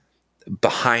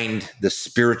behind the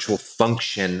spiritual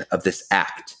function of this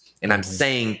act. And I'm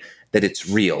saying that it's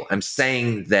real. I'm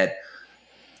saying that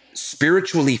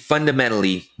spiritually,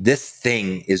 fundamentally, this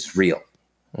thing is real.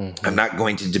 I'm not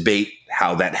going to debate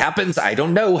how that happens. I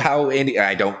don't know how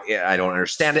I don't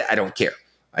understand it. I don't care.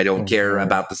 I don't care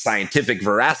about the scientific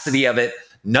veracity of it.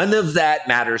 None of that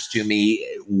matters to me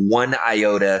one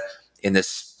iota in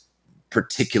this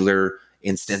particular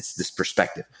instance, this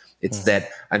perspective. It's that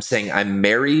I'm saying I'm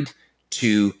married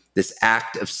to this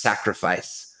act of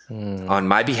sacrifice on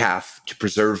my behalf to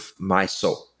preserve my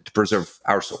soul, to preserve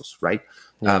our souls, right?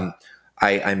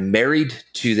 I'm married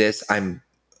to this. I'm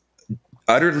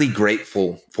utterly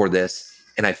grateful for this,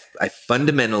 and I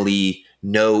fundamentally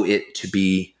know it to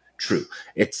be true.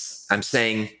 I'm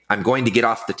saying I'm going to get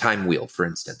off the time wheel, for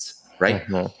instance, right?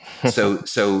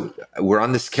 So we're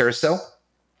on this carousel.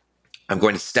 I'm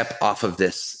going to step off of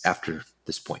this after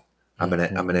this point. I'm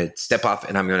gonna step off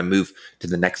and I'm gonna move to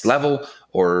the next level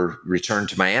or return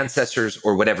to my ancestors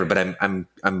or whatever. But I'm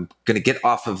gonna get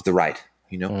off of the ride,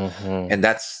 and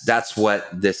that's what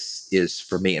this is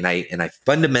for me. And I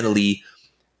fundamentally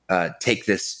take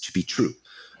this to be true,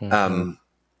 and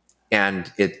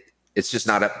it's just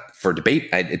not up for debate.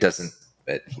 It doesn't.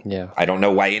 I don't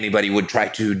know why anybody would try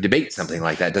to debate something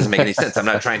like that. It doesn't make any sense. I'm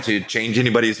not trying to change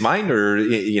anybody's mind, or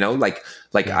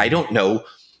I don't know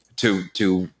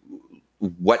to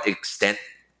what extent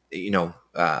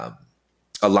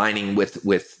aligning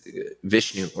with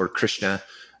Vishnu or Krishna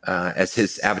as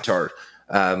his avatar.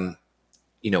 I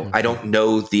don't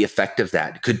know the effect of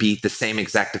that. It could be the same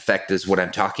exact effect as what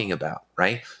I'm talking about,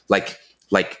 right? Like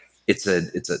it's an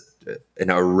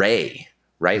array,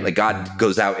 right? Like God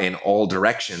goes out in all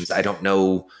directions. I don't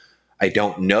know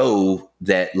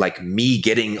that like me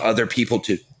getting other people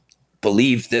to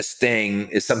believe this thing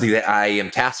is something that I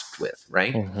am tasked with,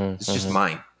 right? It's just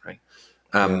mine, right?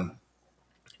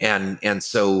 And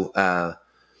so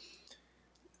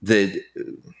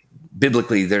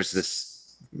biblically there's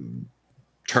this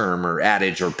term or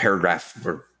adage or paragraph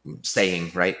or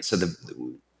saying, right? So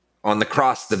on the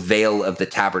cross, the veil of the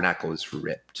tabernacle was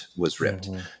ripped.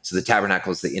 So the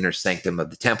tabernacle is the inner sanctum of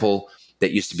the temple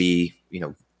that used to be,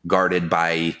 guarded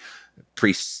by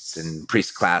priests and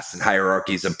priest class and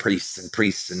hierarchies of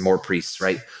priests and more priests,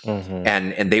 right?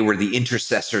 And they were the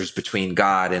intercessors between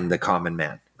God and the common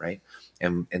man, right?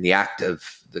 And the act of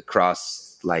the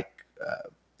cross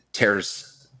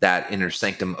tears that inner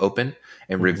sanctum open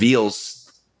and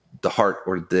reveals the heart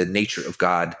or the nature of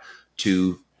God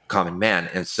to common man.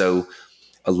 And so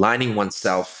aligning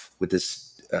oneself with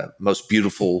this most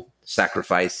beautiful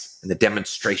sacrifice and the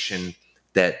demonstration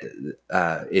that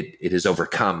it is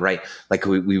overcome, right? Like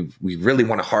we really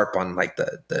want to harp on like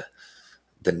the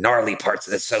gnarly parts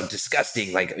that's so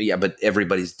disgusting, like, yeah, but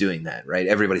everybody's doing that, right?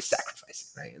 Everybody's sacrificing,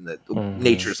 right? And the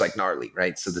nature's like gnarly,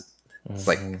 right? So it's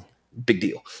like big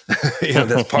deal.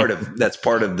 That's part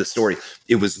of the story.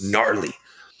 It was gnarly,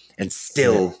 and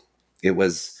still it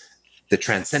was the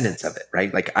transcendence of it,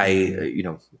 right? Like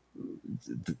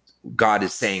God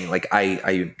is saying, like,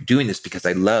 I'm doing this because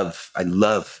I love.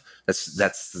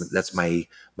 That's my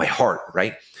heart,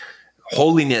 right?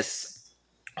 Holiness,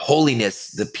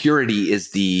 the purity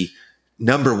is the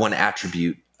number one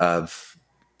attribute of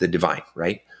the divine,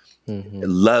 right?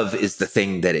 Love is the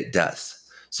thing that it does.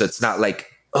 So it's not like,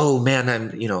 oh man,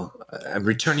 I'm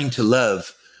returning to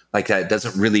love. Like that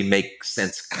doesn't really make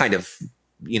sense. Kind of,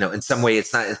 in some way,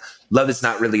 it's not. Love is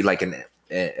not really like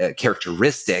a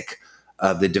characteristic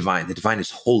of the divine. The divine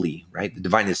is holy, right? The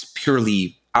divine is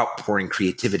purely outpouring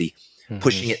creativity,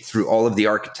 pushing it through all of the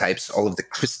archetypes, all of the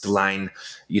crystalline,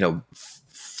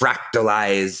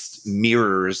 fractalized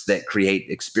mirrors that create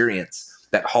experience,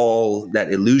 that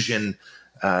illusion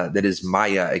that is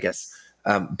Maya, I guess.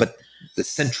 But the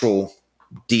central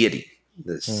deity,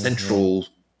 the central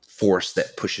force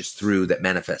that pushes through, that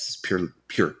manifests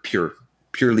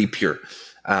purely pure.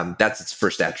 That's its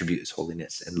first attribute, is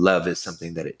holiness, and love is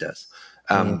something that it does.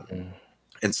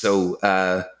 And so,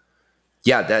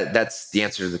 that's the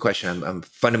answer to the question. I'm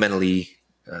fundamentally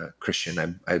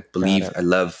Christian. I believe, I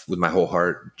love with my whole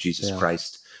heart Jesus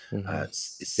Christ. It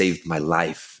saved my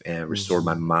life and restored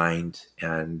my mind,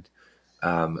 and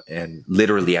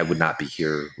literally I would not be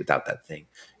here without that thing.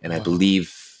 And I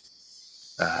believe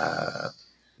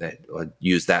that, I'll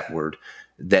use that word,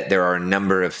 that there are a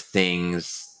number of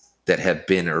things that have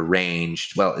been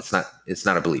arranged. Well, it's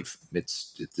not a belief.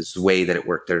 It's this way that it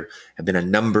worked. There have been a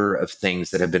number of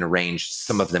things that have been arranged,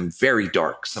 some of them very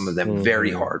dark, some of them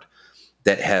very hard,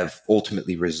 that have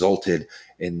ultimately resulted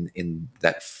in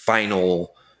that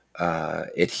final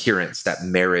adherence, that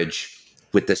marriage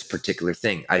with this particular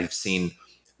thing. I've seen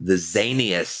the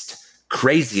zaniest,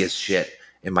 craziest shit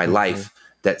in my life,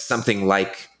 that something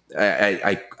like,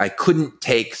 I couldn't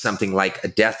take something like a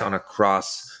death on a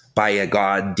cross by a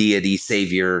God, deity,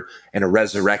 savior, and a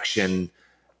resurrection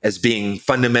as being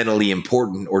fundamentally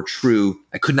important or true.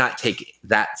 I could not take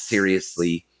that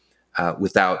seriously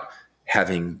without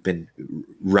having been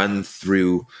run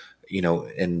through,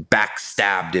 and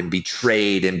backstabbed and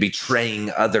betrayed and betraying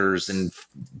others and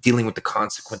dealing with the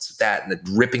consequence of that, and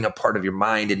the ripping apart of your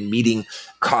mind and meeting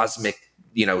cosmic,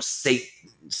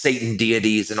 Satan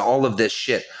deities and all of this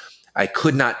shit. I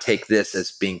could not take this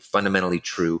as being fundamentally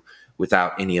true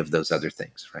without any of those other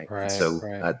things, right? And so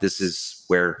this is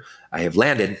where I have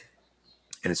landed,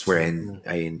 and it's where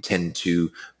I intend to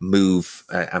move.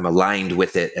 I'm aligned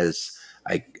with it as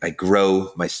I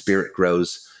grow, my spirit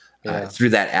grows through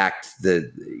that act.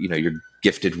 You're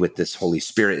gifted with this Holy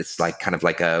Spirit. It's like kind of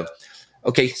like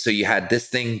okay, so you had this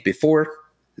thing before.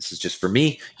 This is just for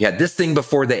me. You had this thing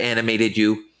before that animated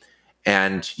you,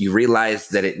 and you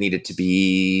realized that it needed to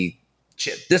be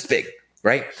this big,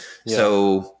 right? Yeah.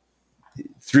 So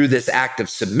through this act of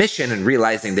submission and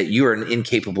realizing that you are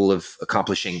incapable of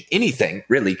accomplishing anything,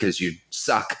 really, because you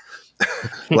suck.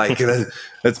 Like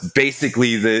that's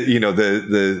basically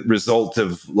the result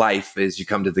of life, is you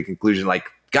come to the conclusion, like,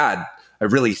 God, I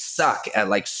really suck at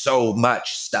like so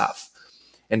much stuff.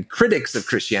 And critics of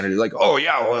Christianity are like, oh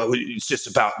yeah, well, it's just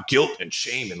about guilt and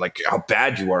shame and like how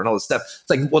bad you are and all this stuff. It's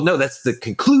like, well, no, that's the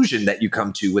conclusion that you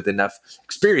come to with enough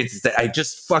experience, is that I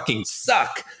just fucking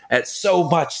suck at so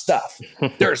much stuff.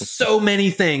 There are so many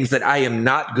things that I am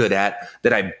not good at,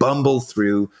 that I bumble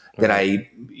through, that I,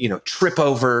 trip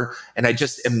over, and I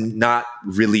just am not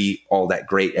really all that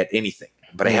great at anything.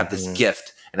 But I have this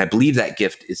gift, and I believe that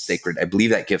gift is sacred. I believe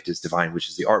that gift is divine, which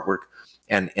is the artwork,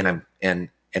 and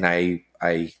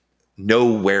I know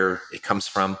where it comes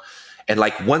from. And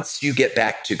like, once you get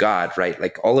back to God, right,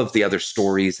 like all of the other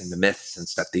stories and the myths and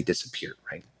stuff, they disappear,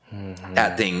 right?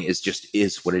 That thing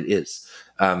is what it is.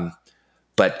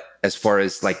 But as far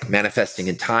as like manifesting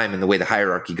in time and the way the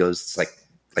hierarchy goes, it's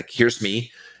like here's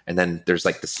me, and then there's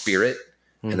like the spirit,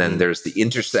 and then there's the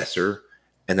intercessor,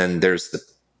 and then there's the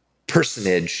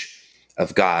personage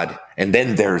of God, and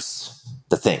then there's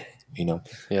the thing,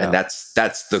 and that's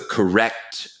the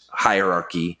correct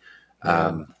hierarchy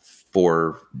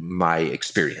for my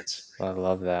experience. I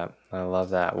love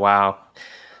that. Wow.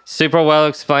 Super well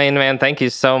explained, man. Thank you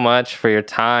so much for your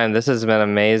time. This has been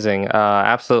amazing.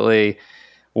 Absolutely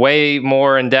way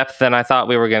more in depth than I thought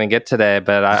we were going to get today,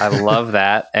 but I love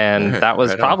that. And that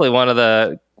was probably one of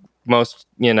the most,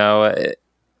 insightful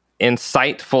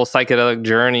psychedelic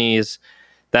journeys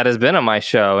that has been on my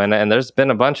show. And there's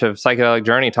been a bunch of psychedelic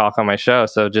journey talk on my show.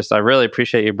 So I really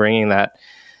appreciate you bringing that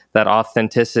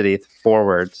authenticity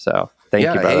forward. So thank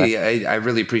you, brother. Hey, I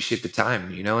really appreciate the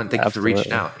time, and thank you for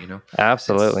reaching out,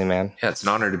 Absolutely, man. Yeah, it's an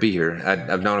honor to be here.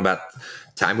 I've known about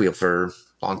Time Wheel for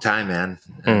a long time, man.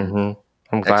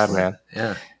 I'm glad, man.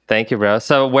 Yeah. Thank you, bro.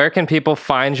 So where can people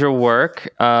find your work,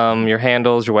 your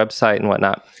handles, your website, and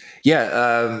whatnot?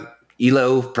 Yeah,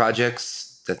 ELOH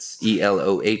Projects, that's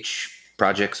ELOH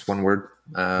Projects, one word,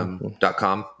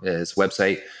 .com is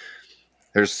website.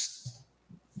 There's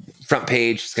front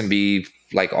page. It's going to be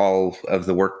like all of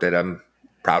the work that I'm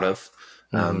proud of.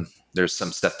 There's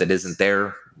some stuff that isn't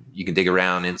there. You can dig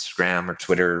around Instagram or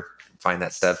Twitter, find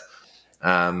that stuff.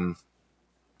 A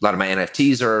lot of my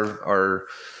NFTs are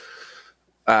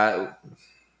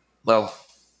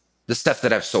the stuff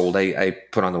that I've sold, I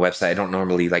put on the website. I don't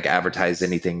normally like advertise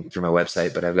anything through my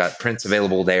website, but I've got prints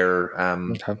available there.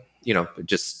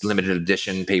 Just limited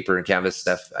edition paper and canvas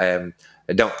stuff. I'm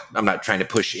not trying to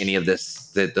push any of this,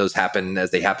 that those happen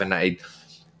as they happen. I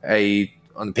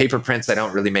on the paper prints, I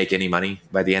don't really make any money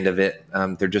by the end of it.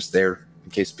 They're just there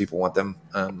in case people want them.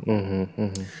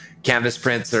 Canvas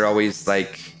prints are always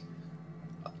like,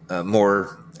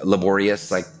 more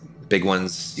laborious, like big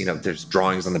ones. There's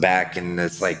drawings on the back, and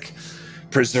it's like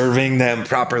preserving them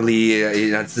properly.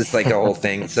 It's just like a whole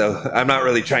thing. So I'm not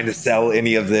really trying to sell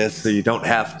any of this, so you don't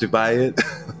have to buy it.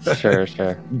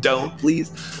 Sure. Don't,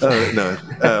 please. No.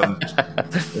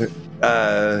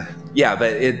 Yeah,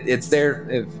 but it's there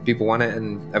if people want it,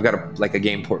 and I've got a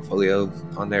game portfolio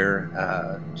on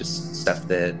there, just stuff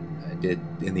that I did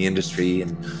in the industry,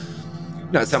 and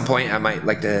at some point I might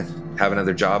like to have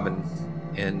another job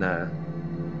and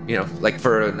like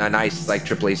for a nice like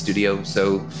AAA studio.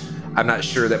 So I'm not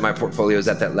sure that my portfolio is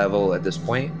at that level at this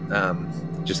point,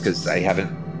 just because I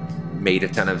haven't made a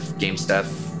ton of game stuff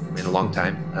in a long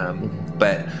time.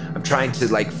 But I'm trying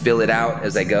to like fill it out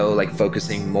as I go, like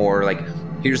focusing more like,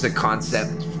 here's a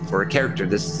concept for a character.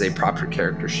 This is a proper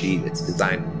character sheet. It's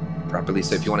designed properly.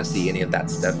 So if you want to see any of that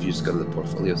stuff, you just go to the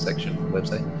portfolio section of the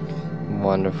website.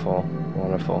 Wonderful.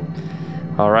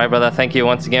 All right, brother. Thank you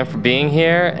once again for being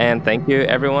here, and thank you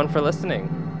everyone for listening.